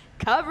point,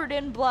 covered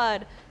in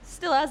blood,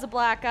 still has a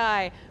black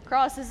eye,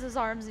 crosses his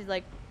arms. He's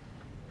like,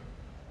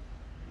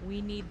 we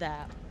need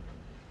that.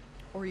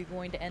 Or are you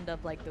going to end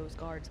up like those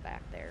guards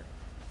back there?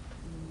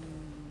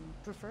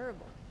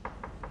 Preferable.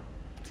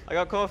 I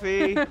got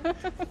coffee. Cut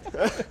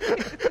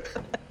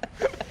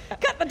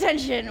the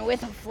tension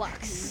with a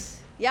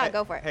flux. Yeah,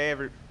 go for it. Hey,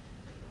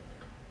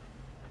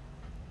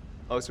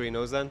 Oh, so he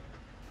knows then?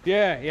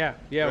 Yeah.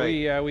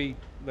 Right. We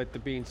let the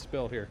beans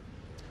spill here.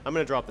 I'm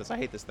gonna drop this. I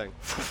hate this thing.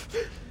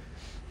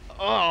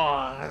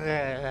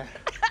 Yeah.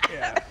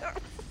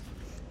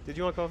 Did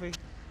you want coffee?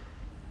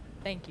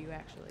 Thank you,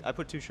 actually. I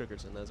put 2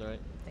 sugars in. That's all right.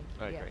 Thank you.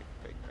 All right, Yeah.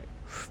 great.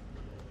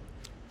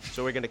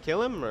 So we're gonna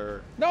kill him,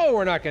 or? No,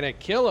 we're not going to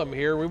kill him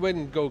here. We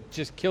wouldn't go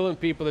just killing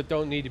people that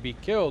don't need to be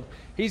killed.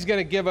 He's going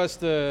to give us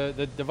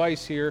the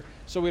device here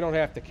so we don't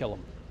have to kill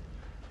him.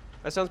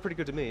 That sounds pretty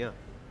good to me. Yeah.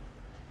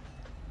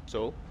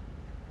 So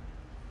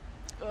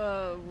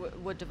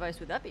What device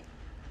would that be?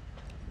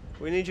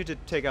 we need you to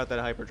take out that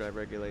hyperdrive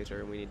regulator,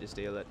 and we need to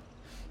steal it.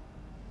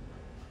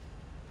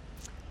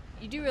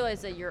 You do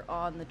realize that you're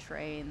on the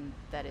train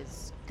that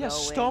is Yeah,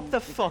 going stop the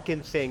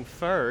fucking thing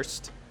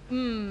first.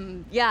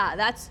 Yeah,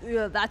 that's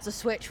a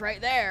switch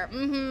right there.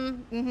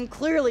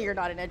 Clearly you're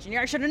not an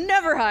engineer. I should have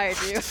never hired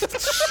you.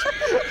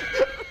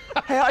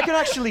 Hey, I can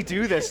actually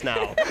do this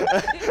now.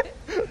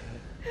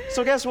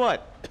 So guess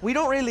what? We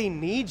don't really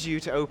need you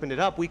to open it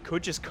up. We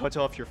could just cut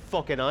off your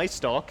fucking eye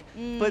stalk,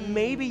 but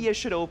maybe you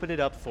should open it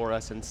up for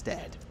us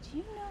instead. Do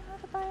you know how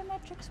the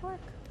biometrics work?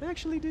 I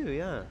actually do,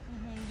 yeah.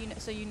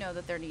 So you know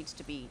that there needs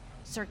to be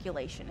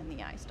circulation in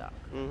the eye stalk.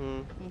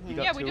 You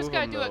got Yeah, we 2 just of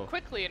gotta them, do though. it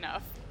quickly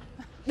enough.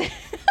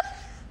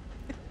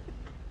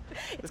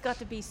 It's got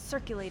to be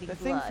circulating The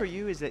blood. thing for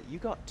you is that you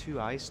got 2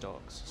 eye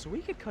stalks, so we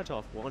could cut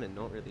off one and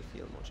not really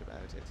feel much about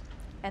it.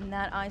 And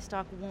that eye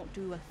stalk won't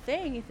do a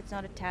thing if it's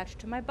not attached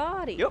to my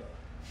body. Yep.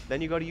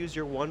 Then you got to use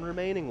your 1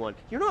 remaining one.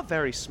 You're not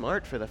very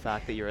smart for the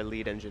fact that you're a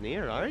lead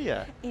engineer, are you?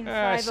 In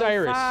Cyrus,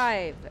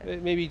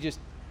 505. maybe just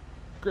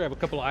grab a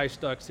couple of eye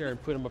stalks there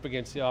and put them up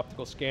against the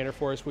optical scanner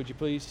for us, would you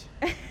please?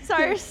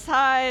 Cyrus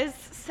sighs,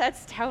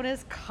 sets down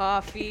his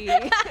coffee,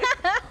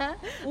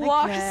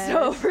 walks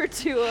over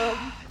to him,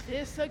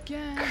 This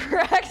again.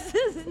 cracks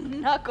his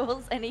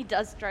knuckles, and he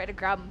does try to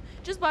grab him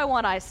just by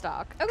 1 eye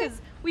stalk.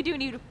 Because we do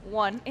need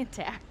 1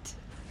 intact.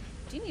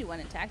 Do you need 1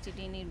 intact? Do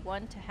you need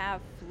 1 to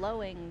have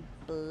flowing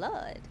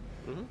blood?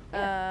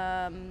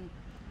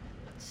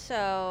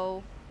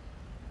 So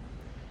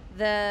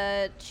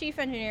the chief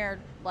engineer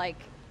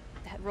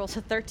rolls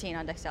a 13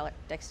 on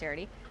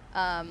dexterity.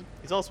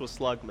 He's also a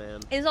slug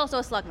man. Is also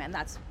a slug man.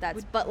 But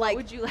What like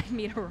would you like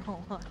me to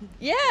roll on?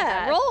 yeah,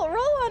 that? roll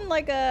on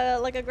like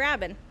a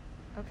grabbing.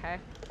 Okay.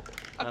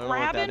 I don't know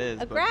what that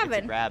is, A but it's a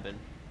grabbin'. grabbin'.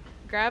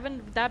 Grabbing,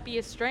 would that be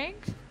a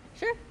strength?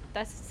 Sure.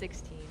 That's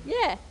 16.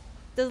 Yeah.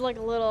 Does like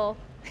a little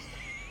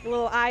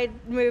eye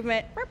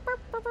movement.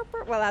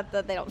 Well,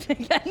 they don't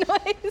make that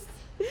noise.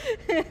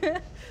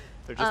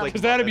 They're just like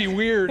Because that'd be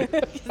weird.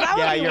 That yeah,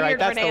 would be you're right. weird for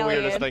That's an the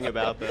weirdest alien. thing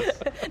about this.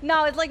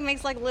 No, it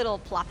makes little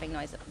plopping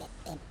noises.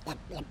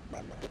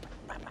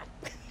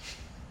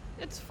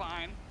 It's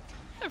fine.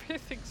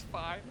 Everything's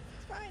fine.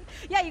 It's fine.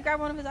 Yeah, you grab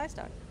one of his eye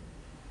stalks.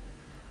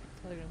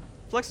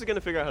 Flex is gonna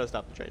figure out how to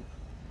stop the train.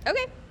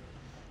 Okay.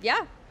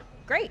 Yeah.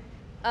 Great.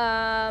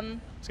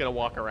 He's gonna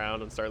walk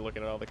around and start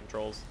looking at all the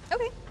controls.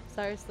 Okay.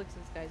 Cyrus looks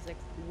at this guy. He's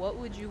like, what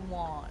would you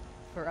want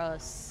for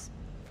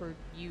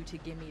you to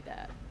give me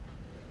that?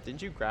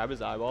 Didn't you grab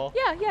his eyeball?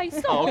 Yeah, he's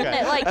still Oh, holding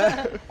okay. it,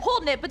 like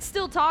holding it, but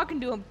still talking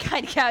to him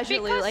kind of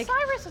casually, Because like.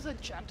 Cyrus is a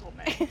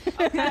gentleman.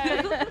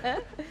 Okay.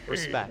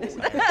 Respect.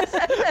 Cyrus.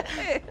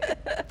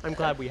 I'm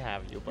glad we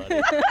have you, buddy.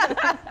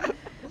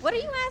 What are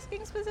you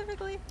asking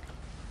specifically?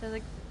 They're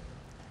like,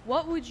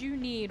 what would you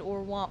need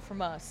or want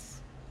from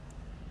us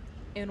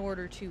in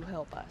order to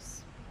help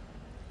us?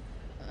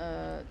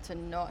 To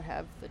not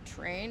have the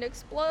train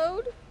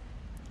explode?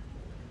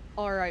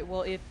 All right,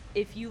 well,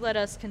 if you let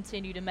us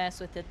continue to mess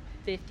with it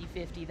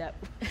 50-50, that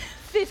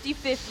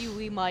 50-50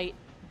 we might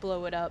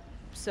blow it up.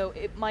 So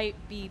it might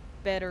be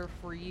better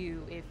for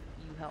you if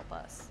you help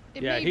us.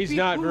 It Yeah, may he's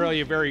not behoove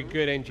really a very you.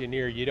 good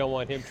engineer. You don't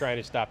want him trying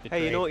to stop the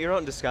train. Hey, you know what? You're not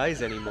in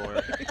disguise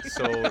anymore.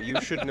 So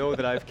you should know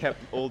that I've kept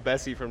old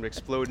Bessie from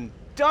exploding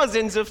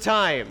dozens of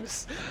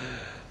times.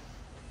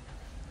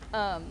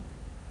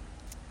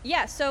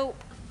 Yeah, so,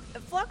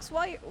 Flux,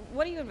 what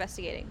are you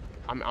investigating?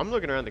 I'm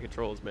looking around the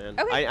controls, man.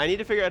 Okay. I need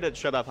to figure out how to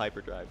shut off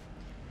hyperdrive.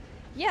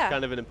 Yeah.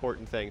 Kind of an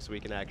important thing so we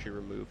can actually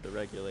remove the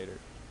regulator.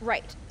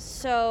 Right.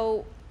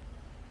 So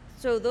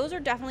those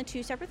are definitely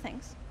two separate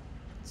things.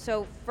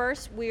 So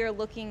first we are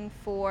looking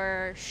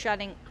for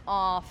shutting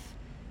off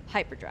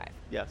hyperdrive.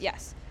 Yes.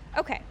 Yes.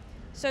 Okay.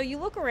 So you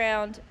look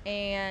around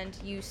and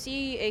you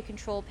see a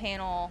control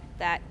panel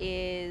that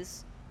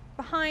is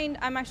behind.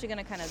 I'm actually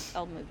going to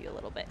I'll move you a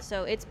little bit.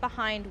 So it's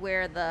behind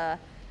where the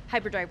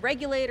hyperdrive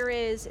regulator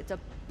is.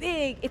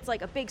 It's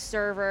like a big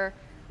server.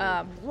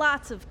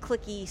 Lots of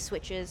clicky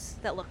switches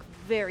that look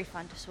very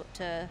fun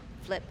to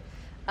flip.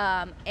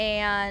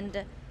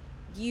 And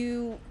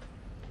you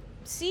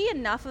see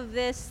enough of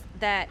this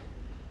that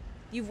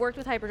you've worked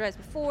with hyperdrives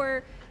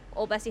before.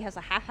 Old Bessie has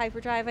a half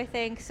hyperdrive, I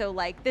think. So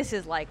like this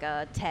is like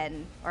a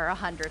 10 or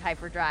 100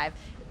 hyperdrive.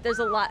 There's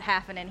a lot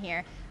happening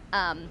here.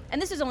 And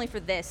this is only for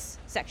this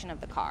section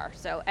of the car.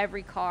 So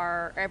every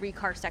car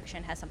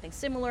section has something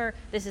similar.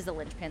 This is the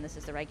linchpin. This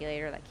is the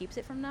regulator that keeps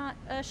it from not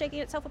shaking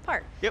itself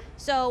apart. Yep.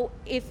 So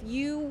if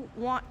you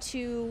want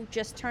to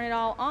just turn it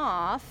all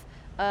off,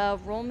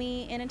 roll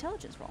me an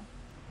intelligence roll.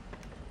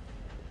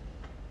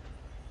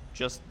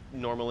 Just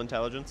normal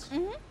intelligence?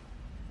 Mm-hmm.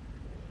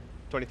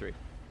 23.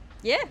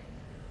 Yeah.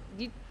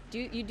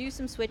 You do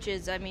some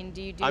switches. I mean,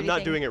 do you do I'm not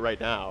anything- doing it right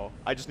now.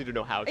 I just need to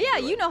know how to Yeah,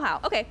 do you it. know how.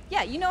 Okay.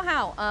 Yeah, you know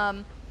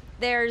how.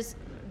 There's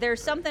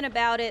something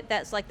about it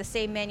that's like the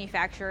same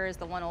manufacturer as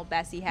the one old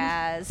Bessie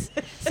has.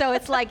 So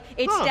it's like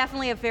it's Huh.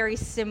 definitely a very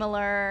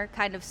similar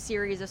kind of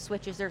series of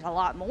switches. There's a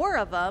lot more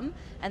of them,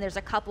 and there's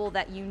a couple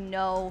that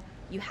you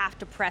have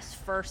to press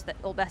first that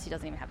old Bessie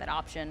doesn't even have that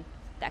option.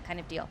 That kind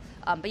of deal.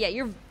 But yeah,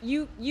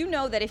 you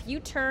know that if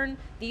you turn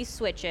these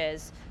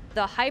switches,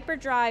 the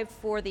hyperdrive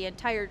for the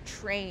entire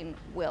train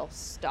will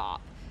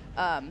stop.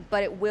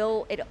 But it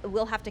will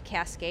have to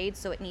cascade,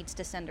 so it needs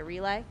to send a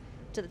relay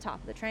to the top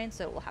of the train,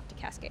 so it will have to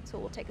cascade. So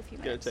it will take a few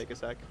Gonna minutes. take a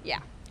sec. Yeah.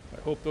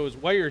 I hope those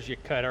wires you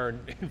cut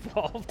aren't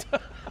involved.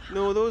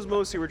 No, those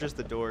mostly were just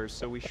the doors,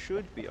 so we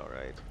should be all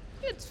right.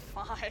 It's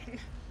fine.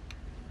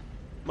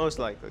 Most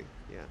likely,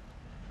 yeah.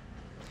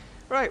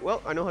 Right,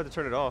 well, I know how to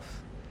turn it off,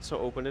 so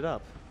open it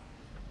up.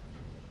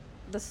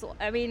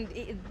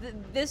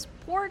 This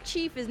poor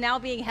chief is now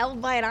being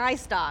held by an eye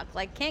stalk.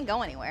 Like, can't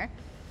go anywhere.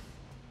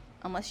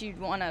 Unless you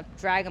want to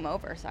drag him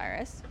over,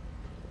 Cyrus.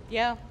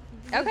 Yeah.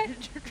 Okay.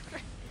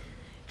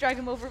 Drag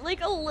him over,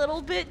 like a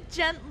little bit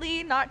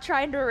gently, not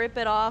trying to rip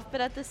it off, but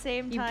at the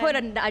same You time. put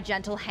a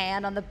gentle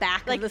hand on the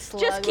back like, of the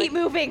slug. just keep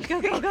like, moving. Go,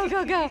 go, go,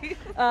 go,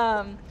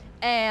 go.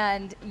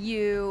 And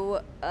you,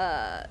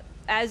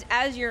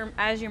 as you're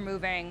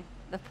moving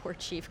the poor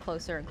chief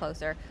closer and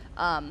closer,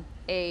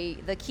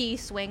 the key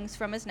swings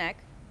from his neck.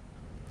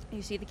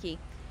 You see the key,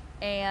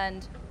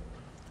 and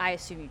I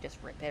assume you just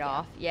rip it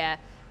off. Yeah,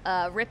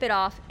 rip it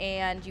off,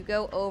 and you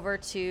go over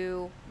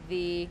to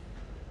the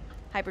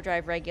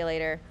hyperdrive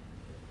regulator.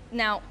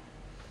 Now,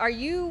 are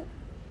you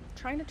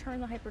trying to turn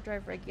the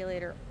hyperdrive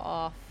regulator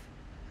off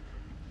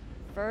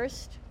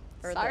first?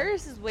 Or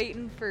Cyrus is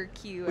waiting for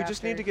Q. We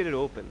just need to get it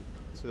open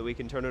so that we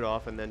can turn it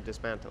off and then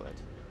dismantle it.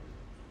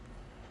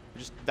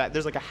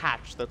 There's like a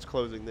hatch that's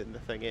closing the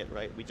thing in,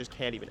 right? We just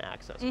can't even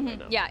access it right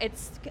now. Yeah,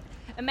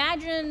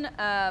 imagine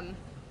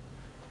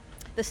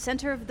the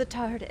center of the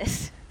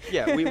TARDIS.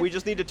 Yeah, we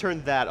just need to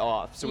turn that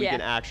off so we Yeah.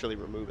 can actually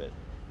remove it.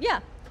 Yeah.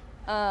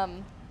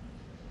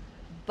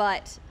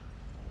 But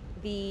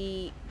do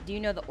you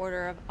know the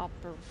order of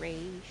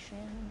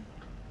operation?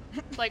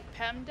 Like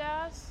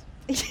PEMDAS?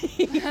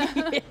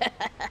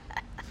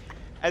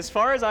 As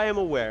far as I am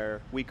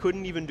aware, we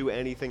couldn't even do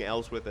anything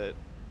else with it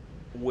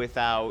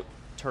without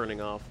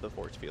turning off the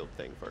force field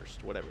thing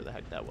first, whatever the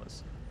heck that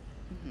was.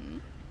 Mm-hmm.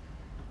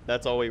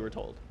 That's all we were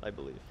told, I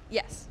believe.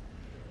 Yes.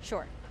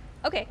 Sure.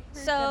 Okay,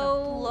 We're so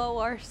gonna blow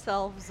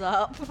ourselves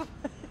up.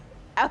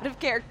 Out of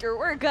character,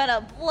 we're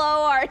gonna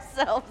blow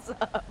ourselves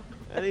up.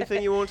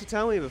 Anything you want to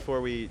tell me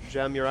before we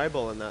jam your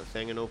eyeball in that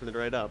thing and open it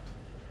right up?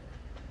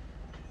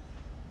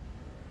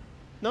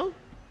 No?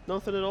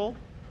 Nothing at all?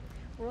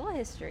 roll a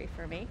history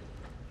for me.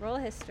 Roll a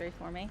history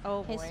for me.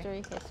 Oh, boy.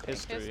 History.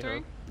 History, History?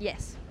 huh?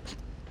 Yes.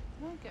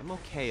 Okay. I'm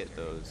okay at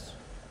those.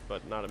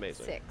 but not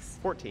amazing. 6.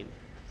 14.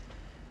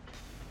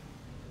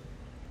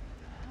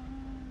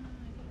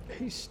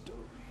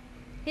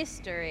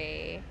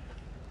 History.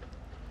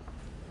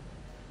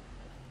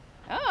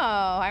 Oh,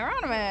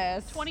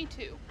 Hieronymus.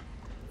 22.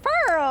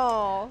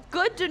 Pearl.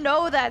 Good to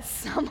know that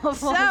some of us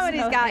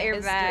Somebody's know got the your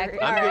history. back.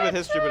 I'm All good right. with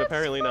history, but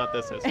apparently not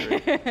this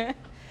history.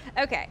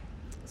 Okay,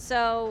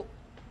 so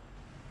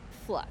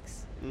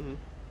Flux. Mm-hmm.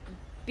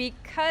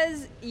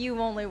 Because you've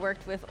only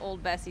worked with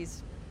old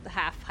Bessie's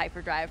half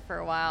hyperdrive for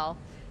a while,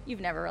 you've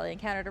never really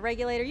encountered a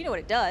regulator. You know what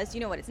it does.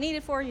 You know what it's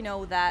needed for. You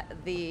know that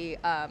the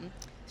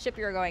ship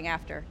you're going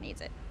after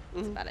needs it.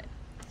 That's about it.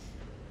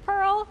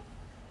 Pearl,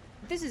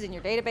 this is in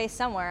your database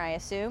somewhere, I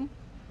assume.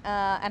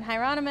 And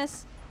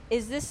Hieronymus,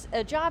 is this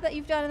a job that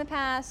you've done in the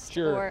past?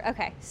 Sure. Or,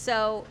 okay,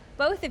 so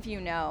both of you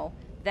know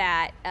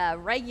that a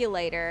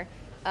regulator,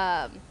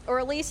 or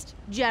at least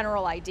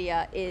general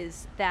idea,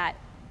 is that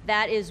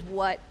that is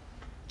what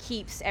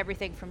keeps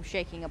everything from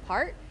shaking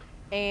apart.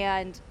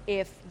 And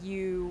if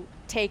you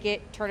take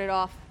it, turn it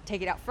off,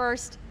 take it out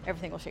first,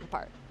 everything will shake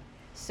apart.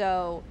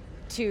 So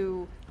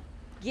to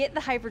get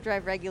the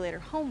hyperdrive regulator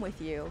home with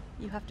you,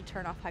 you have to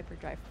turn off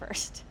hyperdrive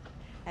first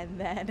and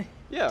then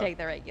take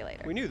the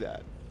regulator. We knew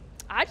that.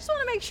 I just want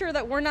to make sure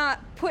that we're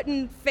not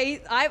putting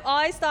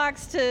eye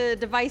stalks to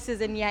devices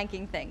and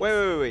yanking things.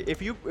 Wait.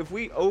 If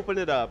we open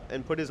it up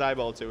and put his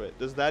eyeball to it,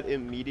 does that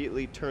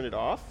immediately turn it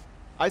off?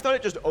 I thought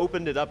it just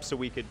opened it up so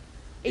we could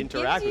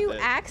interact it gives you with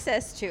it.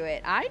 access to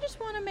it. I just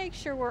want to make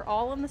sure we're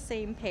all on the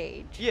same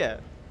page. Yeah.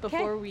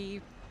 Before we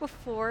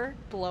before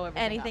blow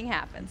everything anything up.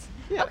 happens.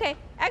 Yeah. Okay,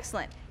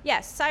 excellent.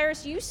 Yes,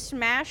 Cyrus, you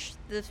smash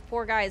this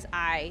poor guy's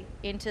eye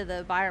into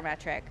the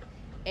biometric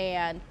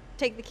and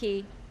take the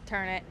key,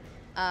 turn it,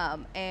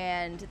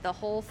 and the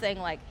whole thing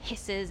like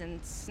hisses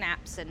and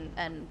snaps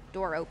and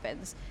door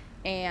opens.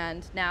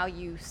 And now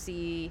you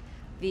see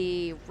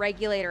the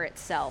regulator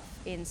itself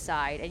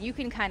inside, and you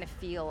can kind of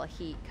feel a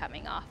heat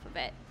coming off of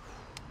it.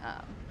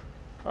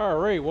 All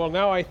right, well,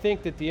 now I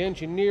think that the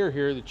engineer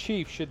here, the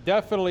chief, should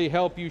definitely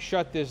help you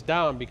shut this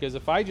down, because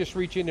if I just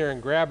reach in there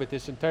and grab it,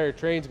 this entire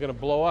train's going to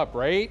blow up,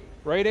 right?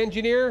 Right,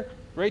 engineer?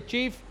 Right,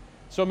 chief?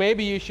 So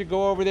maybe you should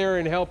go over there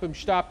and help him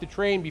stop the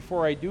train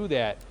before I do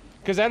that.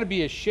 Because that'd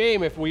be a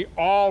shame if we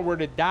all were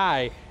to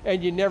die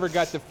and you never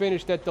got to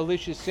finish that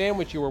delicious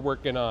sandwich you were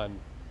working on.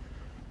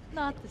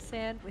 Not the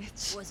sandwich.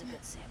 It was a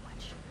good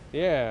sandwich.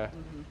 Yeah.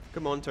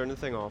 Come on, turn the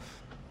thing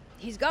off.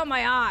 He's got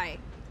my eye.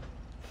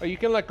 Oh, you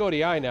can let go of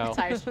the eye now.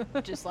 Cyrus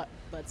just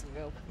lets him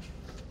go.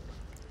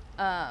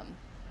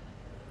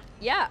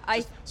 Yeah,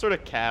 Sort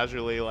of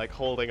casually, like,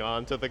 holding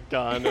on to the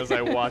gun as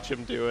I watch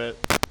him do it.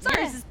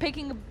 Cyrus is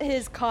picking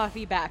his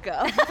coffee back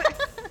up.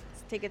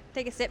 take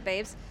a sip,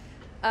 babes.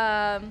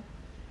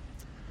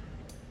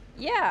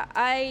 Yeah,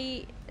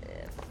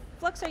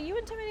 Flux, are you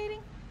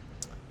intimidating?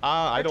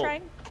 I Or don't.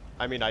 trying?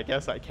 I mean, I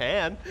guess I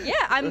can.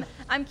 Yeah,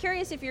 I'm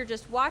curious if you're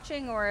just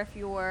watching or if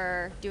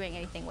you're doing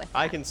anything with it.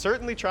 I can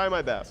certainly try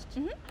my best.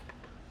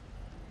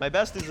 My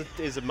best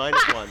is a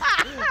 -1.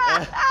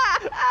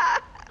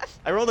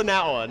 I rolled a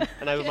nat 1,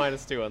 and I have a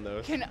 -2 on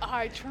those. Can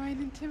I try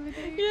and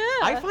intimidate?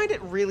 I find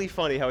it really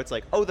funny how it's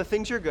like, oh, the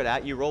things you're good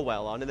at, you roll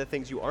well on, and the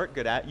things you aren't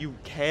good at, you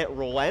can't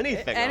roll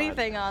anything on.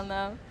 Anything on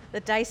them.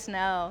 The dice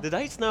know. The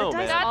dice know, The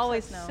dice man. That's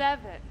always a know.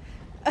 7.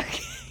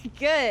 Okay,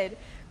 good.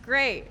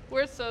 Great.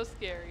 We're so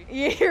scary.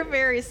 You're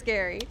very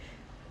scary.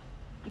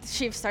 The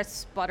chief starts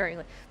sputtering.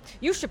 Like,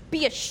 you should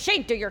be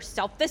ashamed of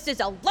yourself. This is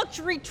a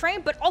luxury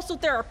train, but also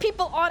there are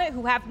people on it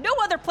who have no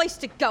other place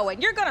to go,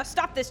 and you're gonna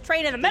stop this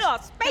train in the middle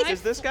of space.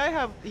 Does this guy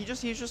have? He's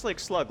just like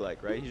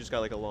slug-like, right? He just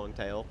got like a long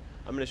tail.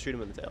 I'm gonna shoot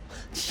him in the tail.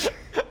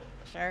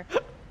 Sure.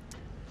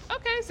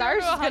 Okay, so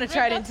Cyrus is we're gonna 100,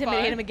 try to that's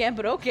intimidate fine. him again,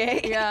 but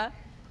okay. Yeah.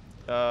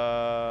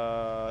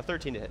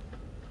 13 to hit.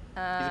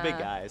 He's a big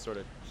guy, sort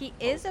of. He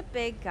is a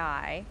big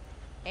guy,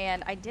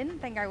 and I didn't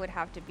think I would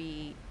have to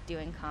be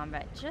doing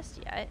combat just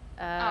yet.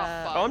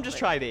 fuck. Oh, I'm just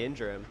trying to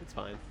injure him. It's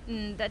fine.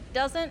 That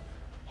doesn't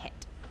hit.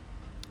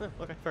 Oh,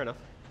 okay, fair enough.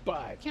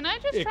 But Can I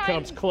just it try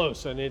comes and-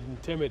 close and it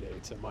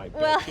intimidates him, I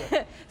Well, bet you. I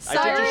did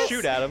Cyrus- just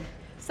shoot at him.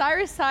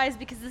 Cyrus sighs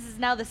because this is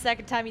now the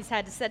second time he's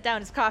had to set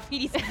down his coffee.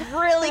 He's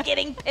really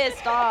getting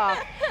pissed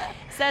off.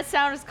 Sets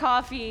down his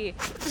coffee,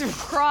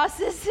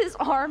 crosses his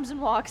arms, and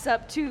walks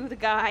up to the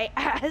guy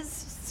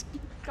as.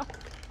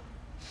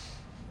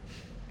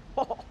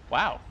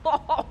 Wow.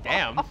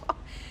 Damn.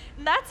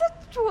 That's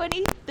a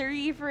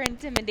 23 for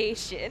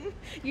intimidation.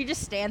 you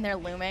just stand there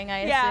looming,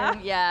 I Yeah.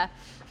 assume. Yeah.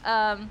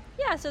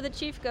 Yeah, so the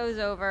chief goes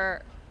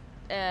over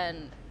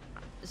and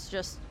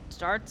just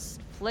starts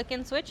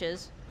flicking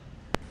switches.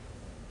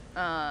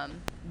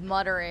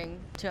 Muttering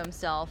to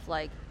himself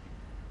like,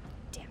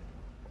 damn,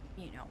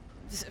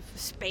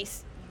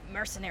 space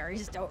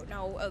mercenaries don't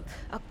know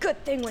a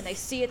good thing when they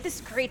see it.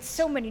 This creates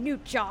so many new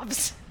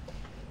jobs.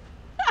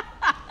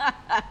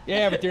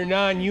 Yeah, but they're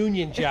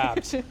non-union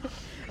jobs. I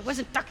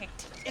wasn't talking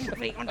to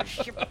anybody on the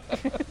ship.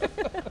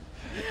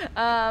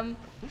 I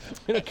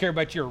don't care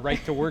about your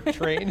right-to-work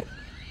train.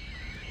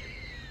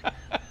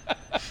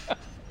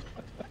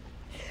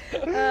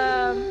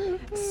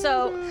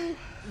 So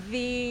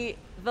the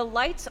the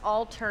lights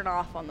all turn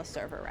off on the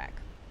server rack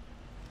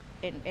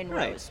in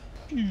Right. rows.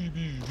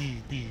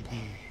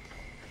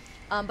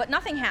 But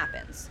nothing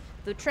happens.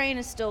 The train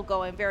is still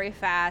going very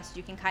fast.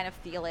 You can kind of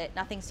feel it.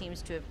 Nothing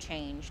seems to have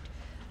changed.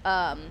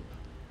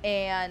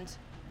 And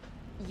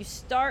you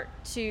start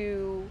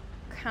to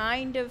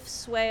kind of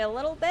sway a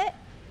little bit,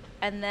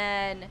 and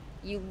then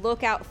you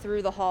look out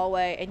through the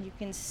hallway and you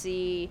can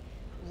see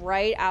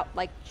right out,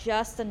 like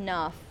just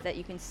enough that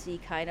you can see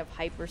kind of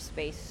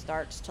hyperspace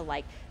starts to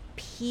like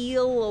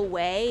peel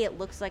away. It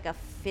looks like a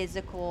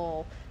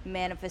physical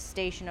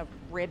manifestation of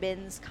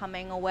ribbons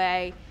coming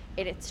away.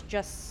 It's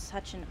just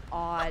such an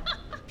odd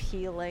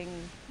peeling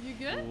You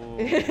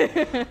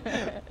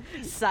good?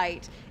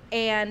 sight.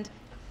 And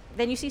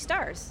then you see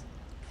stars.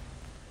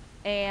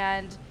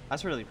 And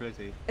That's really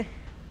pretty.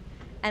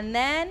 and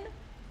then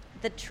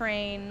the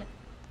train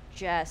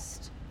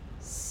just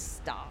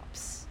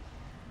stops.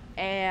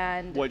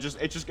 And What?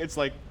 It's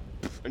like,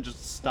 and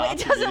just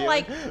stops. it doesn't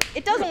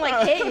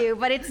immediately? hit you,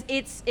 but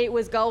it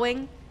was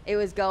going,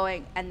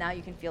 and now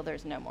you can feel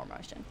there's no more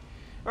motion.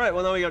 All right.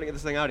 Well, now we gotta get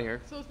this thing out of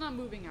here. So it's not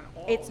moving at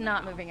all. It's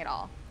not now. moving at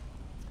all.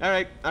 All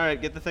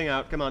right. Get the thing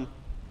out. Come on.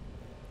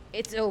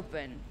 It's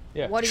open.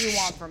 Yeah. What do you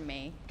want from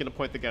me? Gonna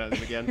point the gun at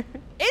him again.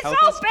 It's Help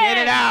open. us get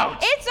it out.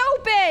 It's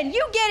open.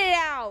 You get it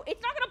out.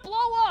 It's not gonna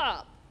blow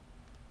up.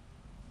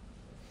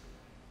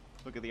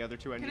 Look at the other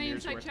two Can I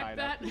engineers who are insight check tied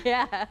up. that?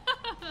 Yeah.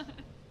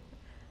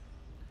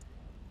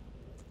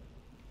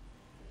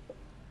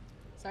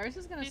 Cyrus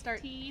is gonna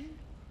start. 15.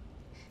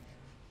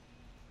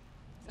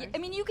 I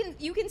mean, you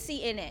can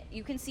see in it.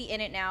 You can see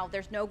in it now.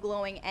 There's no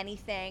glowing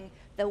anything.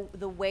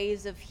 The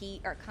waves of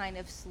heat are kind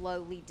of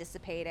slowly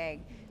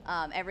dissipating.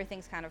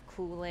 Everything's kind of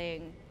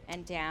cooling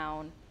and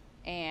down,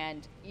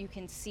 and you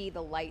can see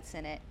the lights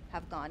in it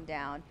have gone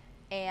down.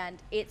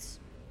 And it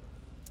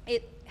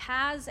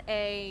has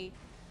a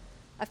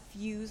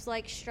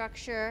fuse-like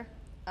structure,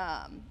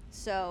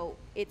 so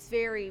it's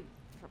very,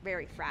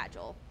 very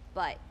fragile,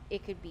 but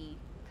it could be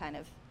kind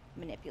of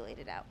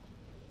manipulated out.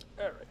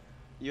 All right.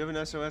 You have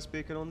an SOS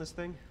beacon on this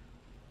thing?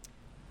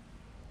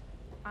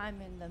 I'm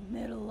in the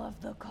middle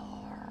of the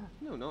car.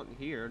 No, not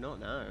here, not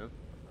now.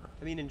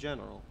 I mean, in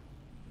general.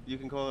 You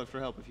can call it for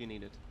help if you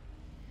need it.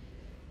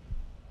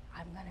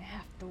 I'm gonna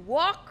have to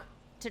walk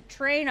to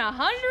train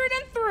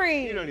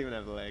 103. You don't even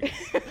have legs.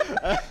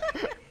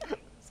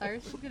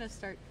 Cyrus is gonna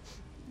start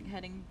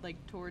heading like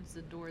towards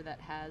the door that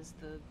has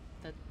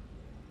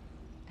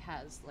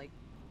like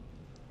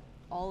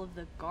all of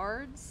the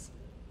guards,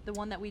 the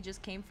one that we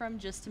just came from,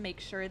 just to make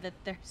sure that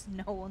there's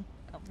no one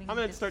coming. I'm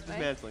gonna this start way.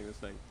 dismantling this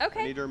thing. Okay.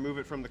 I need to remove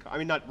it from the car. I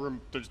mean, not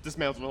just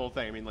dismantle the whole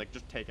thing. I mean, like,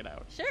 just take it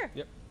out. Sure.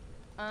 Yep.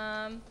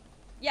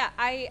 Yeah.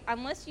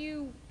 Unless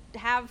you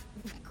have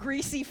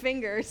greasy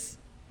fingers,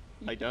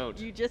 I don't.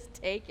 you just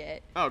take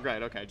it. Oh,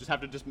 great. Okay. Just have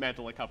to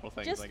dismantle a couple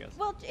things, I guess.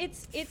 Well,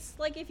 it's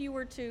like if you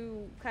were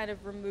to kind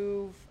of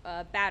remove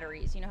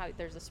batteries. You know how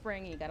there's a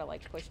spring you gotta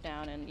like push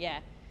down and yeah.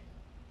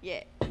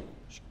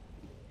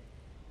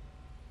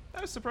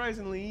 That was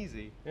surprisingly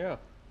easy. Yeah.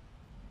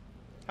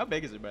 How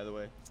big is it, by the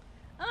way?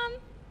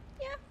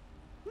 Yeah.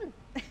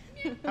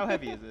 How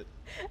heavy is it?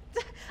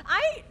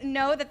 I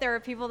know that there are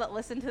people that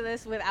listen to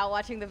this without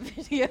watching the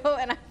video,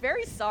 and I'm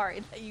very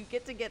sorry that you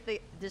get to get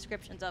the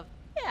descriptions of,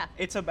 yeah.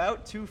 It's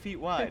about 2 feet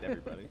wide,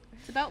 everybody.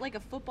 It's about like a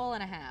football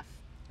and a half.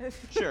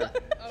 Sure.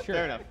 Sure.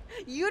 Fair enough.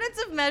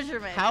 Units of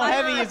measurement. How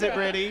heavy is it,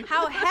 Brady?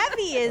 How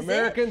heavy is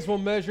Americans will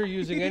measure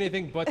using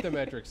anything but the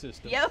metric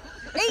system. it? Yep.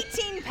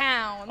 18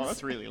 pounds. Oh,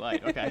 that's really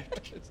light. Okay.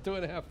 It's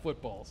 2.5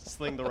 footballs.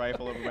 Sling the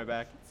rifle over my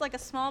back. It's like a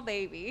small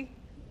baby.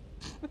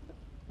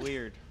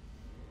 Weird.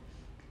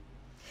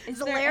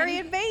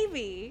 Valerian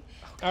baby.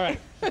 All right.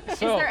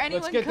 So there let's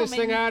anyone get this thing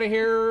coming- out of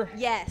here.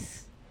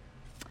 Yes.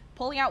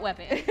 Pulling out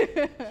weapon.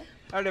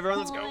 All right, everyone,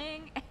 let's go.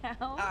 Pulling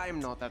out. I'm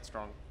not that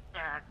strong.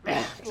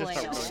 Pulling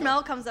out.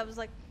 Smell comes up. Is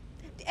like,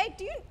 hey,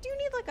 do you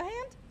need like a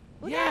hand?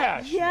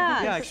 Yeah.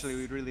 Yeah. Yeah, actually,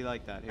 we'd really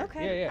like that. Here.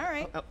 Okay. Yeah. All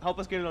right. Help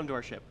us get it onto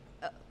our ship.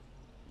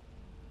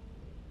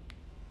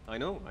 I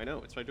know.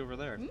 It's right over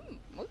there.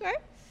 Okay.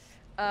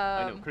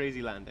 I know,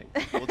 crazy landing.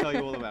 We'll tell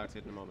you all about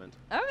it in a moment.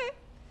 Okay.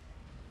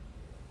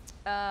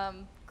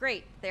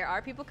 Great. There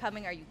are people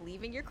coming. Are you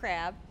leaving your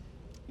crab?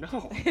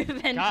 No.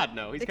 Then- God,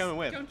 no. He's coming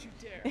with. Don't you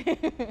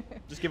dare.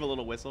 Just give a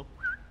little whistle.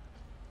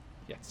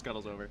 Yeah,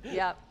 scuttles over.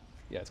 Yep.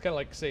 Yeah, it's kind of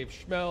like save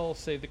Schmel,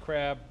 save the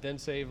crab, then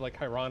save like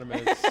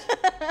Hieronymus.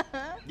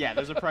 Yeah,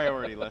 there's a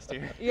priority list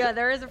here. Yeah,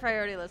 there is a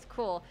priority list.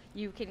 Cool.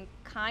 You can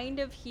kind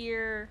of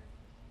hear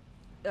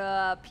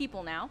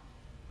people now.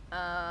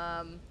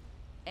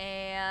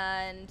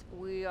 And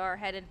we are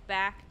headed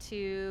back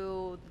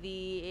to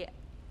the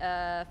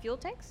fuel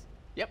tanks.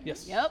 Yep.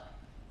 Yes. Yep.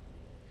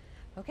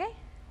 Okay.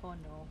 Oh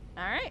no.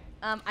 All right.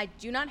 I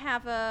do not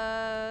have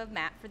a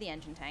map for the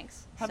engine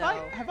tanks. Have so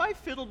I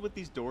fiddled with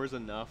these doors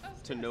enough I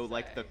was to gonna know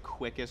like say. the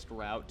quickest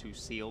route to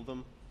seal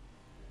them?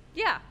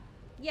 Yeah.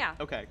 Yeah.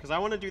 Okay, because I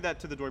want to do that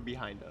to the door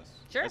behind us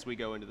Sure. as we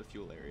go into the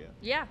fuel area.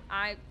 Yeah.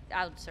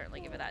 I'll certainly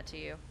give it that to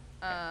you.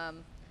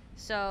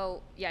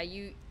 So yeah,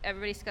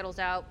 everybody scuttles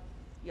out.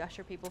 You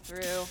usher people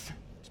through.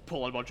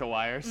 pull a bunch of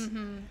wires.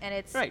 And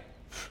it's Right.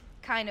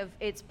 kind of,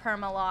 it's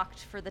perma-locked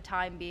for the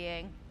time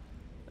being.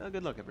 Well,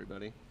 good luck,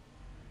 everybody.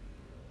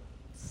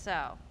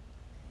 So,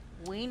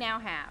 we now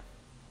have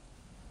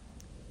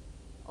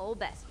old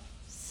Bessie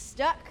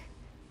stuck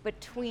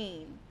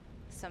between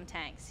some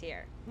tanks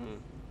here.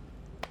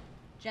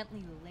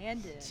 Gently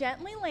landed.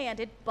 Gently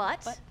landed,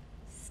 but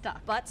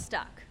Stuck.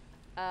 stuck.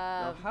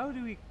 Now, how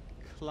do we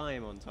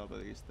climb on top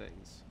of these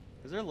things?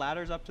 Is there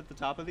ladders up to the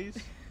top of these?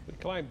 We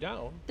climb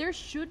down. There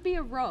should be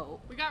a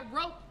rope. We got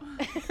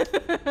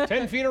rope.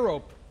 10 feet of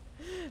rope.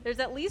 There's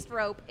at least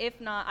rope.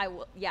 If not,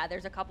 yeah,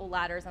 there's a couple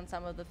ladders on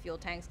some of the fuel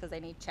tanks because they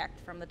need checked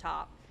from the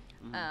top.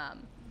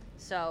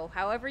 So,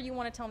 however you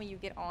want to tell me you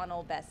get on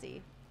old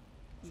Bessie.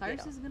 you Cyrus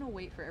get is on. gonna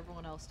wait for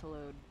everyone else to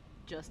load,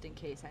 just in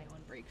case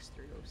anyone breaks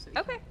through. So he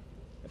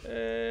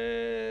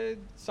Okay.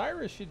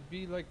 Cyrus should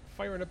be like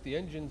firing up the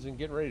engines and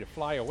getting ready to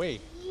fly away.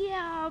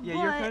 Yeah,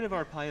 Yeah, you're kind of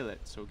our pilot,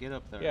 so get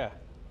up there. Yeah.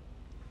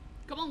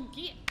 Come on,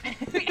 get.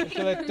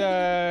 So let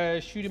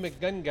Shooty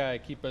McGun guy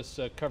keep us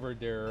covered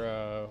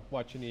there,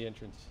 watching the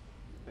entrance.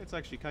 It's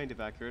actually kind of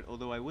accurate,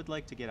 although I would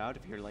like to get out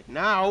of here, like,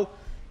 now!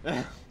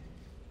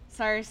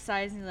 Cyrus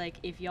sizing like,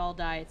 if y'all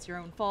die, it's your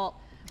own fault.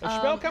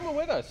 Schmel coming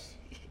with us.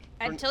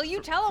 Until you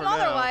for- tell for them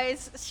now.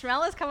 otherwise,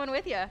 Schmel is coming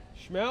with you.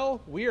 Schmel,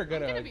 we're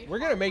gonna be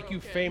make you heartbroken.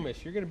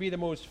 famous. You're gonna be the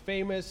most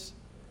famous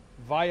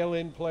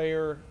violin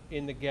player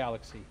in the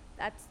galaxy.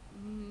 That's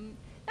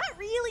not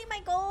really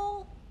my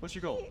goal. What's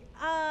your goal?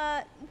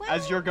 Well,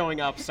 As you're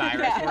going up,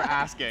 Cyrus, Yeah. we're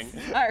asking.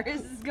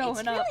 Cyrus is going it's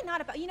up. really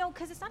not about,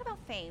 because it's not about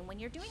fame. When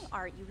you're doing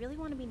art, you really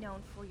want to be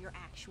known for your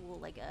actual,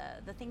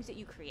 the things that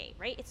you create,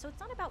 right? So it's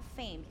not about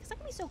fame, because that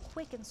can be so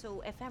quick and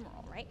so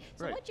ephemeral, right?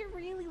 So Right. what you're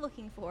really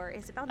looking for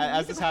is about the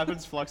As this musical-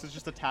 happens, Flux is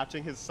just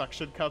attaching his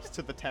suction cups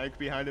to the tank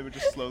behind him and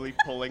just slowly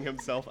pulling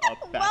himself up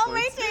backwards. while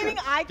maintaining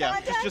eye Yeah,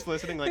 contact. just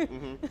listening, like,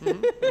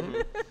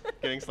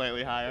 getting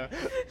slightly higher.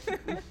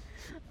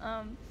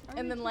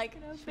 And then,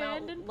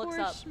 Schmel looks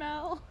up.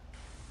 Schmel.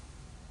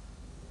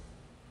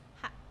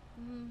 How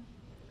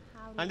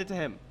do Hand it to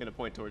him. Gonna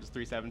point towards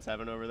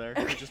 377 over there.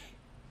 Just,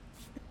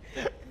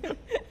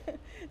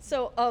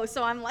 So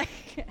I'm like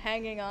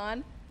hanging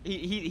on.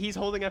 he's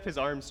holding up his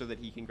arms so that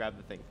he can grab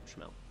the thing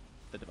from Schmel,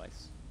 the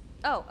device.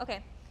 Oh,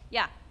 okay.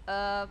 Yeah.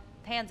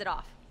 Hands it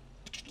off.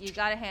 You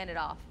gotta hand it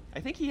off. I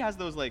think he has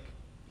those,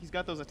 he's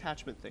got those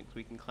attachment things.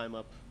 We can climb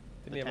up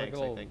Didn't the he have like tanks,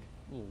 little, I think.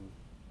 little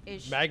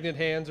Is magnet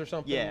hands or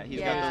something? Yeah, he's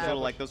got Yeah. those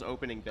little, those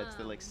opening bits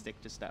that,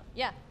 stick to stuff.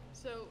 Yeah.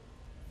 So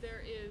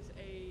there is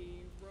a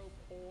rope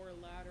or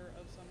ladder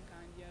of some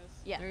kind, yes.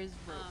 Yeah. There is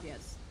rope,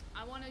 yes.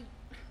 I want to.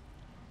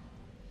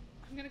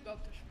 I'm gonna go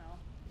up to Schmel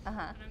Uh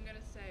huh. and I'm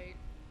gonna say,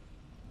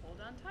 hold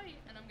on tight,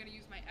 and I'm gonna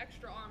use my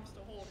extra arms to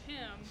hold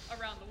him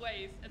around the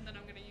waist, and then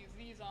I'm gonna use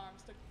these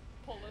arms to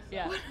pull us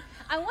up.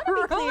 I want to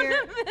be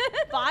clear.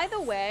 By the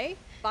way,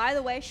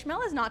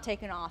 Schmel has not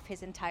taken off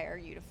his entire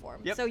uniform.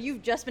 Yep. So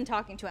you've just been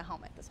talking to a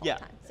helmet this whole Yeah.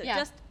 time. So Yeah.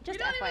 just You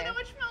don't FYI. even know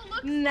what Schmel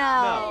looks No.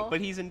 No,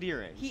 but he's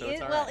endearing, he so is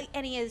it's all well, right.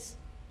 and he is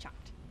charmed.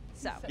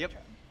 So Yep.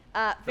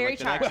 very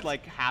For, charmed the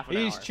next, half an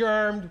He's hour.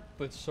 charmed,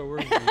 but so are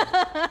you.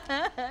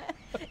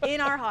 in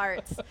our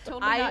hearts.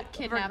 Totally I not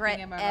kidnapping regret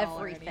him at all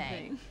or everything.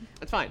 anything.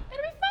 It's fine.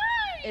 It'll be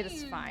fine. It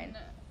is fine.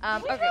 We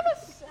Okay. have a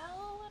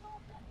cell and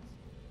all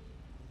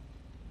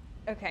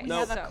that. Okay. We No.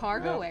 have So a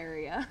cargo No.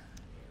 area.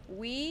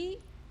 we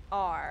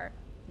are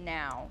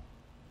now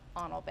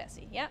on old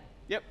Bessie. Yep.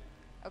 Yep.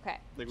 Okay.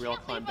 Like we all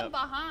Can't leave climbed him up.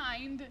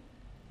 behind.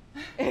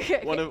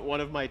 One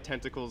of my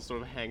tentacles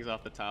sort of hangs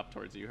off the top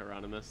towards you,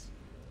 Hieronymus.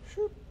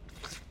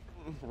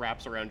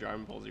 Wraps around your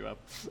arm and pulls you up.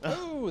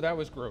 Oh, that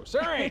was gross.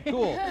 All right,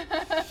 cool.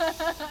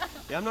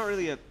 Yeah, I'm not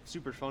really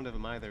super fond of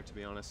him either, to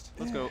be honest.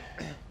 Let's go.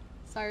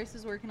 Cyrus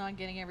is working on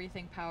getting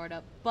everything powered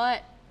up,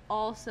 but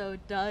also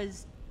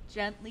does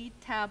gently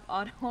tap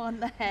Otto on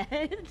the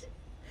head.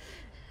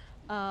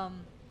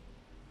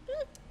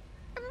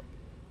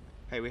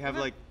 Hey, we have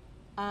 2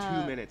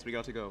 minutes. We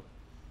got to go.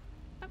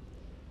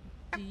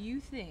 Do you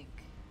think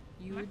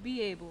you would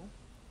be able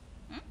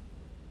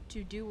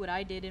to do what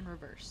I did in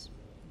reverse?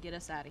 Get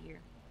us out of here.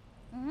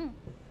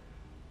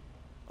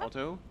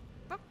 Otto,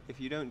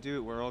 if you don't do it,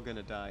 we're all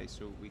gonna die.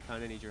 So we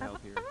kind of need your help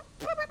here.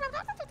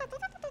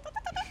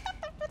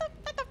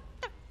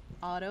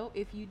 Otto,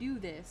 if you do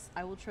this,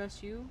 I will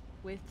trust you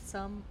with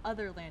some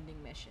other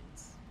landing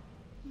missions.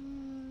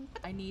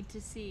 I need to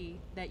see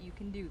that you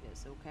can do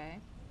this, okay?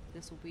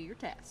 This will be your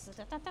test.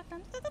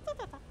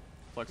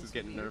 Flux is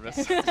getting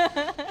nervous.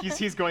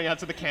 he's going out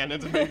to the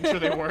cannons and making sure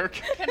they work.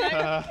 Can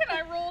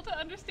I roll to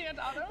understand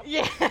Otto?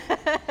 Yeah.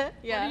 What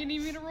yeah. do you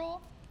need me to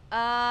roll?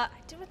 I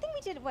think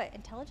we did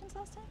intelligence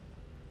last time?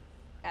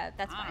 That's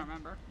I fine. don't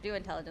remember. Do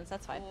intelligence.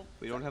 That's fine. Cool.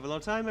 We don't have a lot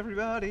of time,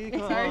 everybody.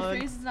 Come Cyrus on.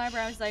 raises an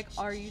eyebrow. He's like,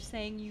 "Are you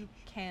saying you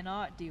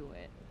cannot do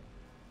it?"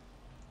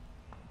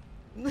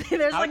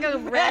 There's like a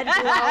red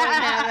glowing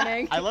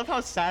happening. I love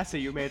how sassy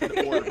you made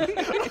an orb.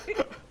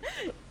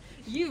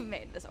 You've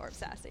made this orb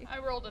sassy. I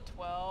rolled a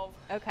 12.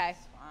 Okay. It's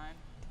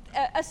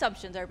fine.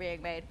 Assumptions are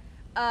being made.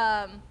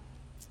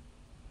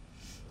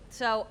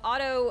 So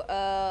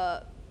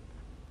Otto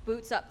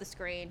boots up the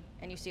screen,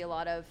 and you see a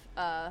lot of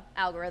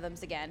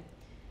algorithms again.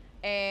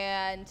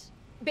 And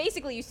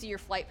basically, you see your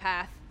flight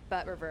path,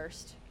 but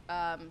reversed.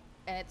 And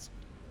it's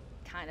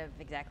kind of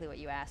exactly what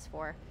you asked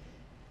for.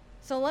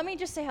 So let me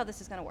just say how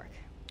this is going to work.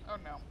 Oh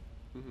no.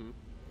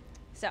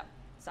 So,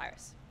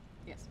 Cyrus,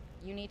 Yes.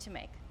 you need to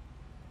make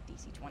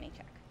DC 20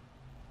 check.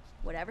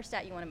 Whatever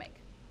stat you want to make.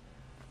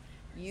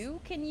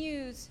 You can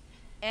use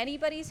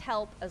anybody's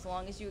help as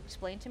long as you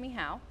explain to me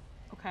how.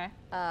 Okay.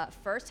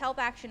 First help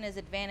action is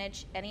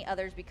advantage. Any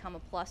others become a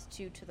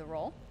 +2 to the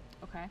roll.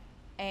 Okay.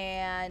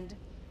 And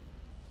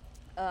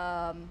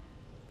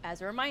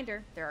as a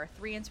reminder, there are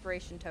 3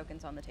 inspiration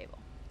tokens on the table.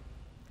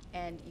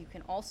 And you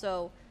can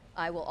also,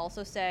 I will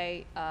also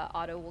say,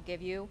 Otto will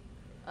give you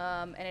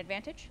an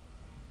advantage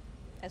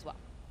as well.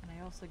 And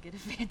I also get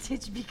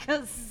advantage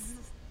because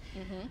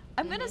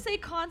I'm gonna say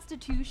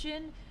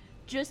Constitution,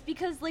 just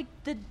because like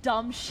the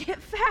dumb shit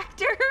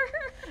factor.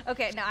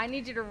 Okay, now I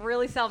need you to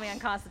really sell me on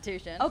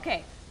Constitution.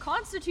 Okay,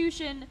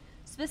 Constitution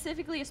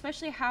specifically,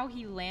 especially how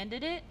he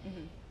landed it.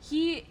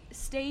 He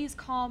stays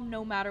calm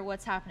no matter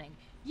what's happening.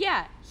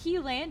 Yeah, he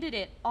landed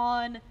it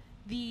on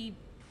the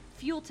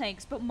fuel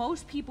tanks, but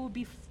most people would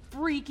be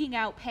freaking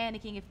out,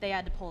 panicking if they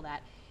had to pull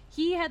that.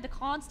 He had the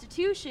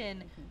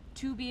Constitution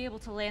to be able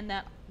to land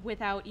that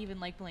without even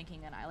like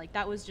blinking an eye. Like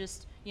that was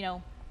just, you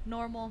know,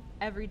 normal,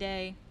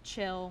 everyday,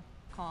 chill,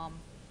 calm.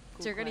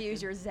 So you're going to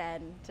use your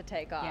Zen to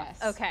take off. Yes.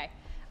 Okay.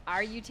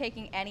 Are you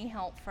taking any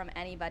help from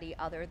anybody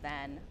other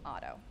than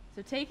Otto?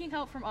 So taking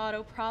help from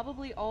Otto,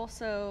 probably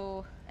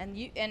also. And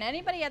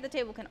anybody at the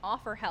table can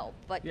offer help,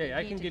 but Yeah,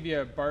 I can give you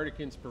a bardic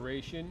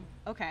inspiration.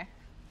 Okay.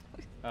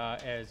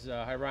 As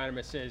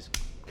Hieronymus says,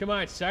 come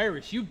on,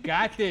 Cyrus, you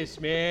got this,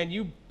 man.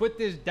 You put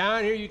this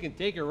down here, you can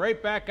take it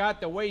right back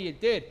out the way you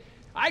did.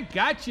 I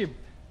got you.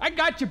 I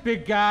got you,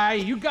 big guy.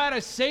 You got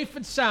us safe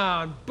and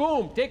sound.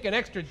 Boom, take an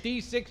extra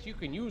D6 you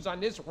can use on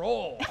this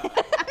roll.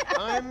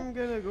 I'm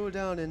gonna go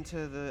down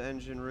into the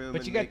engine room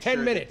But and you got make 10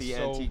 sure minutes, that the so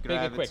make it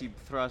anti-gravity quick.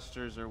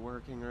 thrusters are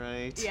working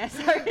right. Yes.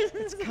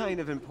 It's kind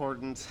of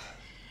important.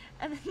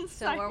 And then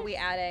So are we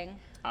adding?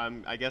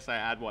 I guess I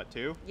add what,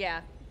 2?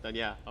 Yeah. Then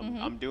yeah,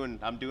 I'm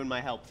doing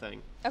my help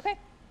thing. Okay.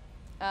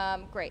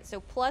 Great. So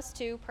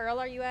 +2. Pearl,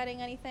 are you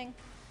adding anything?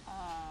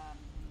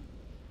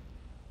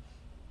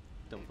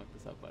 Don't fuck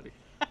this up, buddy.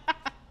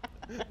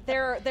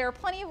 There are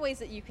plenty of ways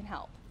that you can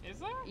help. Is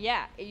there?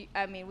 Yeah.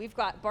 I mean, we've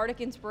got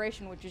Bardic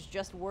Inspiration, which is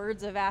just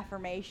words of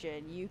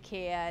affirmation. You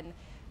can,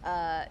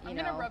 I'm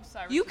gonna rub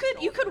Cyrus. you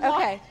could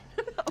walk. Okay.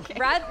 Okay.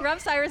 Rub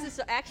Cyrus is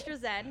extra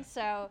Zen.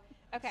 So,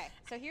 okay.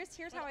 So here's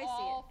how I see it.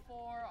 all 4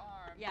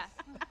 arms. Yeah.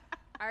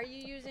 Are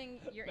you using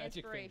your Magic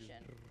inspiration?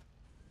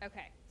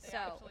 Okay. They So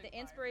actually the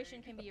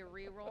inspiration can be a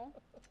reroll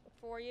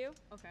for you.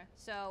 Okay.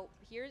 So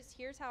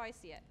here's how I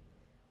see it.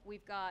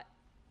 We've got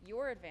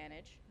your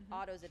advantage,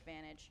 Otto's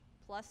advantage,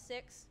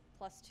 +6,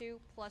 +2,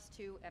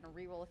 +2, and a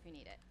reroll if you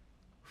need it.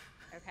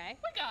 Okay.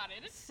 We got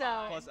it. It's So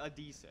fine. Plus a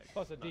D6.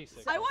 Plus a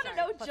D6. I want to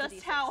Sorry, know plus a just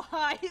D6. how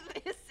high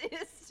this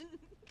is.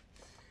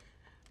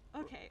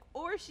 Okay.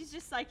 Or she's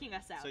just psyching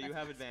us out. So you That's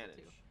have possible, advantage.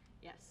 too.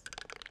 Yes.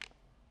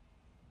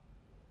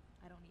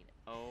 I don't need it.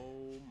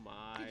 Oh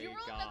my Did you roll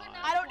god. another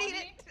nat- I don't need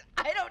 20? it.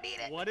 I don't need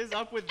it. What is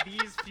up with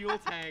these fuel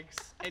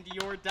tanks and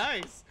your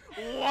dice?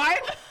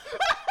 What?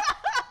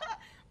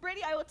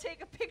 Brady, I will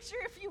take a picture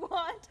if you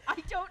want. I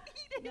don't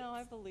need it. no,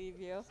 I believe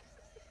you.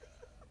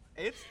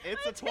 It's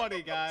a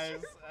 20,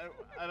 guys.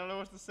 I don't know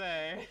what to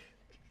say.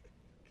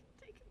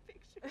 Take a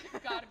picture.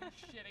 You've got to be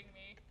shitting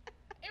me.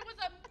 It was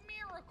a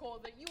miracle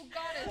that you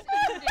got us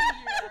into here.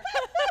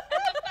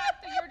 And the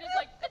fact that you're just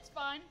like, it's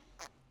fine.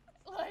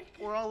 Like,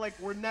 We're all like,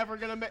 we're never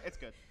gonna make. It's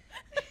good.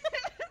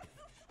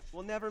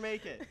 We'll never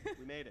make it.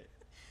 We made it.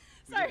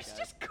 We Sorry, did, it's guys.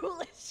 just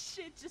cool as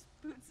shit. Just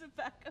boots it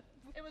back up.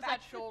 it was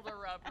that shoulder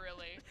rub,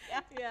 really.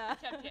 Yeah.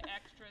 Kept you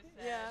extra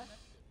zen. Yeah.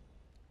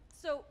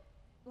 So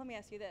let me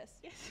ask you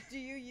this. Do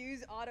you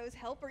use Otto's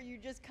help, or you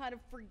just kind of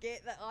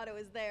forget that Otto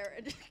is there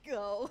and just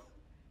go?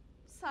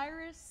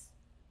 Cyrus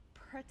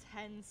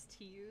pretends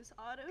to use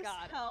Otto's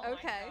Got it. help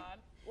Okay. God.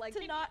 Like,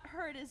 to not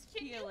hurt his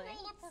Can you feelings.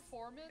 roll a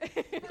performance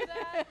for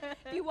that?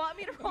 If you want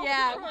me to roll?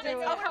 Yeah, I want do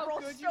to it. know how roll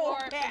good you so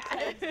are at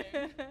bad.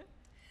 pretending.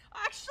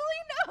 Actually,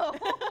 no.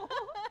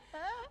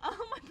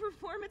 My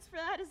performance for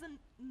that is a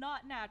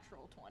not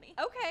natural 20.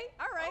 okay,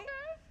 all right.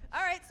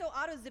 All right, so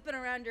Otto's zipping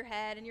around your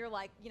head, and you're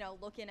like,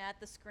 looking at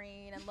the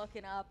screen and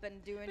looking up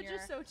and doing But your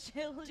just so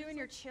chill. just doing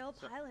your like, chill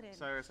piloting.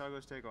 Cyrus, how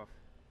goes takeoff?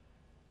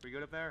 We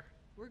good up there?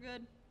 We're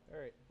good. All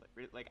right.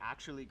 Like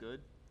actually good?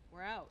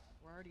 We're out.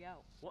 We're already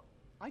out. What?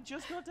 I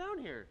just got down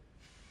here.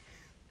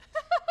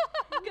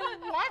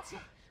 What?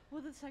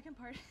 Well, the second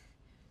part.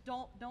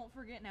 Don't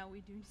forget now. We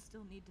do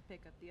still need to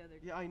pick up the other.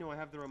 Yeah, I know. I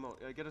have the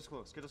remote. Get us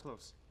close. Get us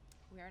close.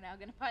 We are now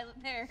gonna pilot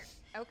there.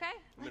 Okay,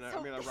 I'm Let's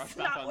gonna hope rush this is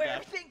back not on where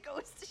deck. everything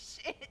goes to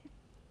shit.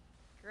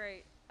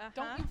 great.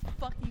 Don't you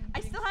fucking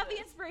I still have the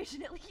jinx it.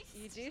 inspiration at least.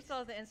 You do still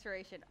have the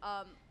inspiration.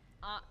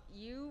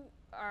 You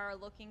are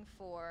looking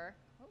for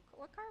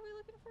what car are we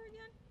looking for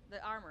again?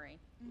 The Armory.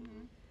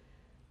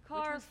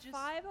 Car was just-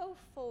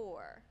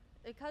 504.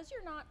 Because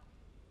you're not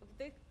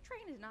the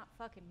train is not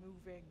fucking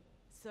moving,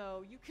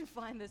 so you can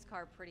find this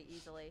car pretty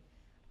easily.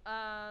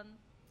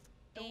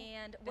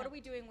 And what are we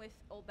doing with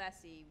Old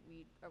Bessie?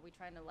 Are we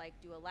trying to like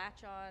do a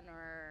latch on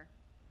or?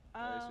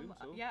 I assume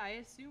so. Yeah, I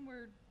assume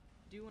we're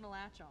doing a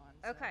latch on.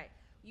 So. Okay.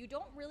 You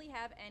don't really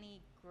have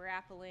any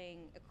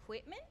grappling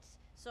equipment,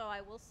 so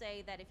I will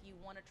say that if you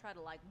want to try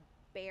to like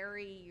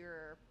bury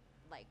your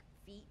like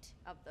feet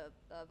of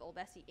Old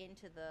Bessie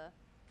into the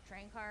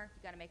train car,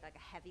 you got to make like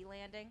a heavy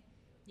landing.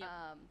 Yep.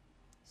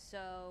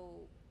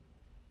 So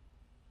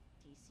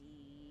DC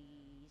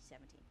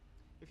 17.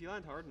 If you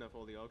land hard enough,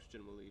 all the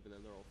oxygen will leave, and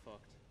then they're all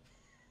fucked.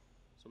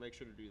 So make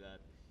sure to do that.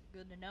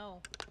 Good to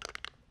know.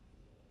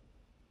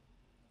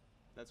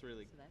 That's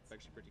really So that's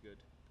actually pretty good.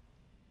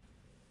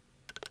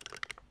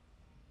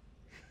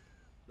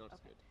 Not as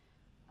good.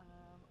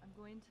 I'm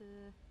going to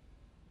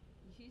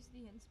use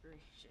the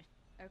inspiration.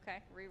 Okay,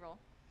 reroll.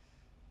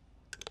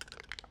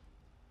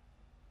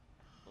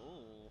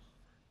 Oh.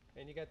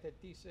 And you got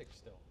that D6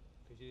 still,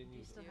 because you didn't You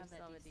use still it. have that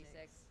Still have a D6.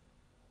 D6.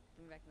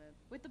 Give me back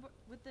the.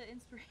 With the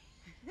inspiration.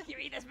 Give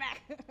me this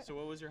back. So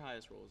what was your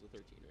highest roll? It was a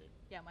 13, right?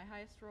 Yeah, my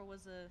highest roll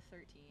was a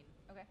 13.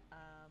 Okay.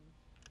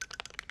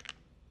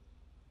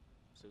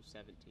 So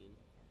 17.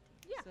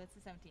 Yeah. So it's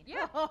a 17.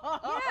 Yeah.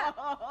 Yeah.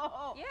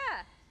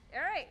 Yeah.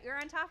 All right, you're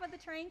on top of the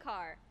train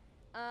car.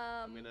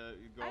 I'm gonna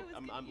go. I was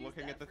I'm gonna use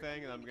looking that at the for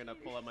thing, and I'm gonna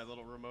pull out my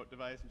little remote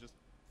device and just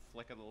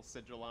flick a little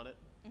sigil on it.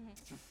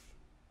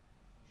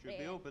 Should be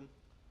And- open.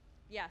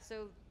 Yeah,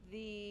 so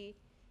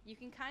you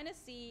can kind of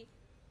see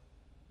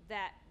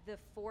that the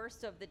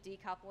force of the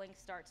decoupling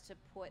starts to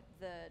put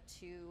the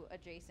two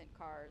adjacent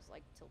cars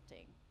like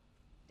tilting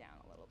down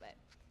a little bit,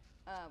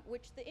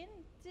 which the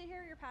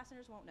interior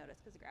passengers won't notice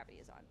because the gravity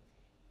is on.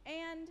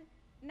 And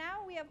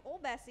now we have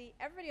Old Bessie,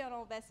 everybody on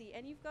Old Bessie,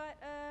 and you've got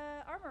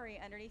Armory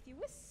underneath you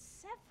with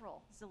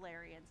several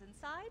Zolarians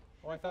inside.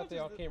 Oh, I thought they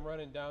all came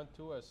running down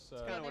to us.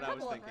 kinda what A I was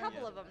couple, thinking,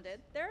 couple yeah. of them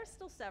did. There are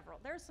still several.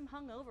 There's some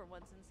hungover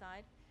ones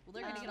inside. Well,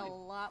 they're gonna get a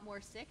lot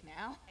more sick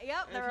now. Yep,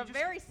 if they're you just-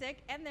 very sick,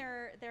 and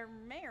there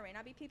may or may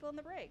not be people in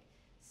the brig.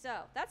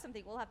 So that's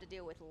something we'll have to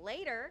deal with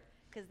later,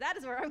 because that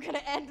is where I'm going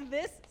to end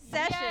this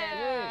session.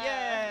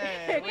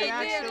 Yay! We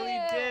actually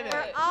did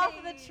We're it. off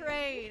the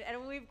train,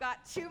 and we've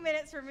got 2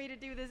 minutes for me to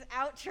do this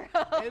outro.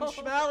 And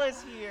Schmel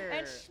is here.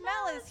 And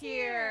Schmel is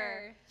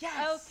here.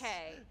 Yes.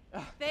 Okay.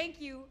 Thank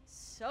you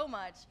so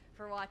much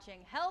for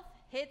watching Health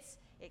Hits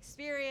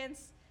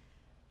Experience.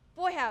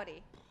 Boy,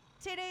 howdy.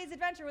 Today's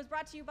adventure was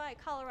brought to you by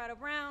Colorado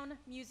Brown.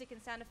 Music and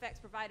sound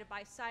effects provided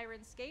by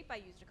Sirenscape. I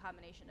used a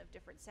combination of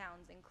different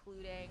sounds,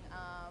 including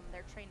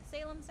their Train to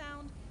Salem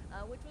sound,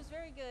 which was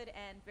very good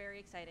and very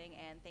exciting.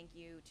 And thank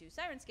you to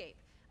Sirenscape.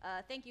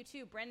 Thank you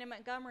to Brandon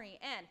Montgomery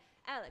and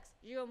Alex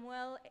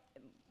Giomuel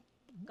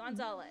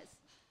Gonzalez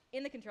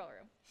in the control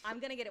room. I'm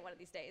gonna get it one of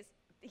these days.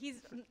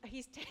 He's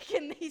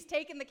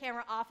taken the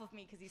camera off of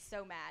me because he's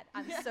so mad.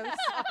 I'm so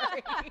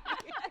sorry.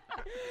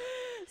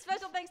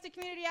 Special thanks to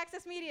Community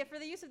Access Media for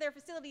the use of their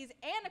facilities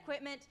and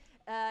equipment.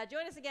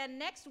 Join us again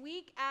next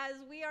week as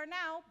we are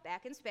now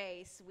back in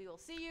space. We will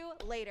see you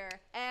later,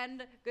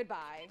 and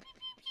goodbye.